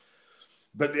change.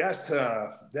 But they asked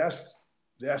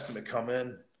him to come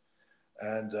in,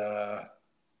 and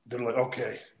they're like,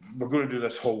 okay, we're going to do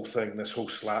this whole thing, this whole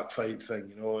slap fight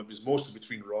thing. It was mostly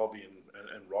between Robbie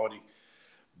and Roddy.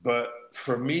 But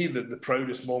for me, the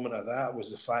proudest moment of that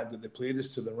was the fact that they played us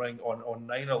to the ring on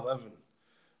 9/11.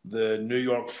 The New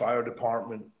York Fire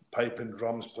Department pipe and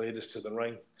drums played us to the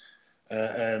ring.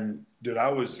 And dude,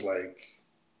 I was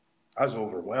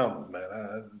overwhelmed,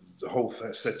 man. The whole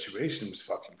situation was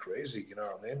fucking crazy. You know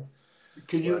what I mean?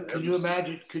 Could you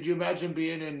imagine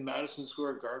being in Madison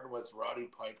Square Garden with Roddy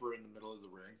Piper in the middle of the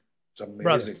ring? It's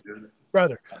amazing, dude.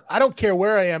 Brother, I don't care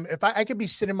where I am. If I could be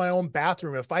sitting in my own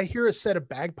bathroom, if I hear a set of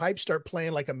bagpipes start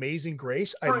playing like Amazing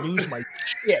Grace, I lose my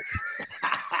shit.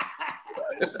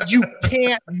 You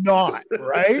can't not,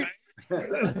 right?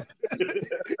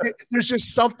 There's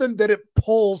just something that it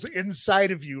pulls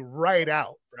inside of you right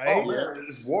out, right? Oh, man,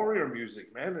 it's warrior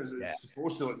music, man. It's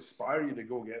supposed to inspire you to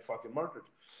go get fucking murdered,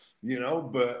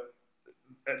 but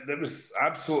it was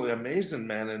absolutely amazing,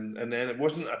 man. And then it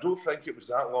wasn't, I don't think it was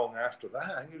that long after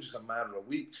that. I think it was a matter of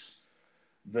weeks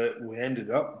that we ended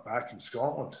up back in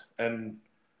Scotland. And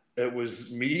it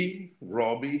was me,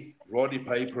 Robbie, Roddy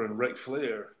Piper, and Ric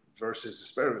Flair versus the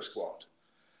Spirit Squad.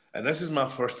 And this is my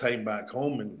first time back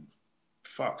home in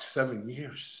 7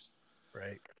 years.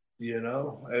 Right.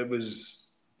 It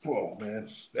was, whoa, man.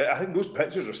 I think those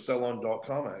pictures are still on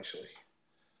 .com, actually.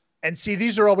 And see,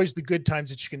 these are always the good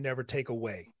times that you can never take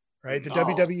away, right? The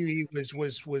WWE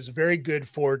was very good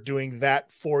for doing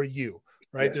that for you,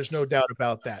 right? Yes. There's no doubt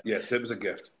about that. Yes, it was a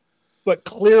gift. But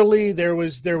clearly there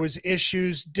was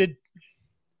issues. Did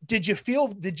you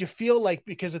feel like,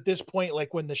 because at this point,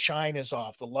 like when the shine is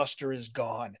off, the luster is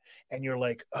gone, and you're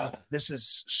like, oh, this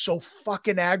is so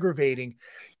fucking aggravating.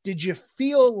 Did you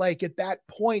feel like at that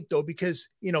point though, because,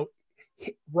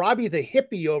 Robbie the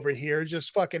hippie over here is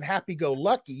just fucking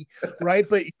happy-go-lucky, right?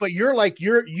 But you're like,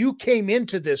 you came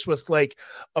into this with like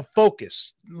a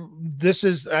focus. This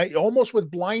is almost with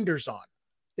blinders on,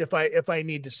 if I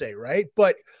need to say, right?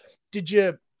 But did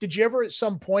you ever at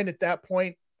some point at that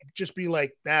point just be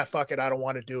like, nah, fuck it, I don't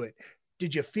want to do it?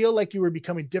 did you feel like you were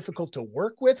becoming difficult to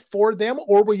work with for them,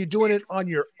 or were you doing it on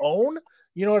your own?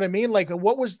 You know what I mean? Like,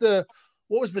 what was the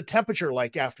temperature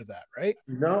like after that, right?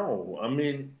 No, I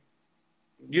mean,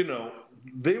 you know,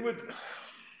 they would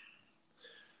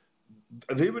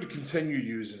continue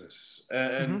using us.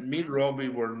 And me and Robbie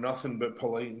were nothing but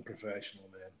polite and professional,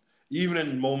 man. Even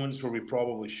in moments where we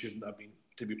probably shouldn't have been,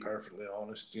 to be perfectly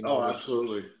honest. You know, Oh,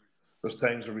 absolutely. There's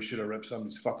times where we should have ripped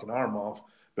somebody's fucking arm off,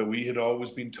 but we had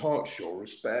always been taught show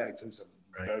respect. It's a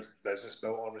business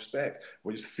built on respect,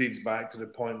 which feeds back to the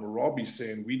point where Robbie's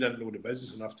saying we didn't know the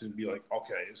business enough to be like,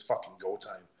 okay, it's fucking go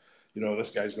time. You know, this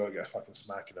guy's got to get a fucking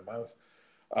smack in the mouth.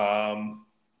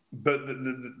 But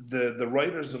the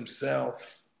writers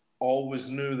themselves always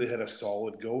knew they had a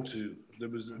solid go-to. There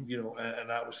was, you know, and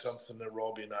that was something that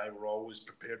Robbie and I were always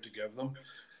prepared to give them.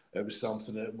 It was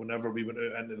something that whenever we went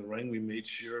out into the ring, we made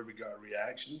sure we got a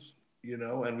reaction, you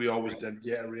know, and we always did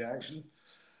get a reaction.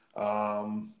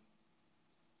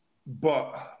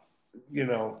 But, you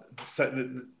know,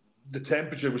 the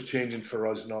temperature was changing for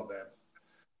us, not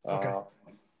them.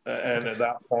 And at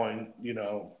that point, you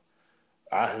know,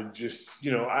 I had just,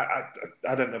 you know, I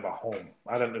didn't have a home.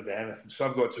 I didn't have anything. So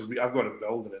I've got to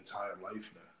build an entire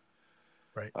life now.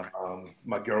 Right.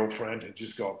 My girlfriend had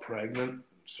just got pregnant.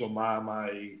 So I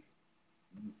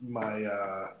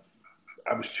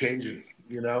was changing,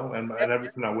 you know, and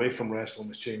everything away from wrestling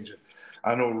was changing.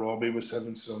 I know Robbie was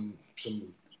having some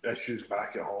issues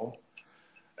back at home.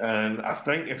 And I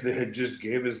think if they had just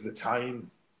gave us the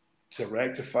time to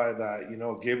rectify that, you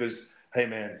know, give us, hey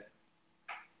man,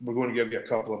 we're going to give you a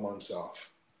couple of months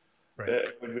off. Right.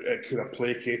 It could have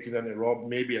placated into Rob.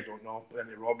 Maybe, I don't know,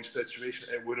 into Robbie's situation.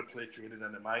 It would have placated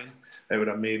into mine. It would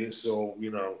have made it so, you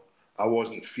know, I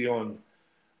wasn't feeling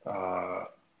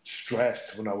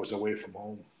stressed when I was away from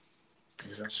home.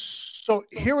 You know? So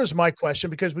here was my question,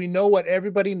 because we know what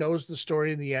everybody knows the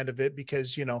story in the end of it,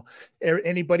 because, you know,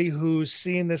 anybody who's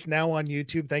seeing this now on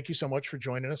YouTube, thank you so much for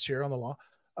joining us here on The Law.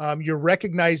 You're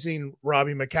recognizing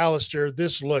Robbie McAllister,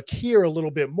 this look here, a little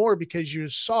bit more because you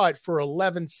saw it for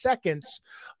 11 seconds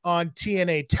on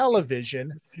TNA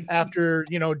television after,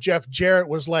 you know, Jeff Jarrett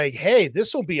was like, hey,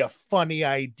 this will be a funny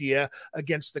idea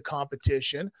against the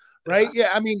competition. Right. Yeah.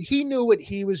 I mean, he knew what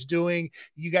he was doing.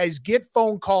 You guys get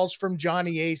phone calls from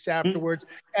Johnny Ace afterwards,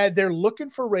 and they're looking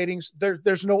for ratings.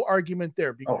 There's no argument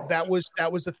there. That was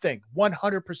the thing.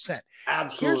 100%.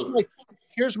 Absolutely.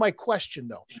 Here's my question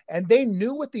though. And they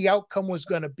knew what the outcome was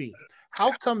going to be.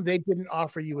 How come they didn't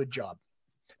offer you a job?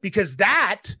 Because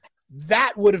that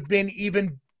would have been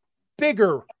even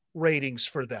bigger ratings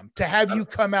for them to have you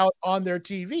come out on their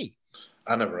TV.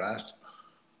 I never asked.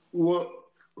 Well,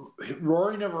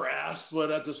 Rory never asked,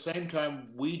 but at the same time,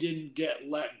 we didn't get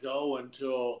let go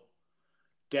until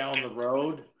down the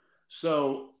road.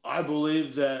 So I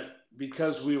believe that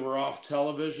because we were off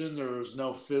television, there was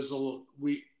no fizzle.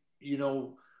 We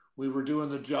were doing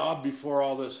the job before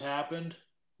all this happened.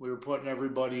 We were putting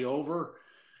everybody over.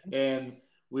 And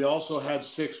we also had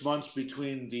 6 months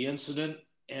between the incident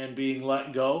and being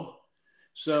let go.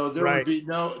 So there would be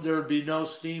no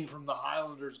steam from the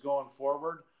Highlanders going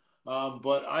forward.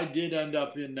 But I did end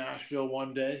up in Nashville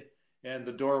one day, and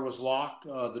the door was locked.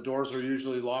 The doors are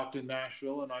usually locked in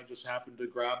Nashville, and I just happened to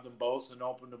grab them both and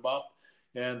open them up.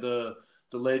 And the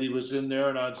lady was in there,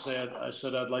 and I said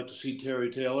I'd like to see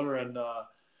Terry Taylor, and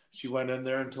she went in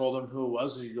there and told him who it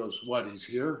was. And he goes, "What? He's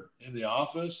here in the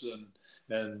office?"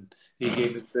 And he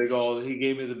gave me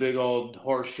the big old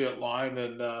horse shit line,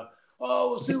 and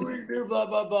we'll see what you do, blah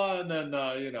blah blah. And then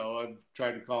I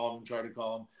tried to call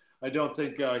him. I don't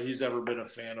think he's ever been a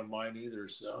fan of mine either.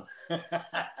 So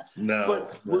no.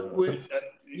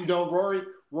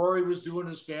 Rory was doing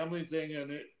his family thing,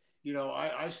 and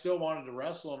I still wanted to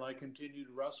wrestle, and I continued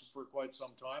to wrestle for quite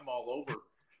some time all over.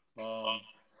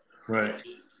 Right.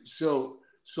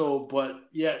 But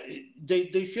yeah,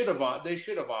 they should have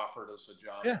offered us a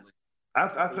job. Yeah.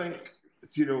 I think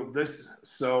this.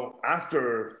 So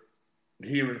after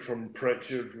hearing from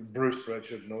Bruce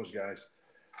Pritchard, and those guys,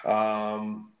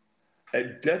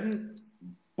 it didn't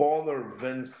bother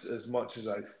Vince as much as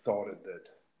I thought it did.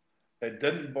 It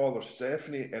didn't bother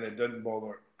Stephanie, and it didn't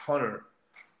bother Hunter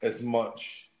as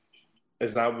much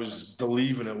as I was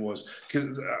believing it was.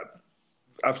 Because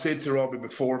I've said to Robbie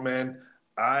before, man,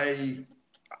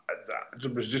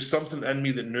 there was just something in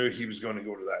me that knew he was going to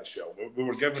go to that show. We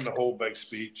were given the whole big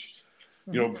speech,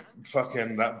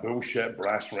 fucking that bullshit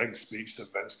brass ring speech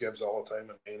that Vince gives all the time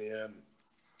in Mania. And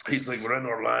he's like, we're in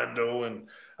Orlando, and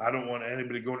I don't want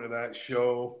anybody going to that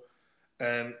show.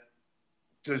 And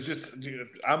there's just,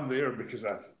 I'm there because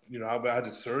I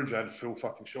had surgery. I had full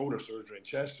fucking shoulder surgery and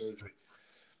chest surgery.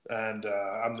 And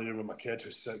I'm there with my kid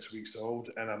who's 6 weeks old,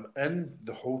 and I'm in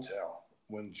the hotel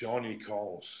when Johnny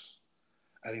calls,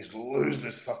 and he's losing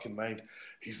his fucking mind.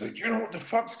 He's like, "Do you know what the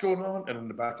fuck's going on?" And in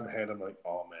the back of my head, I'm like,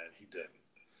 "Oh man, he didn't."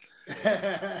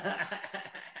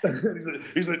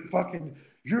 he's like, "Fucking,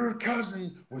 your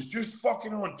cousin was just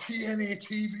fucking on TNA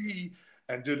TV,"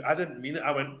 and dude, I didn't mean it.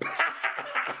 I went,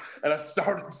 and I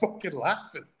started fucking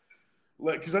laughing,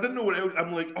 like, because I didn't know what it was.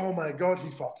 I'm like, "Oh my god, he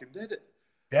fucking did it."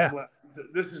 Yeah. I'm like,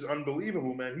 "This is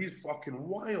unbelievable, man. He's fucking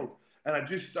wild." And I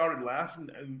just started laughing.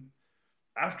 And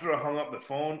after I hung up the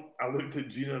phone, I looked at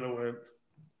Gina and I went,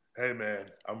 "Hey,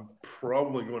 man, I'm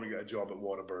probably going to get a job at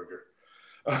Whataburger."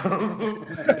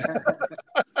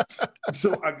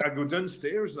 So I go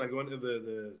downstairs and I go into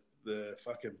the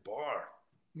fucking bar.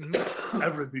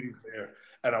 Everybody's there.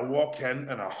 And I walk in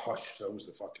and a hush fills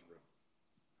the fucking room.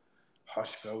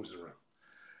 Hush fills the room.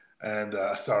 And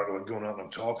I started like going out and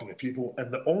I'm talking to people.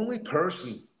 And the only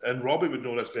person, and Robbie would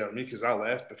know this better than me because I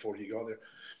left before he got there,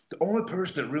 the only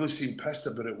person that really seemed pissed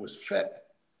about it was Fit.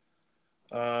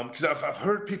 Because I've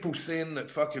heard people saying that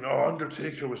fucking, oh,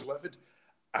 Undertaker was livid.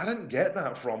 I didn't get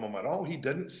that from him at all. He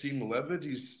didn't seem livid.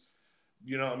 He's,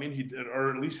 you know what I mean? He did,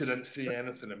 or at least he didn't say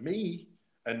anything to me.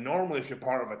 And normally if you're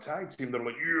part of a tag team, they're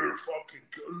like, "You're fucking,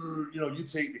 you know, you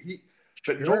take the heat."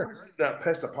 But nobody said that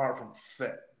pissed apart from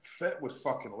Fit. Fit was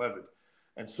fucking livid,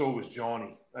 and so was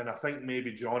Johnny. And I think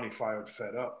maybe Johnny fired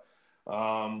Fit up,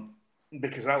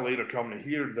 because I later come to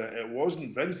hear that it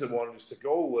wasn't Vince that wanted us to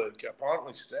go. Like,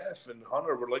 apparently Steph and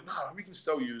Hunter were like, "No, we can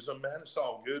still use them, man. It's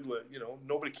all good. Like, you know,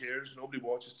 nobody cares. Nobody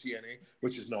watches TNA,"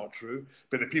 which is not true.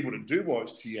 But the people that do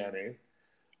watch TNA,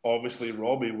 obviously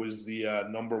Robbie was the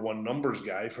number one numbers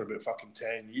guy for about fucking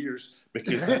 10 years,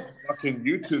 because fucking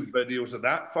YouTube videos of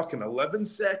that fucking 11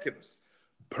 seconds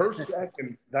per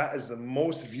second, that is the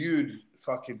most viewed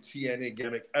fucking TNA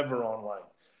gimmick ever online.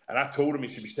 And I told him he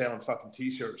should be selling fucking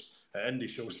t-shirts at indie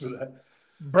shows for that.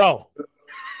 Bro,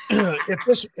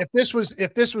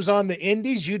 if this was on the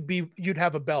indies, you'd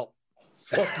have a belt.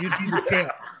 Fuck, you'd be the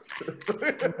champ.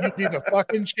 You'd be the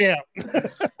fucking champ.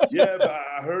 Yeah, but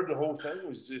I heard the whole thing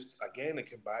was just, again, it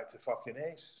came back to fucking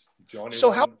Ace. Johnny.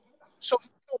 So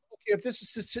if this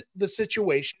is the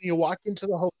situation, you walk into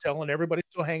the hotel and everybody's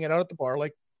still hanging out at the bar,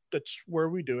 like that's where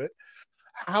we do it.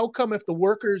 How come if the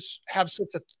workers have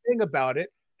such a thing about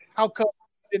it, how come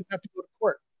they didn't have to go to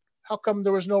court? How come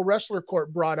there was no wrestler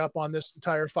court brought up on this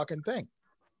entire fucking thing?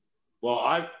 Well,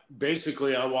 I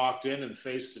walked in and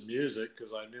faced the music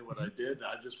because I knew what I did.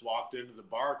 I just walked into the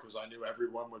bar because I knew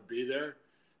everyone would be there.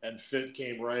 And Fit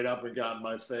came right up and got in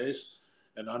my face.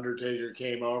 And Undertaker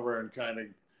came over and kind of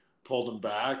pulled him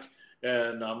back.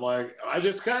 And I'm like, I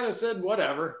just kind of said,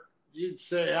 whatever. You'd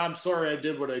say, I'm sorry I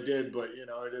did what I did, but, you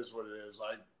know, it is what it is.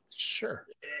 Sure.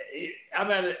 I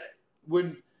mean,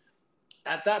 when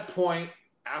at that point,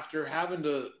 after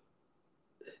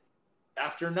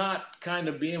not kind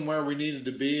of being where we needed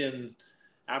to be, and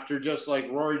after just like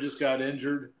Rory just got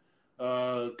injured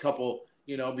a couple,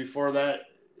 you know, before that,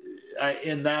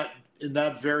 in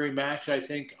that very match, I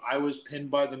think I was pinned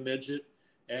by the midget,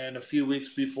 and a few weeks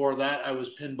before that, I was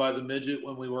pinned by the midget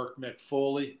when we worked Mick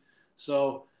Foley.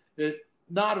 So it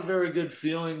not a very good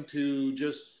feeling to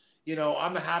just, you know,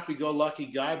 I'm a happy-go-lucky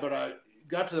guy, but I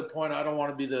got to the point I don't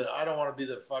want to be the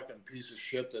fucking piece of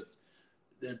shit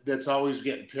that's always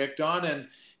getting picked on,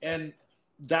 and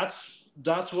that's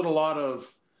what a lot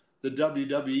of the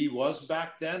WWE was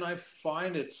back then. I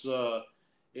find it's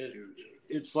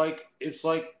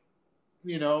like,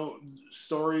 you know,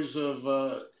 stories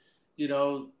of you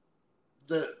know,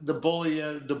 the bully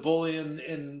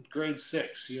in grade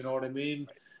 6, you know what I mean?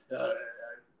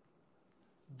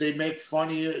 They make fun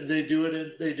of you, they do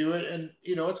it, and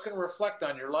you know, it's going to reflect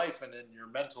on your life and in your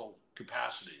mental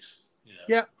capacities, you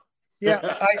know? Yeah.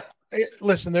 I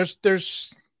listen, there's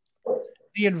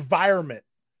the environment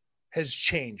has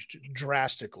changed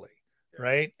drastically,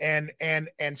 right? And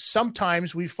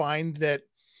sometimes we find that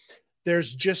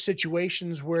there's just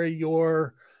situations where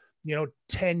you're, you know,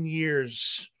 10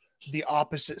 years the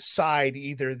opposite side,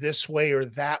 either this way or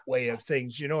that way of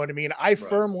things. You know what I mean? I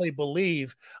firmly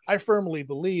believe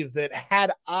that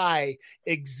had I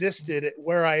existed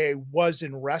where I was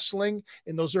in wrestling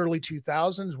in those early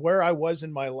 2000s, where I was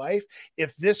in my life,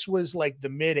 if this was like the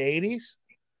mid 80s,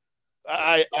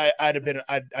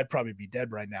 I'd probably be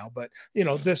dead right now, but you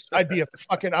know, I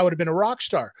would have been a rock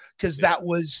star, because that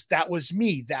was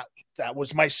me. That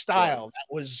was my style. That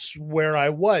was where I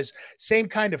was. Same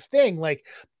kind of thing. Like,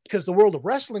 because the world of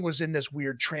wrestling was in this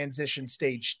weird transition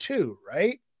stage too,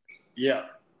 right? Yeah.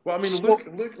 Well, I mean, look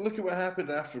at what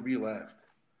happened after we left.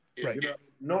 Right. You know,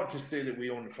 not to say that we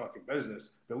own the fucking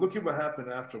business, but look at what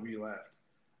happened after we left.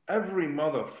 every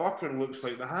motherfucker looks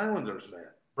like the Highlanders, man.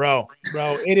 Bro,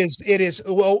 it is.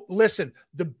 Well, listen,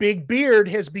 the big beard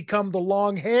has become the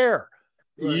long hair.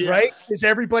 Right? Because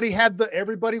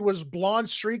everybody was blonde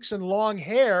streaks and long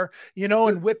hair,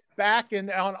 and whipped back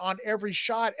and on every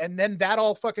shot. And then that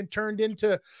all fucking turned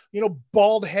into,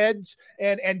 bald heads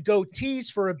and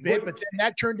goatees for a bit, but then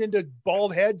that turned into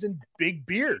bald heads and big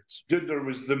beards. Dude, there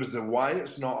was the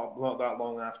Wyatts not that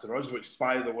long after us, which,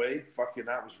 by the way, fucking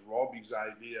that was Robbie's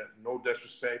idea. No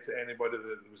disrespect to anybody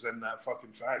that was in that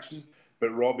fucking faction, but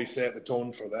Robbie set the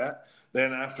tone for that.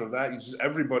 Then after that,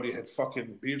 everybody had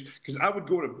fucking beards. Because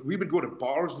we would go to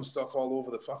bars and stuff all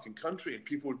over the fucking country, and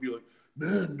people would be like,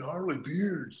 "Man, gnarly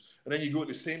beards." And then you go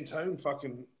to the same town,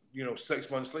 fucking,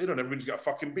 6 months later, and everybody's got a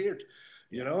fucking beard.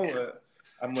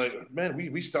 I'm like, man,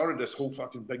 we started this whole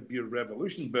fucking big beard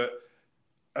revolution. But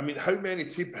I mean, how many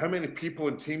people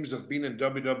and teams have been in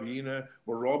WWE now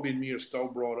where Robbie and me are still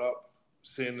brought up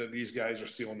saying that these guys are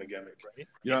stealing the gimmick, right?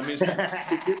 You know what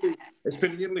I mean? It's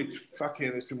been nearly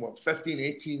 15,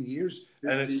 18 years,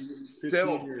 and it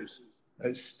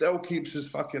still keeps us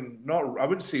fucking not. I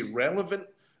wouldn't say relevant,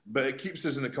 but it keeps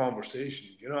us in the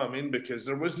conversation. You know what I mean? Because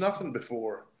there was nothing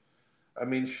before. I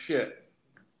mean, shit.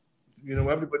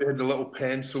 Everybody had the little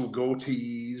pencil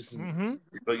goatees, and,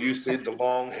 like you said, the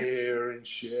long hair and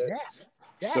shit.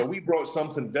 Yeah. So we brought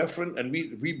something different, and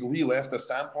we left a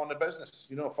stamp on the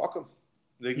business. Fuck them.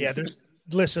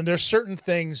 There's certain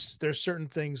things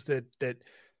that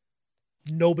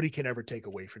nobody can ever take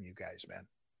away from you guys, man.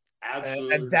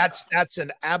 Absolutely. And that's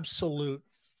an absolute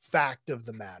fact of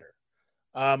the matter.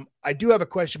 I do have a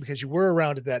question because you were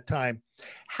around at that time.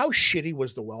 How shitty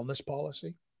was the wellness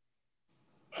policy?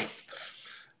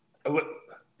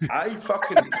 I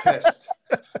fucking pissed.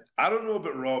 I don't know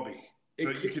about Robbie,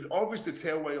 but you could obviously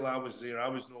tell while I was there, I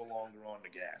was no longer on the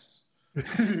gas.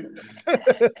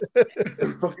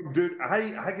 Fucking dude,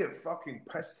 I get fucking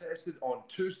piss tested on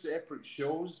 2 separate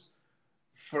shows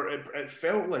for it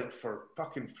felt like for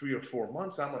fucking 3 or 4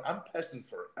 months. I'm like, I'm pissing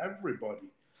for everybody.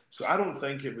 So I don't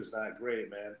think it was that great,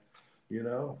 man.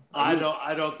 I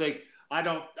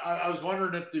was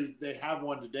wondering if they have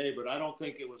one today, but I don't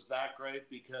think it was that great,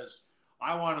 because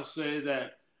I want to say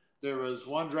that there was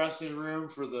one dressing room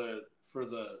for the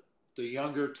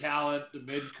younger talent, the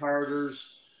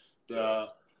mid-carders, the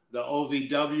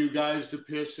OVW guys to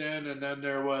piss in, and then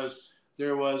there was,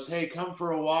 hey, come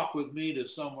for a walk with me to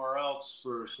somewhere else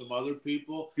for some other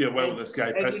people. Yeah, well, this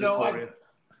guy pisses for you.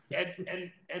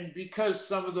 And because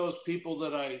some of those people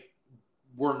that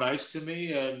were nice to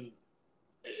me, and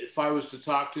if I was to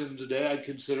talk to them today, I'd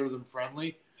consider them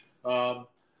friendly. I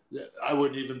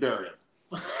wouldn't even bury them.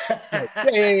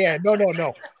 Yeah.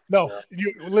 No.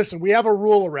 You listen. We have a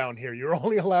rule around here. You're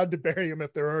only allowed to bury them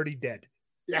if they're already dead.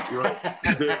 Yeah.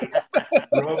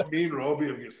 Me and Robbie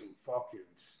have got some fucking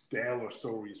stellar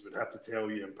stories we'd have to tell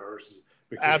you in person.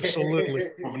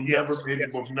 Absolutely. We've never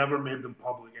made them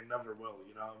public and never will.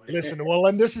 You know what I mean? Listen, well,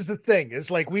 and this is the thing.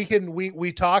 It's like we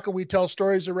talk and we tell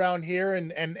stories around here,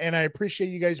 and I appreciate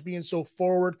you guys being so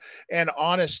forward and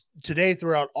honest today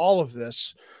throughout all of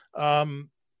this.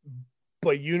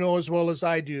 But as well as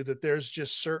I do that there's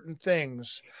just certain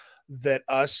things that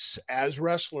us as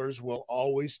wrestlers will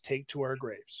always take to our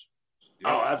graves.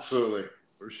 Oh, absolutely.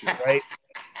 For sure. Right?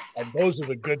 And those are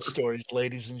the good stories,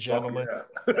 ladies and gentlemen. Oh,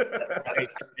 yeah. Right?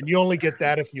 And you only get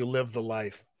that if you live the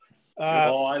life.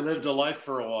 I lived a life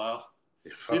for a while.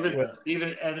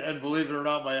 Even and believe it or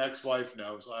not, my ex-wife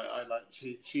knows.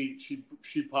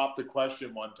 She popped the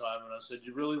question one time, and I said,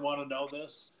 "You really want to know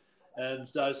this?" And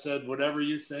I said, "Whatever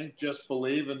you think, just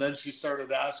believe." And then she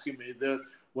started asking me,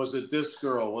 "Was it this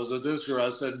girl? Was it this girl?" I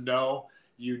said, "No,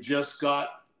 you just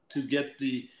got to get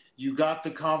you got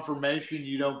the confirmation.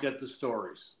 You don't get the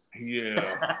stories."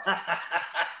 Yeah.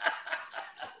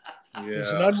 Yeah.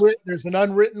 There's an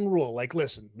unwritten rule. Like,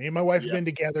 listen, me and my wife have been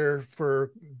together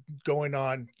for going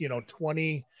on,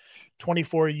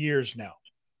 24 years now.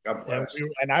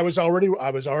 And I was already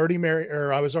married,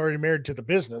 or I was already married to the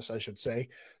business, I should say,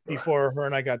 before her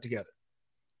and I got together.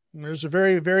 And there's a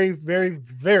very, very, very,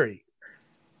 very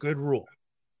good rule.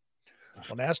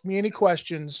 Don't ask me any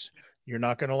questions you're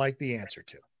not going to like the answer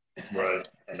to. Right.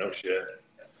 No shit.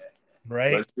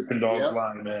 Right. Let sleeping dogs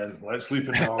lie, man. Let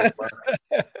sleeping dogs lie.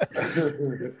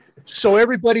 So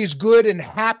everybody's good and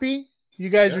happy. You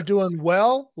guys are doing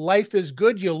well. Life is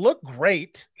good. You look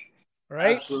great.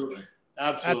 Right? Absolutely.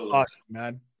 That's awesome,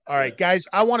 man. All right, guys,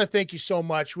 I want to thank you so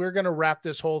much. We're going to wrap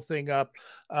this whole thing up.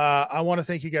 I want to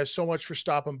thank you guys so much for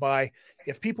stopping by.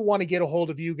 If people want to get a hold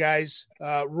of you guys,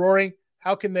 Rory,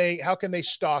 how can they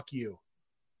stalk you?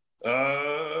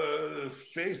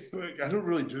 Facebook. I don't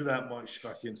really do that much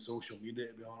fucking social media,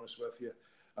 to be honest with you.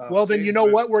 Well, then Facebook, you know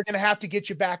what? We're going to have to get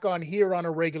you back on here on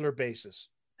a regular basis.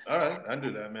 All right, I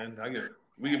do that, man.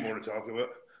 We get more to talk about.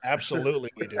 Absolutely,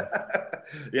 we do.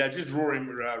 Yeah, just Rory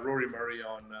Murray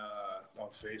on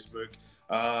Facebook.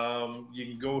 You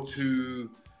can go to.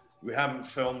 We haven't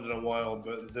filmed in a while,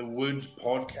 but the Wood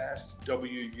podcast,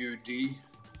 WUD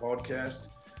podcast.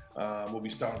 We'll be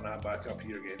starting that back up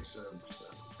here again soon. So.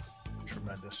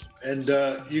 Tremendous. And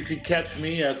you could catch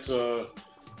me at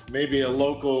maybe a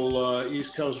local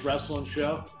East Coast wrestling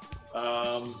show.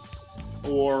 And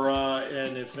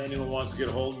if anyone wants to get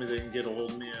a hold of me, they can get a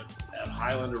hold of me at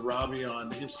Highlander Robbie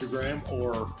on Instagram,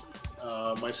 or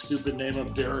my stupid name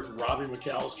of Derek Robbie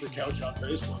McAllister Couch on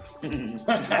Facebook.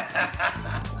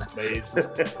 Amazing.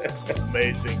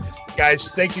 Amazing. Guys,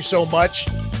 thank you so much.